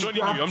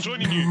 I'm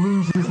joining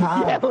you.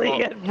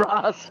 Yelling at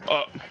Russ.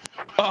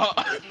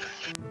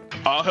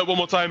 I'll hit one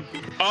more time.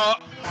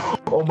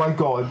 Oh my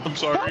god. I'm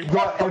sorry. You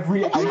got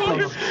every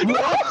item.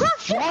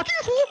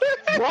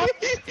 What?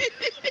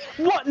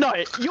 What? No,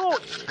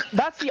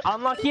 that's the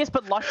unluckiest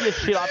but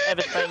luckiest shit I've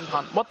ever seen,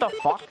 cunt. What the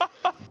fuck?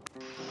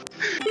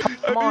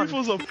 Come on. It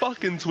was a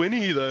fucking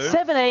 20 though.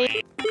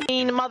 17,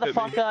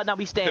 motherfucker. Now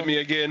we stand. Hit me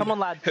again. Come on,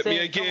 lad. Hit me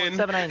Stand. again.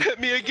 Come on, 17. Hit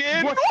me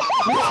again. What?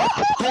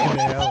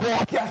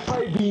 Yes,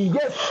 baby.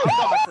 Yes.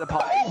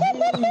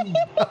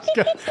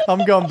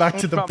 I'm going back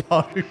to the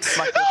boat.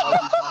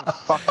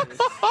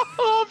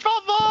 Oh,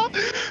 brother.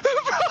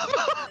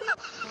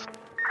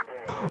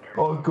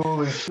 Oh,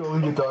 golly,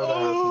 surely you don't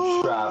have some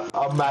strap.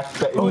 I'm max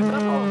betting. Yeah.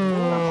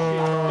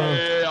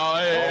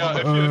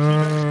 If you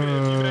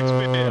next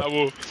minute, I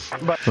will.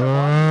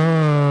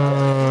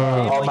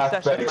 Gambling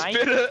session, mate.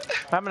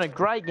 I'm having a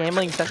great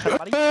gambling session,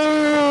 buddy.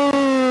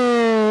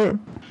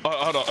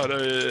 Hold on,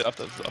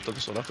 after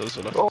this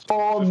one.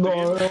 Oh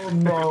no,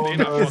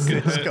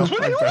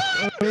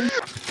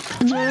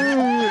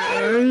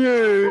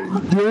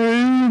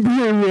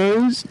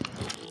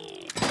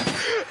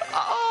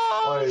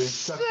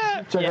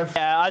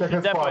 Yeah, I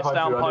should definitely stay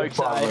on pokes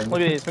today.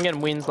 Look at this, I'm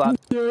getting wins, lad.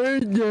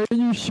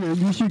 You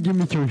should give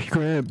me some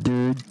scrap,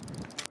 dude.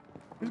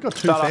 He's got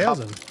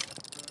 2,000.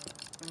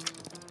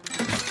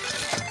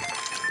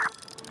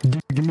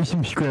 Dude, give me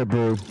some scrap,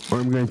 bro, or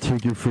I'm gonna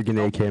take your freaking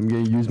AK. I'm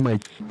gonna use my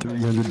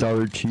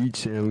 $300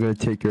 cheats, and I'm gonna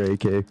take your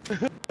AK.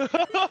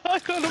 I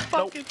got a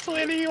fucking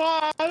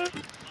 21.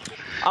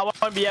 I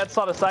won't be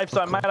outside a safe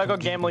zone, mate. I got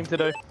gambling to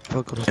do.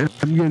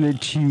 I'm gonna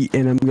cheat,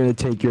 and I'm gonna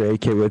take your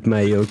AK with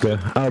my Yoka.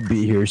 I'll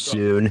be here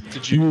soon.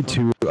 You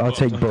too. I'll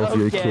take both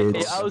your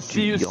kids. I'll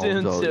see you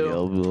soon,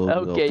 too.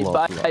 Okay,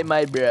 bye,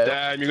 my bro.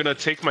 Damn, you're gonna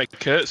take my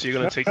kit, so you're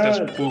gonna take this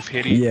wolf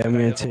hitty. Yeah, I'm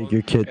gonna take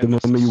your kit. The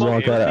moment you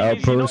walk out of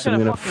Outpost, I'm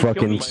gonna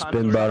fucking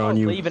spin bot on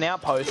you. Leave an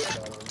outpost.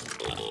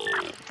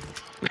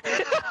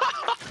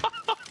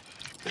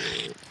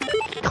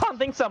 Can't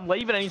think so. I'm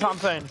leaving anytime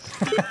soon.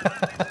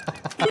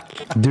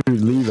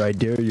 Dude, leave, I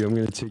dare you. I'm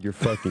gonna take your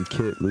fucking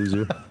kit,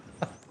 loser.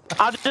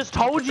 I just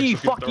told you, you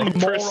fucking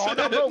moron.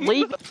 I'm not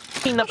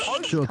leaving the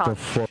post. Shut the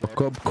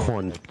fuck up,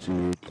 cunt,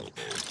 dude.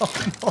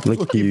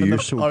 Look at you, you're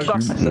so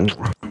cute.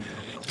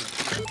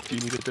 Do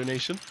you need a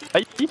donation?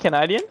 Are you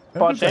Canadian?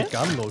 How does that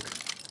gun look?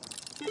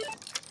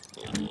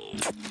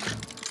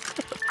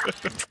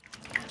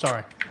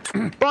 Sorry.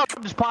 Bro,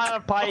 I'm just playing to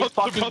play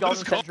fucking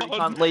Golden Century,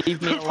 can't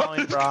leave me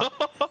alone, bro.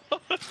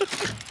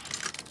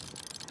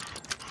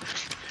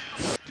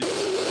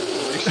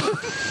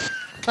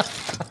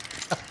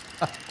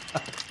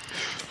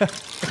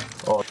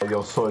 Oh,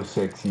 you're so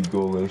sexy,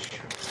 ghoulish.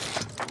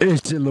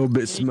 It's a little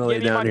bit smelly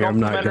down here, I'm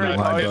not gonna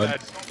lie, bud.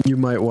 You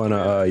might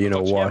wanna, you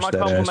know, wash that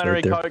ass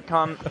right there. Coke,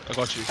 cunt. I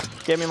got you.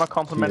 Give me my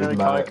complimentary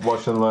Mate, Coke.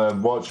 watch and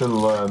learn, watch and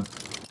learn.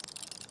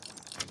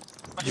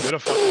 You better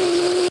fuck.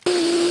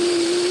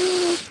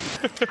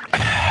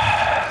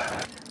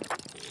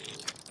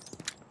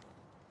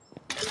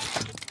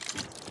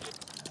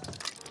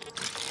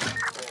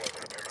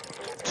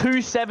 2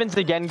 7s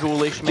again,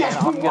 ghoulish, man.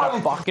 I'm gonna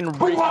fucking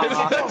rip your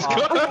ass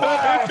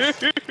apart.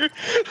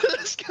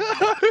 Let's go!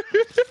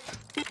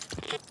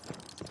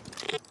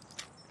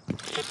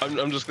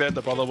 I'm just glad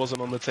the brother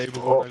wasn't on the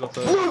table when I got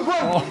the...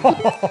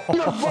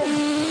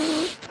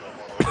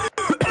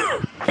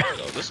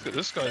 Oh,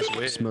 this guy's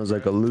weird. Smells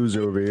like a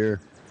loser over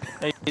here.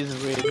 He's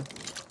weird.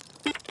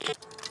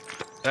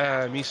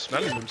 Damn, he's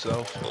smelling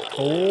himself.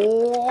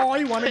 Oh,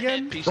 he won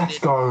again. Let's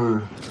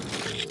go.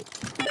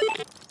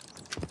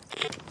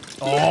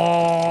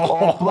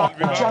 Oh,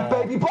 Blackjack,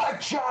 baby,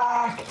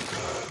 blackjack!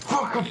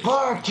 Fucking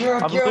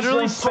blackjack! I've Yes,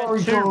 literally I'm spent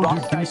sorry, 2 dog.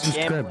 bucks Give me some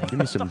scrap. Give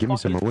me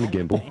some. I wanna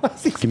gamble.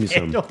 Give me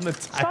some.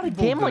 Started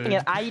gambling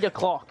at 8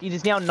 o'clock. It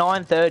is now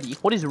 9:30.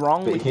 What is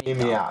wrong But with hear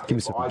me out. Give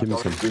me some. Give me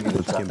some.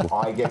 Let's gamble.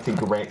 I get to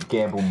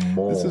gamble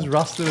more. This is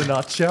Rust in a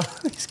nutshell.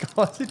 These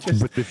guys are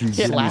just But if you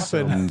give me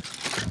some,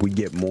 we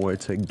get more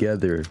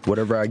together.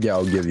 Whatever I get,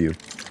 I'll give you.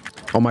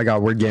 Oh my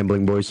god, we're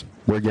gambling, boys.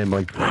 We're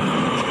gambling.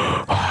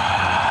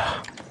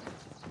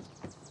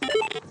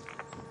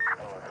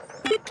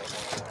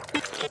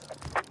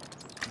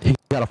 He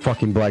got a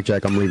fucking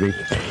blackjack. I'm leaving.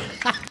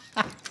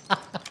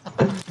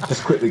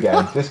 Just quit the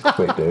game. Just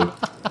quit, dude.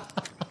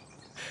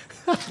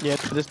 Yeah,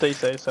 just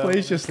DC, so.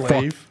 Please just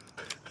leave.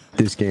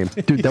 This game.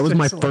 Dude, that was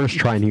my first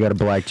try and he got a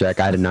blackjack.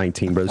 I had a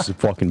 19, bro. This is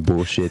fucking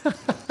bullshit.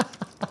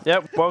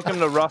 Yep, welcome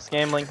to Rust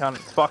gambling, cunt.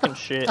 It's fucking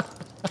shit.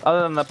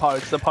 Other than the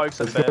pokes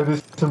are fair.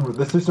 This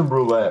is some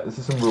roulette. This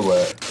is some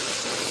roulette.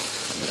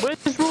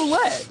 Where's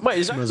roulette? Wait,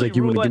 is Smells like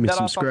you want to give me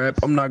some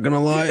scrap. I'm not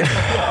gonna lie.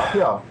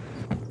 Yeah.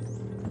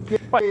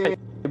 Wait,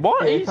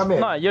 what? Hey, come in.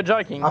 No, you're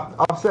joking.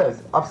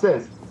 Upstairs.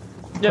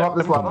 Yeah. Come up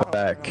this ladder. Come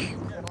back.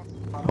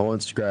 I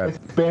want scrap.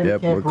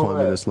 Bandit Yep, we're camp climbing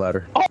roulette. this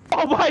ladder.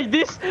 Oh, wait,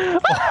 this.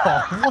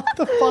 What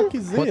the fuck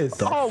is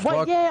this? Oh,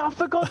 wait, yeah, I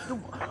forgot.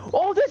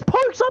 Oh, there's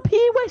pokes up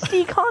here, Westy,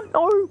 you can't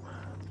know.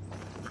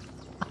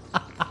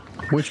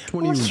 Which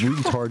one of you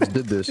retards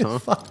did this, huh?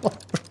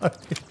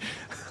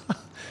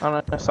 I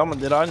don't know. Someone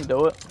did. I didn't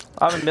do it.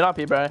 I haven't been up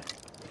here, bro.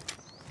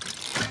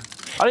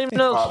 I didn't even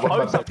know there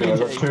was smokes up here.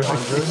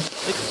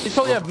 200. You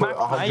probably have max,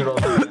 mate.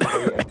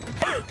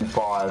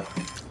 105.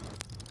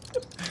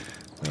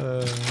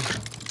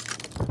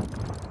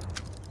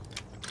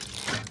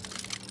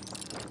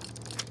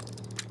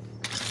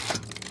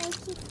 Thank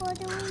you for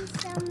the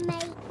wisdom,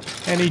 mate.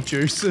 Any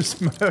juices,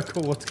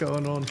 Merkel? What's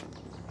going on?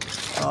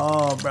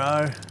 Oh,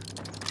 bro.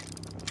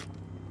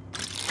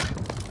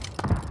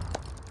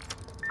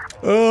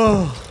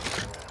 Oh,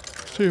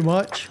 too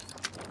much.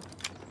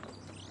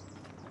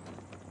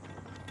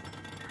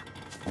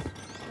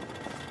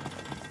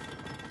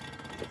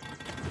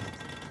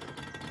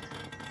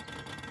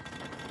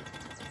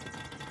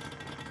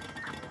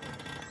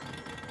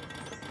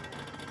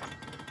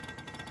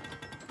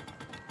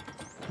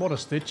 What a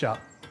stitch up.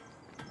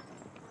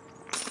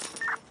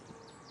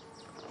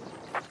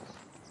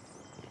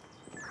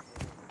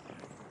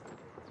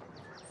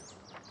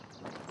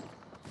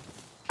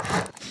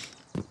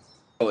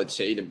 Oh, it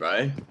cheated,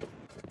 bro.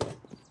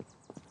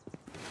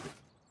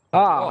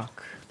 Ah,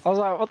 I was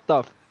like, what the?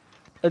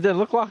 It didn't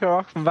look like a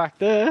rock from back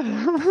there.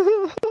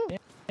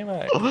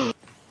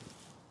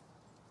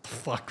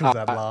 Fuck was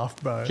that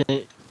laugh, bro?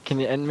 Can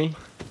you end me?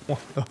 What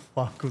the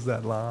fuck was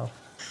that laugh?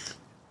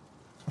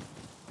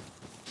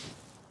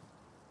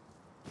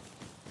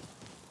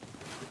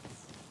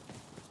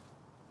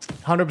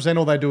 %,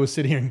 all they do is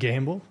sit here and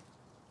gamble.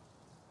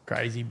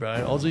 Crazy,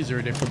 bro. Aussies are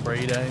a different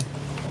breed, eh?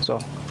 So,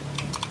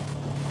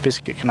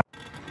 biscuit, can I?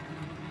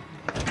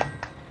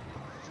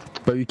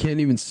 But you can't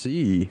even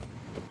see.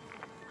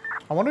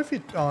 I wonder if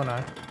you. Oh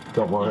no.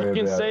 Don't worry You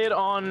can about see it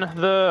on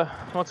the.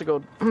 What's it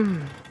called?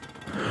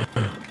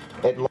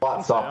 it.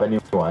 Lights up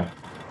anyway.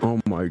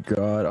 Oh my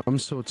god, I'm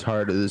so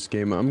tired of this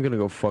game. I'm gonna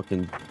go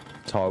fucking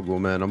toggle,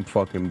 man. I'm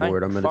fucking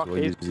bored. I might as well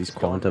use these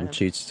quantum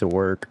cheats to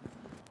work.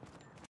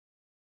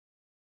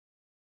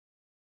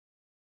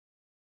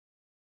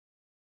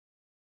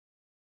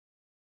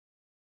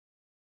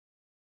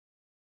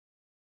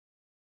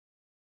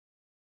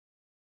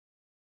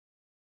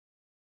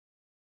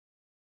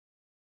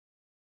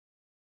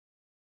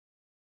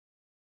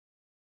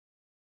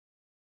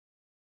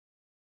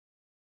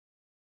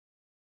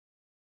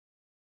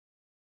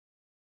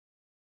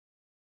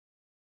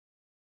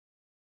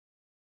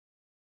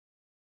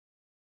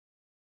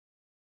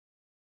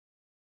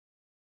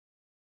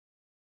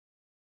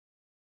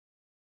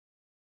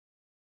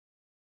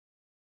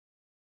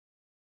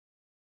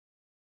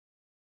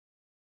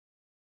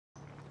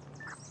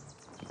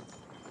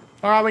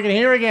 Alright, we can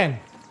hear again.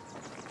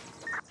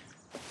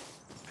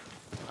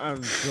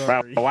 I'm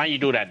sorry. Bro, why you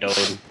do that, dude?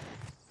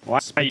 Why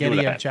you do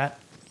that? Chat.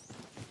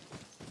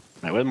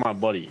 Hey, where's my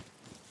buddy?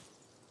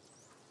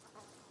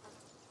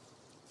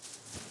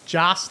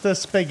 Just a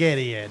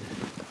spaghetti head.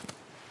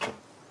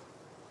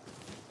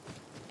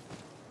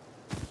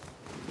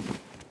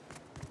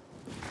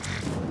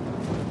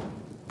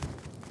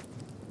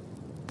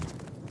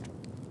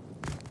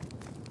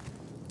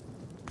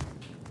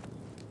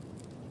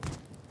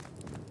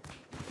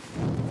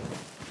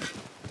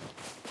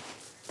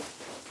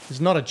 He's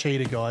not a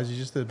cheater, guys. He's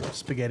just a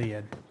spaghetti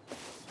head.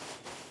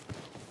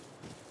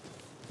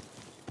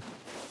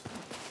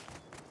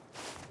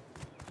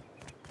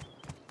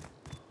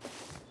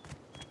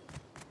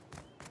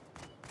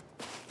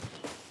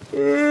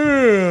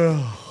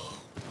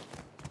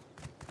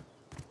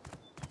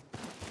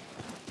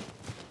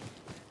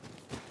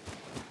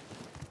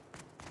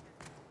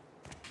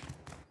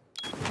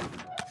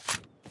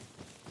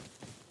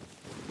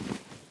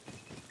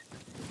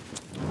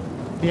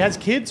 He has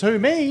kids? Who,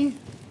 me?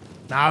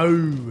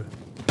 No.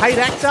 Paid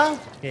actor?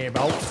 Yeah,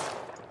 bro.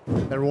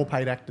 They're all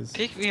paid actors.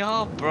 Pick me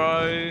up,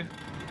 bro.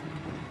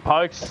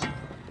 Pokes.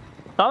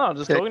 No,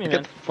 just talking to you,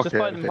 man. Just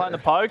playing the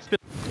pokes.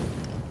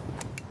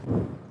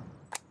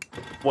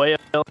 Well.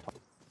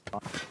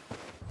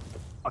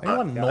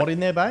 Anyone not in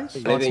their base?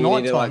 I Oh, it's think you need to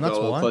night time, like that's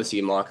go why. close to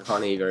your mic. I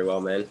can't hear you very well,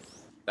 man.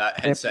 That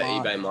headset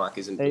eBay mic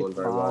isn't doing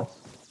very well.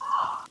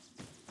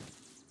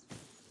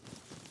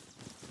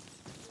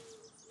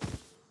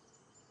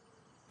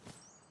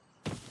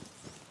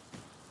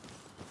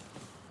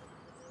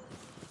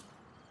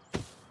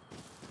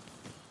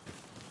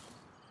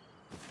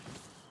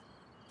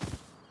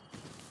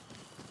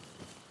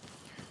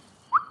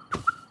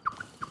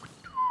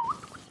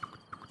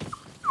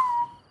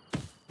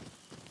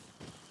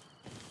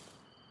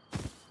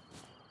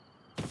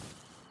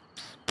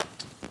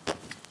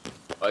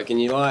 Oh, can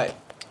you like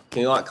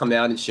come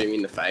out and shoot me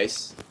in the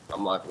face?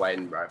 I'm like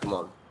waiting, bro. Come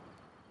on.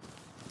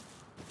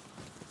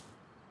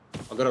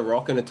 I've got a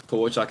rock and a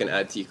torch I can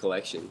add to your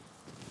collection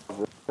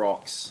of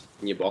rocks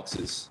in your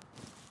boxes.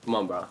 Come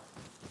on, bro.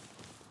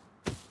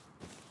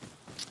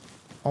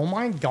 Oh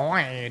my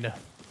god.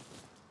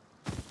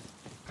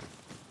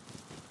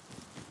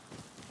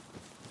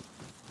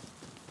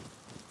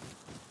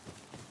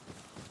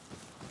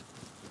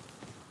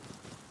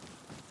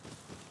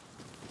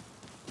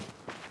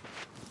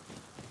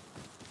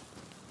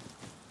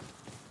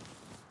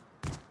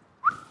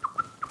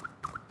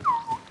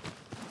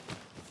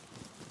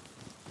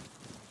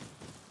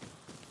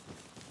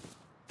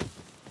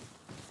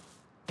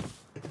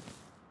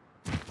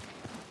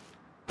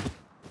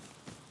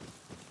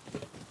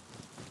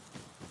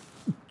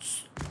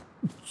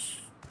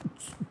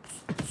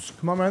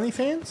 Come on,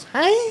 OnlyFans.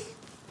 Hey?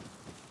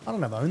 I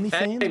don't have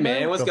OnlyFans. Hey,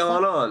 man, what's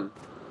going on?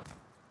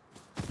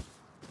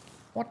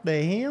 What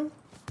the hell?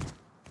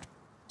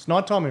 It's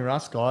nighttime in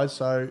Rust, guys,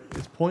 so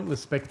it's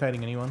pointless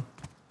spectating anyone.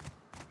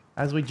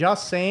 As we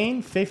just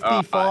seen,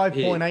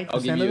 55.8%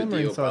 of them are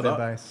inside their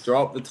base.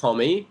 Drop the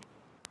Tommy.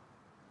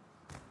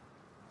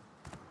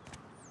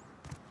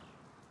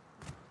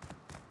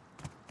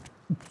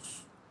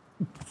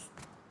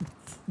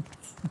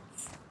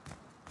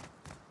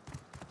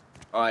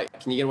 Alright,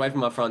 can you get away from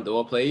my front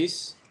door,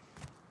 please?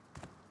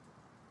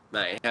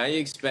 Mate, how do you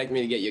expect me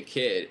to get your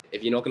kid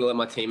if you're not going to let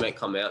my teammate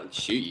come out and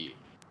shoot you?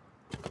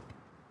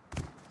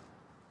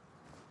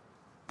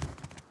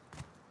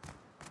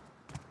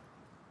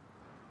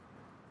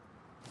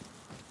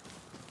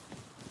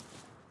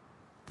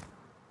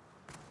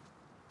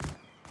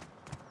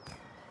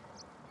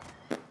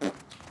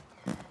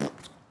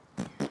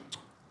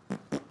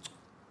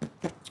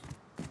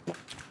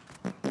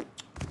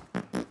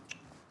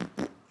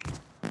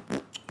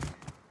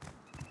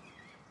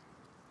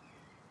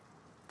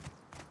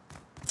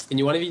 Can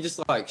you one of you just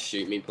like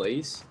shoot me,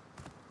 please?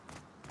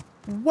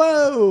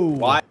 Whoa!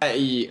 Why are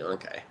you...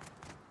 Okay.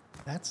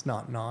 That's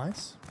not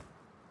nice.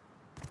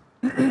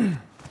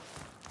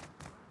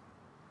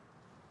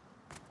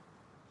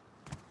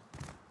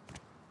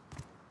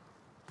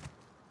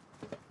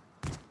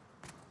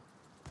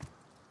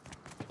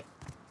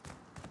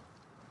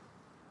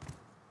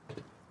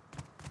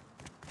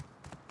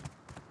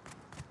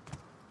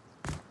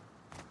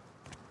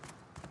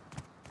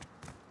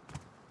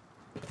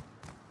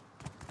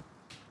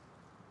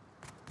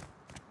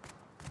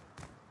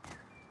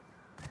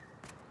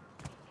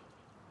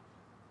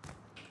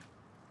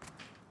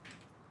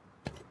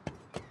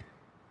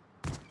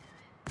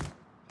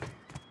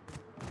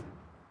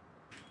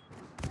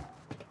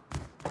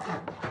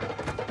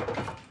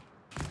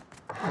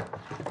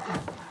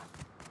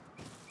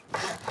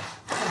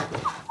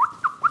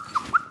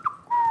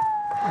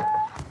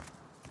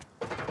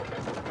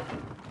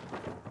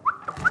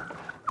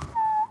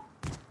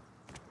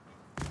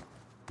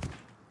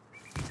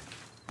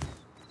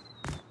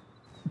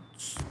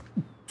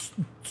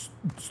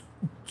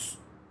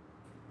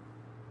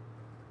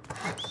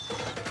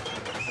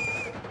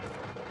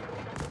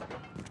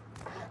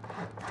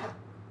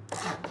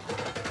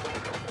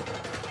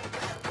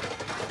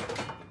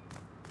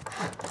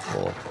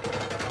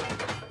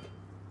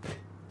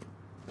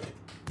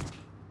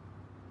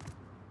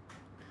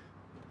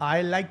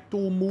 I like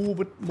to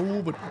move it,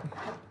 move it.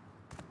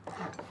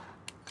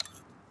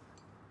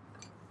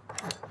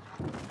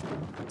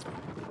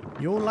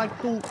 You like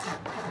to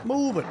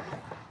move it.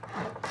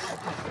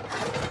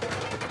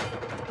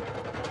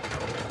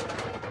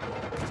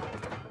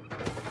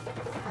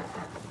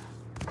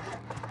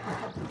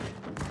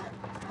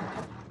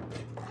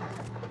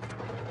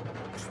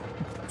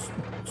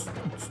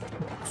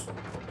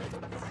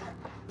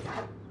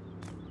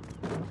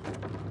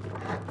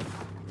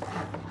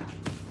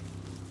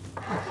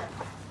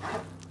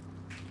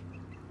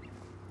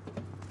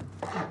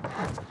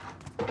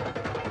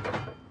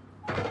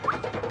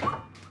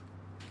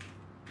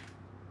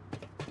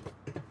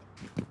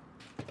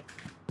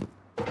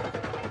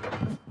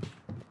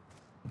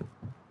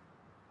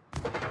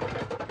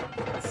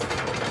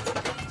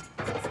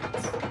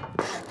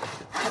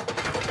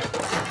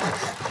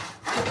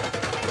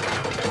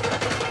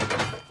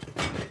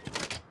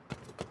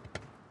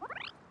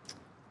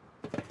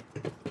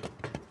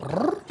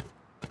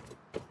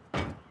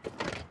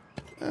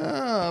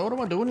 What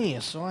am I doing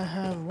here? So I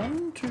have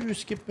 1, 2,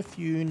 skip a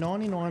few,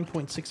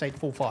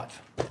 99.6845.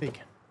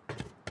 Big.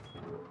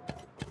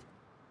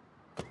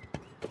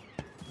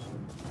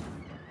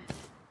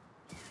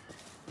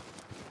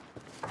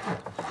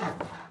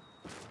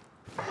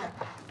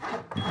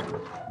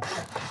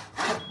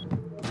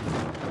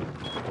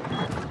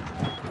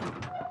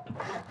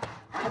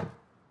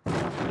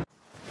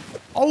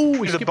 Oh,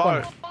 we skipped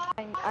one.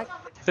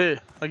 Here,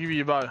 I'll give you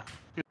your bow.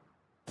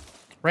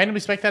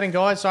 Randomly spectating,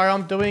 guys. Sorry,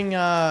 I'm doing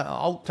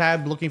alt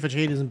tab looking for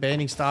cheaters and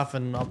banning stuff,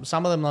 and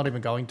some of them not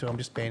even going to. I'm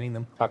just banning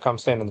them. How come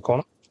stand in the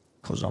corner?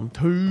 Because I'm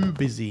too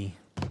busy.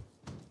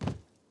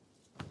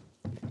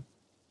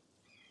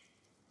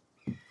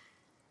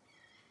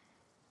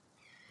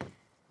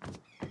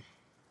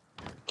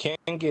 Can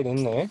get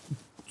in there,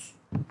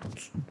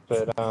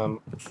 but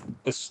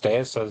it's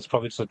stairs, so there's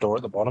probably just a door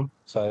at the bottom.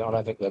 So I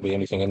don't think there'll be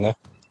anything in there.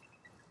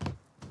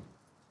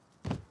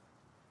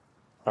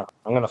 Alright,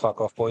 I'm gonna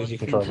fuck off, boys. You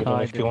can try to get in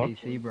if you want.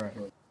 TC, bro?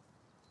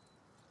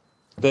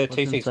 The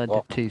TC's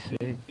locked.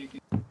 TC?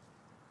 I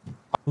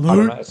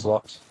don't know, it's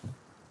locked.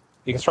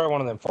 You can throw one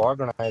of them fire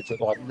grenades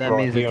at like That right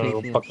means here the and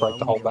it'll TC fuck break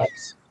the whole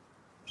base.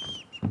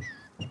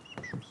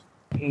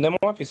 There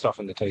might be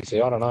stuff in the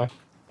TC, I don't know.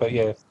 But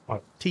yeah,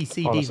 I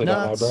TCD's honestly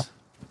don't know, bro. nuts.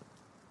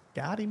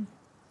 Got him.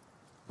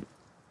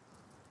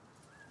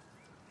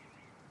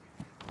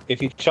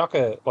 If you chuck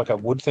a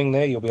wood thing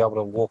there, you'll be able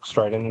to walk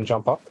straight in and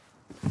jump up.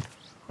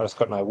 I just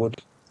got no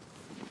wood.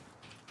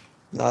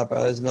 Nah,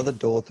 bro, there's another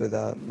door through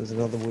that. There's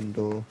another wooden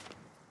door.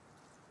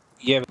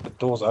 Yeah, but the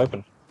door's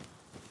open.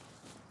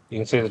 You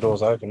can see the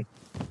door's open.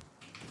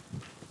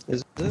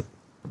 Is it?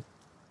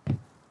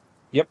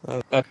 Yep,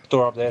 that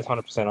door up there is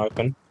 100%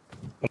 open.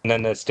 And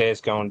then there's stairs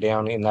going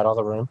down in that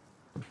other room.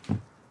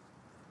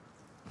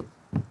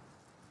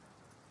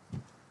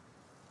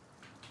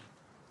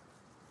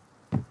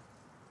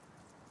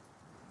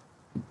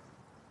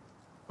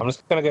 I'm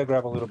just going to go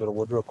grab a little bit of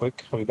wood real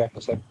quick. I'll be back in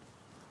a sec.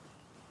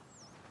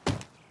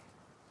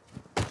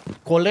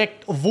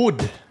 Collect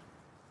wood.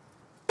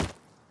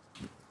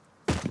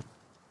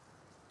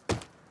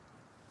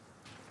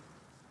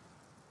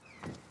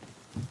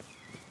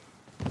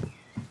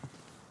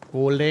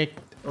 Collect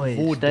Wait,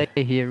 wood.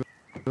 stay here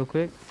real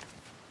quick.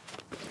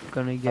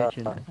 Gonna get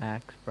you an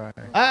axe, bro.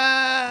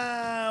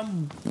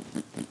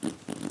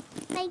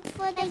 Thanks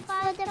for the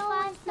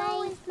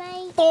 $5,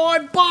 mate.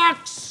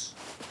 $5!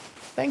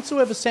 Thanks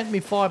whoever sent me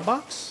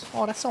 $5.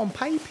 Oh, that's on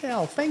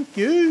PayPal. Thank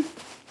you.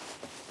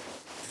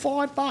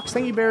 $5.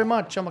 Thank you very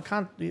much. I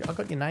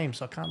got your name,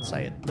 so I can't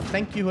say it. But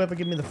thank you whoever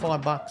gave me the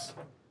 $5.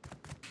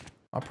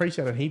 I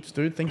appreciate it heaps,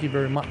 dude. Thank you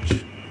very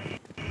much.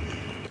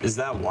 Is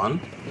that one?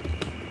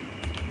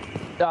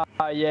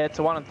 Yeah, it's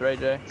a 1 and 3,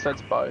 Jay. So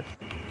it's both.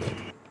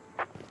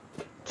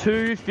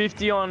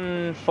 250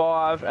 on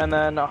 5, and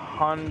then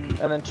 100,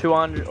 and then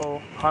 200 or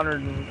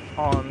 100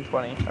 on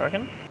 20, I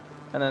reckon.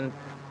 And then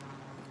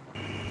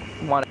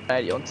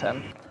 180 on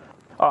 10.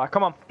 All right,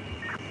 come on.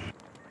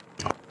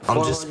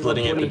 I'm just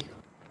splitting it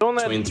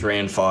between 3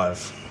 and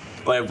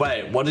 5.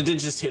 Wait, what did it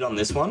just hit on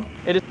this one?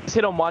 It just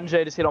hit on 1,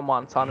 Jay. Just hit on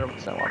 1. It's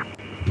 100% 1.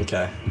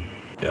 Okay.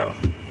 Yeah.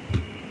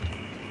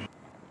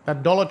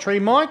 That Dollar Tree,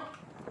 Mike?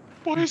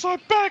 Boys, I'm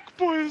back,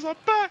 boys, I'm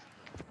back.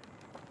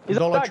 Is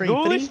Dollar that Tree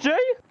ghoulish, Three? Jay?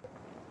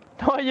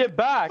 Oh, you're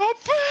back. You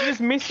just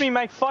missed me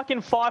make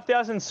fucking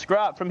 5,000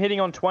 scrap from hitting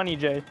on 20,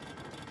 Jay.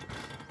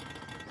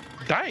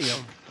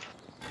 Damn.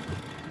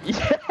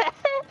 Yeah.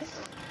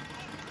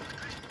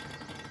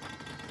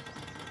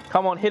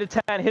 Come on, hit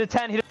a 10, hit a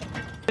 10, hit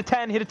a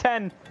 10, hit a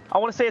 10. I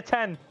want to see a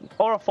 10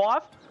 or a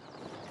 5.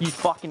 You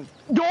fucking.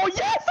 Oh,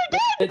 yes,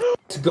 again!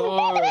 Let's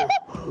go.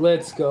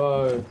 Let's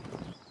go.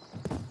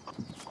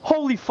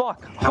 Holy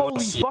fuck. How Holy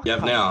much do fuck. you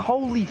have now?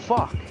 Holy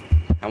fuck.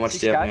 How much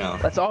do you have now?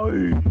 That's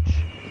ouch.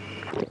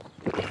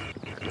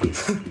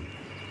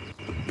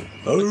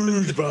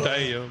 Ouch, bro.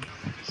 Damn.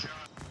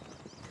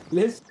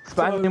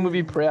 Spanian would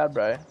be proud,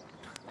 bro.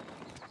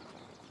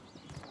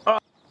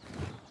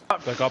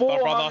 Pick up my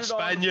brother,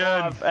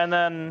 Spanian. And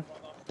then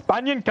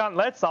Spanian can't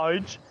let's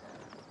ouch.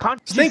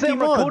 Can't you Stinky see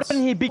mods.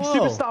 recording here, big Whoa.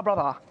 superstar,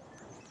 brother?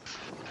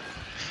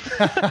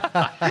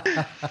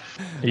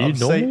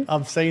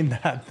 I've seen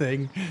that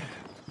thing.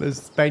 The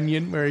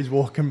Spanian where he's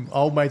walking,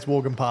 old mate's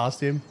walking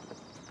past him.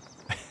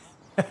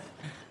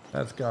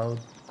 That's gold.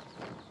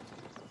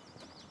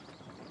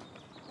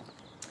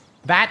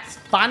 That's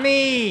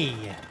funny.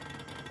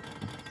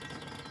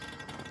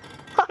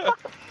 I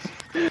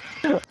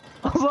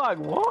was like,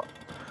 what?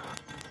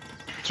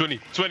 20.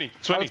 20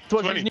 inches I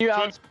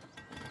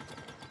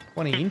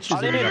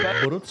in didn't that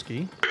even-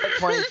 Borutski.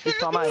 20 this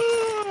time, eh?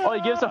 Oh,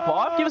 you give us a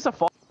 5? Give us a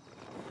 5.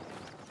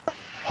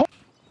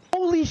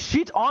 Holy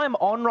shit, I'm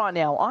on right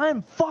now.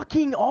 I'm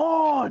fucking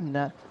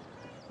on.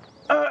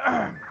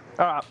 Alright,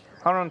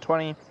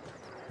 120.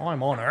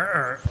 I'm on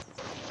her.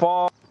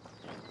 5.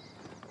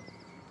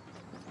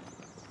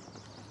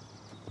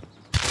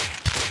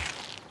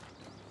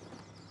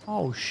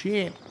 Oh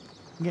shit.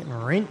 I'm getting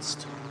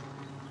rinsed.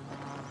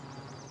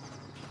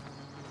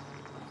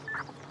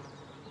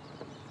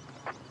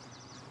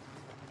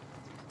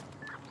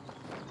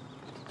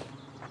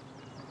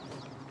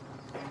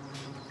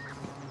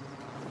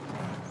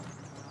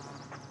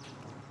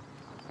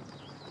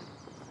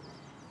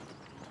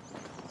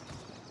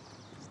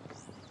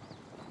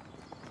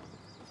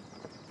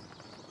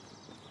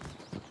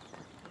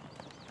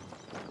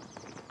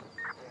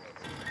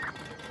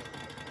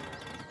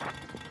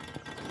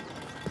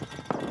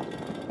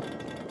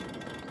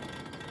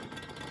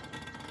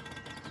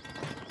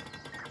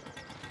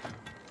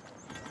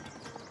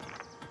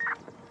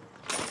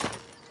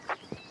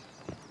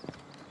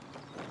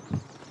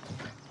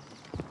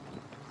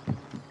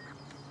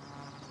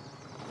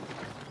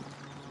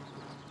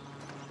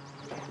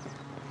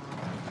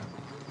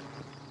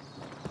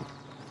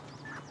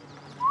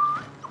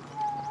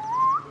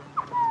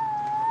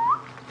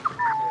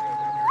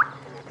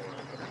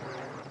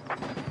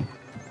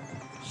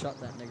 Shut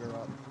that nigger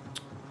up.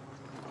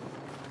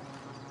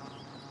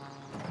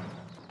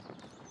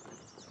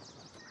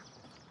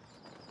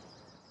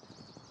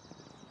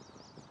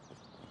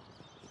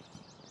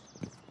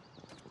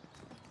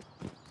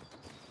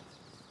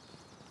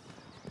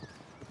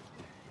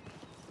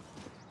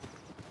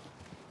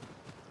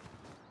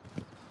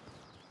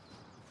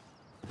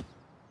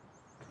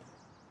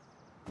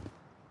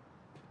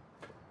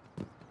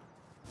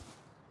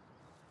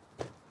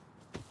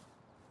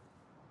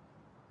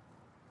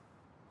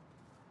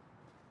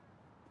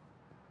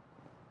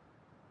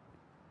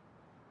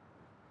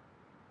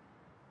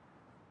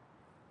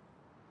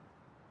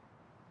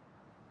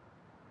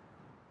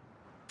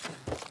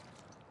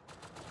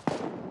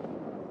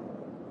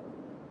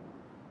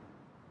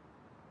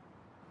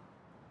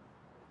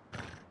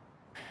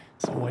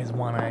 Always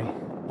one, eh?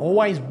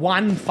 Always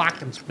one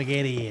fucking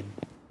spaghetti head.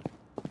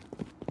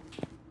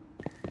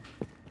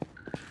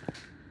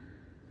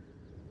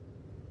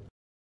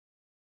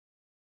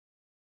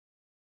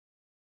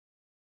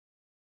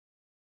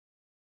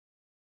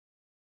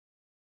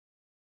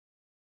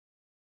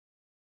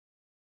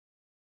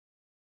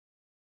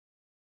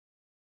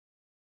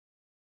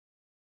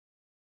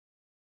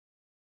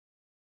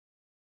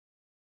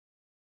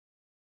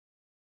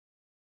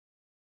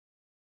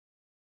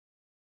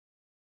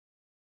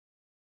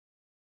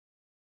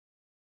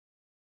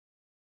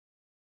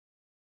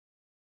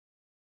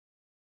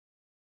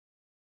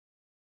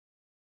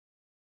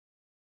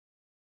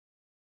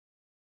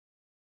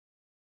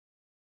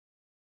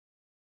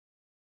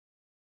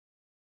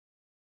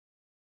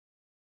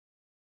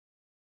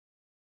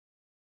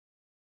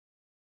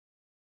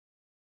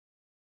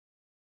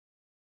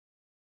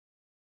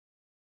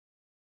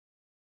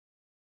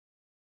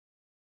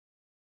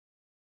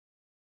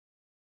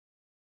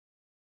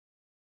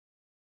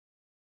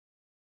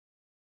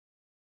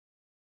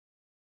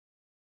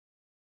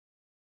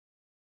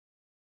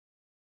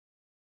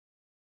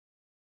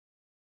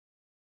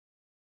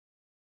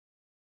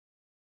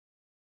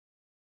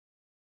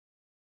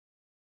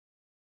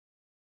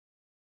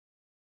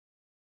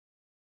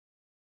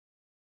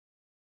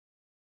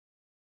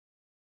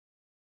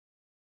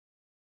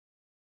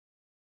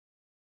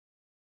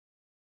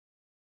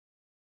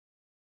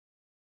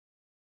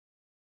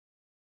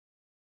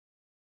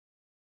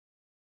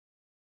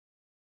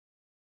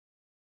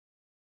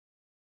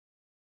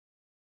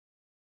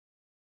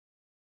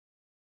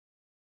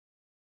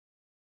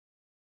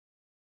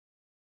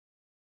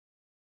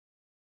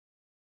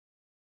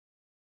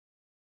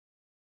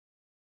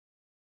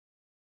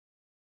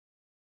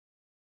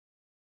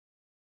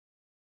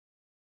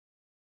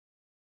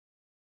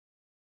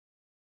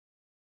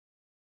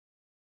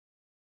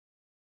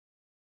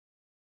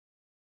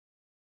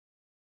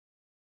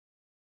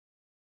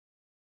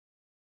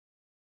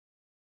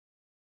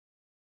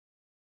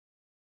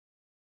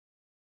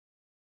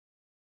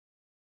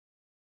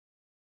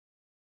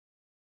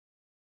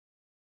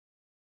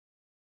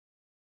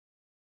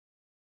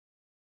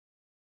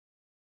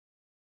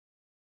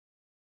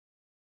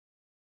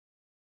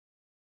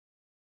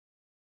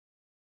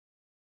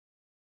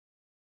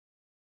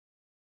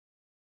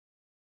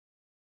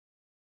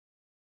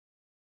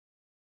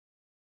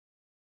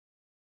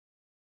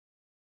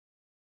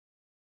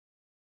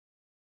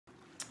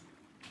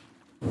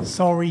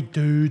 Sorry,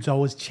 dudes, I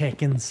was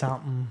checking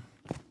something.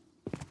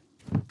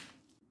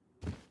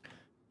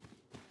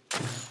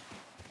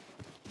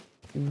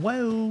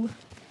 Whoa.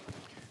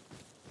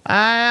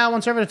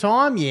 One server at a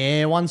time?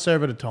 Yeah, one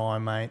server at a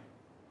time, mate.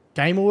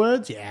 Game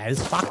Awards? Yeah, there's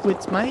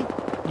fuckwits, mate.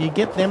 You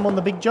get them on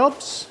the big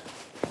jobs.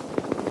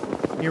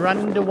 You run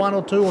into 1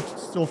 or 2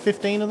 or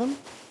 15 of them.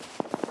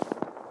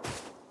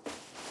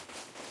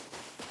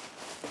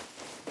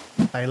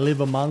 They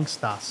live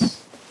amongst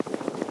us.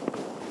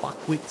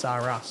 Fuckwits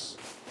are us.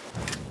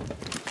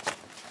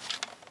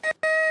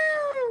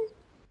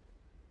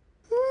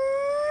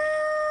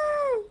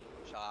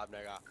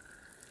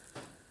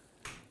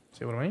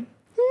 See what I mean?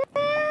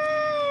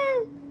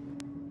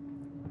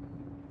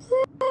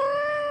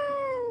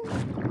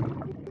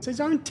 It's his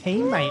own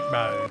teammate,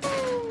 bro.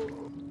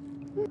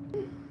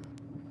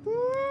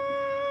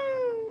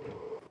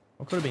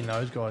 Or could have been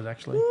those guys,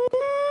 actually.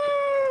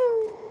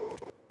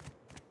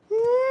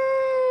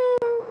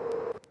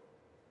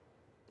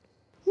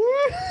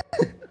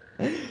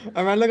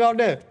 Hey man, look out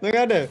there. Look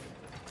out there.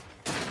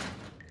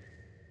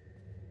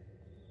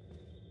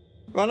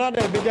 Run out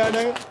there, big guy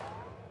there.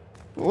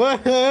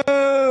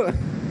 Whoa!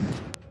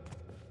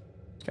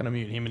 Just gonna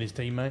mute him and his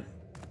teammate.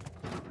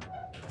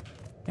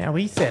 Now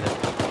he said it.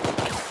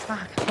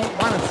 Fuck, I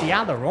want one, it's the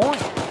other,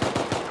 right?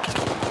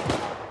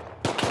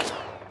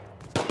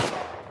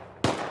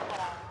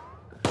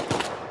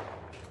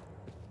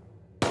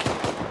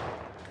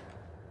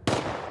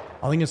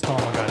 I think it's time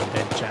I go to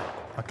bed, chat.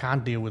 I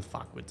can't deal with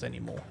fuckwits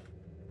anymore.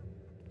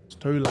 It's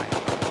too late.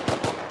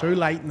 Too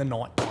late in the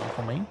night time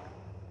for me.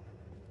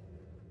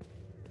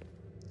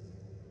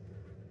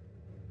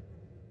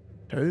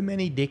 Too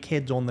many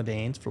dickheads on the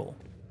dance floor.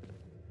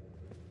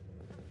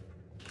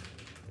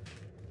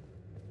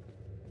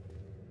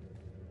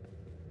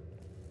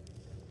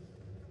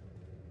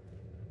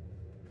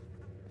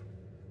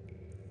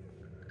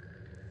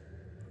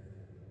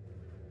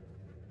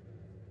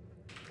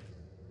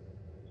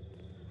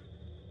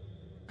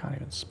 Can't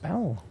even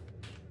spell.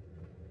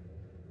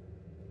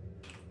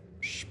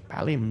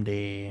 Spell him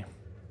there.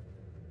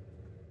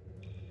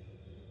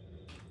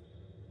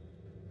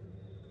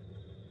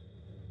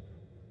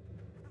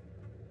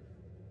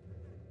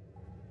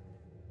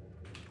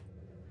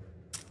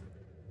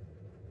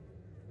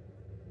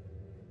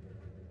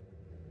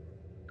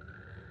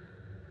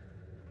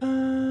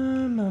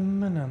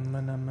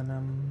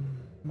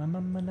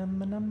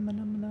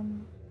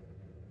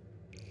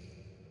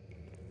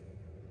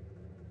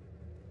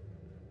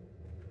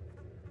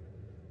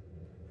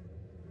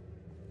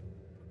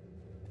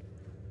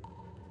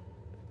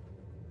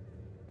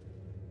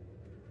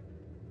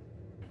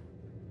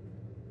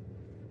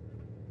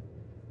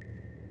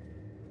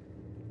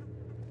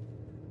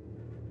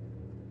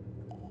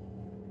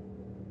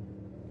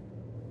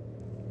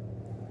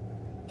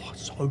 Oh,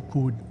 so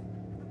good.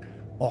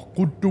 Oh,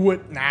 good, do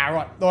it. Nah,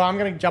 right. Oh, I'm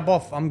going to jump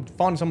off. I'm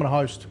finding someone to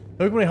host.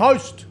 Who can we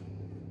host?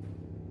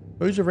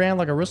 Who's around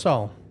like a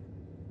rissole?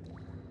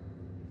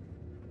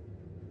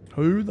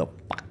 Who the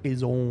fuck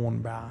is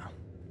on, bruh?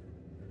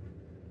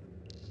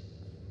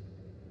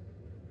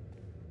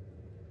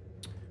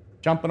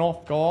 Jumping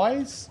off,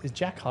 guys. Is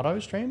Jack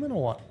Hutto streaming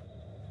or what?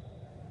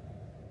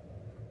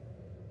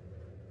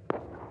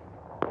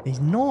 He's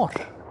not.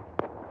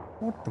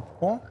 What the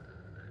fuck?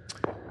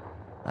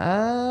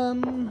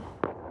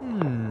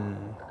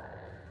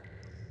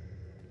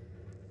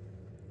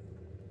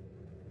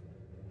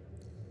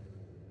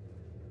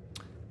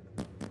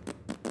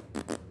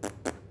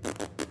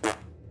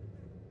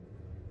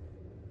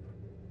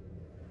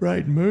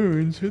 Right,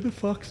 Moons. Who the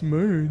fuck's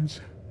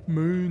Moons?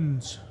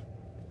 Moons.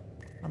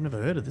 I've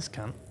never heard of this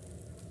cunt.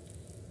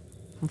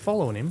 I'm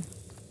following him.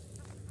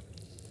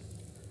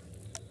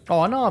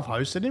 Oh, I know I've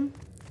hosted him.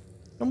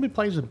 Normally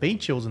plays with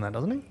Beach Hills and that,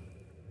 doesn't he?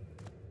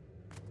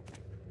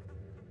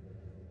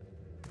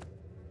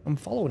 I'm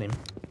following him.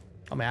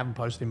 I mean, I haven't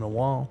posted him in a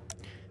while.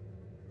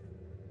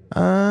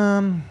 Is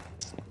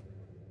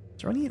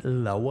there any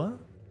lower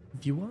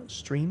viewer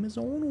streamers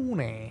on or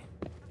nah?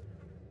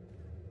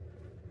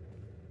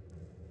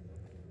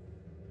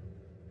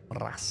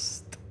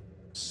 Rust.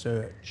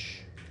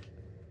 Search.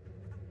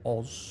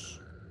 Oz.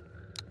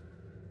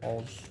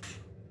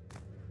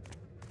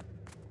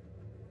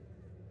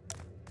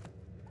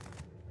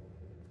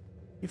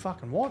 You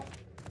fucking what?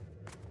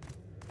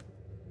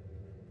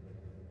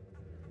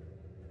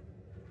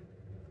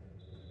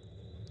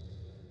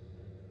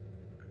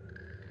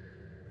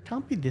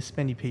 Can't be this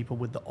many people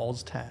with the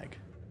Oz tag.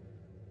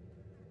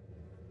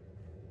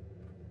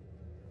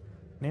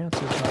 Now it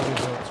says no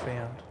results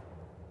found.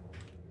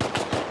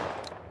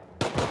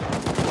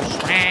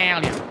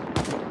 Australia.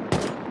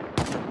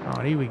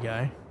 Alright, here we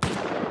go.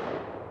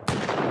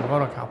 I've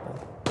got a couple.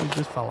 Who's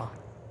this fella?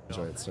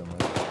 Enjoy it so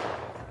much.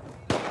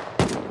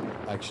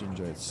 I actually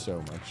enjoy it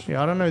so much.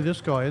 Yeah, I don't know who this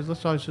guy is.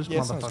 This guy's just yeah,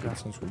 motherfucker.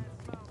 Sounds good.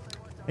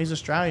 He's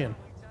Australian.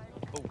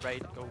 Oh,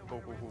 right. Go.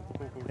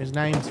 His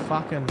name's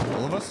fucking...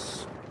 All of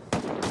us?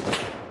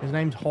 His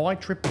name's High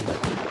Trippy.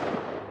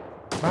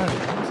 Bro,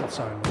 why is it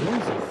so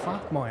noisy?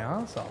 Fuck my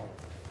arsehole.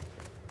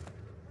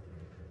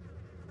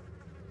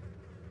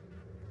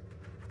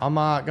 I'm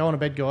going to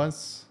bed,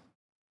 guys.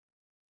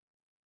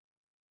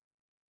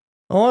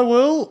 I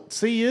will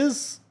see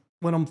yous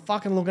when I'm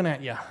fucking looking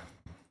at you.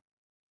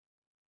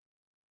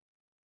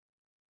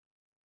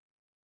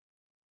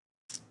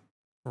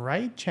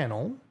 Raid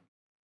channel.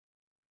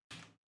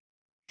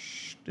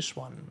 This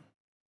one.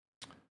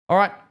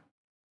 Alright.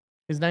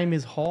 His name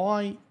is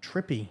High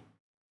Trippy.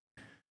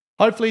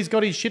 Hopefully he's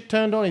got his shit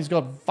turned on. He's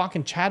got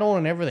fucking chat on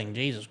and everything.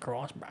 Jesus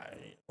Christ, bro.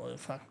 Well,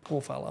 fuck,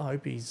 poor fella. I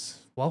hope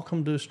he's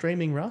welcome to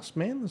streaming Rust,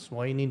 man. That's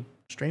why you need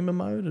streamer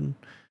mode and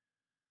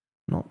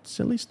not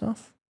silly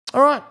stuff.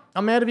 Alright,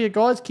 I'm out of here,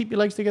 guys. Keep your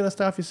legs together.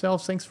 Stay off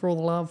yourselves. Thanks for all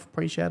the love.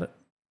 Appreciate it.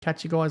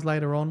 Catch you guys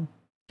later on.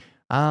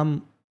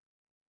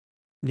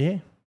 Yeah.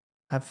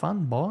 Have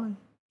fun. Bye.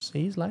 See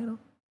you later.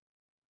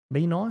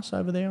 Be nice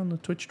over there on the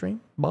Twitch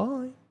stream.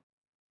 Bye.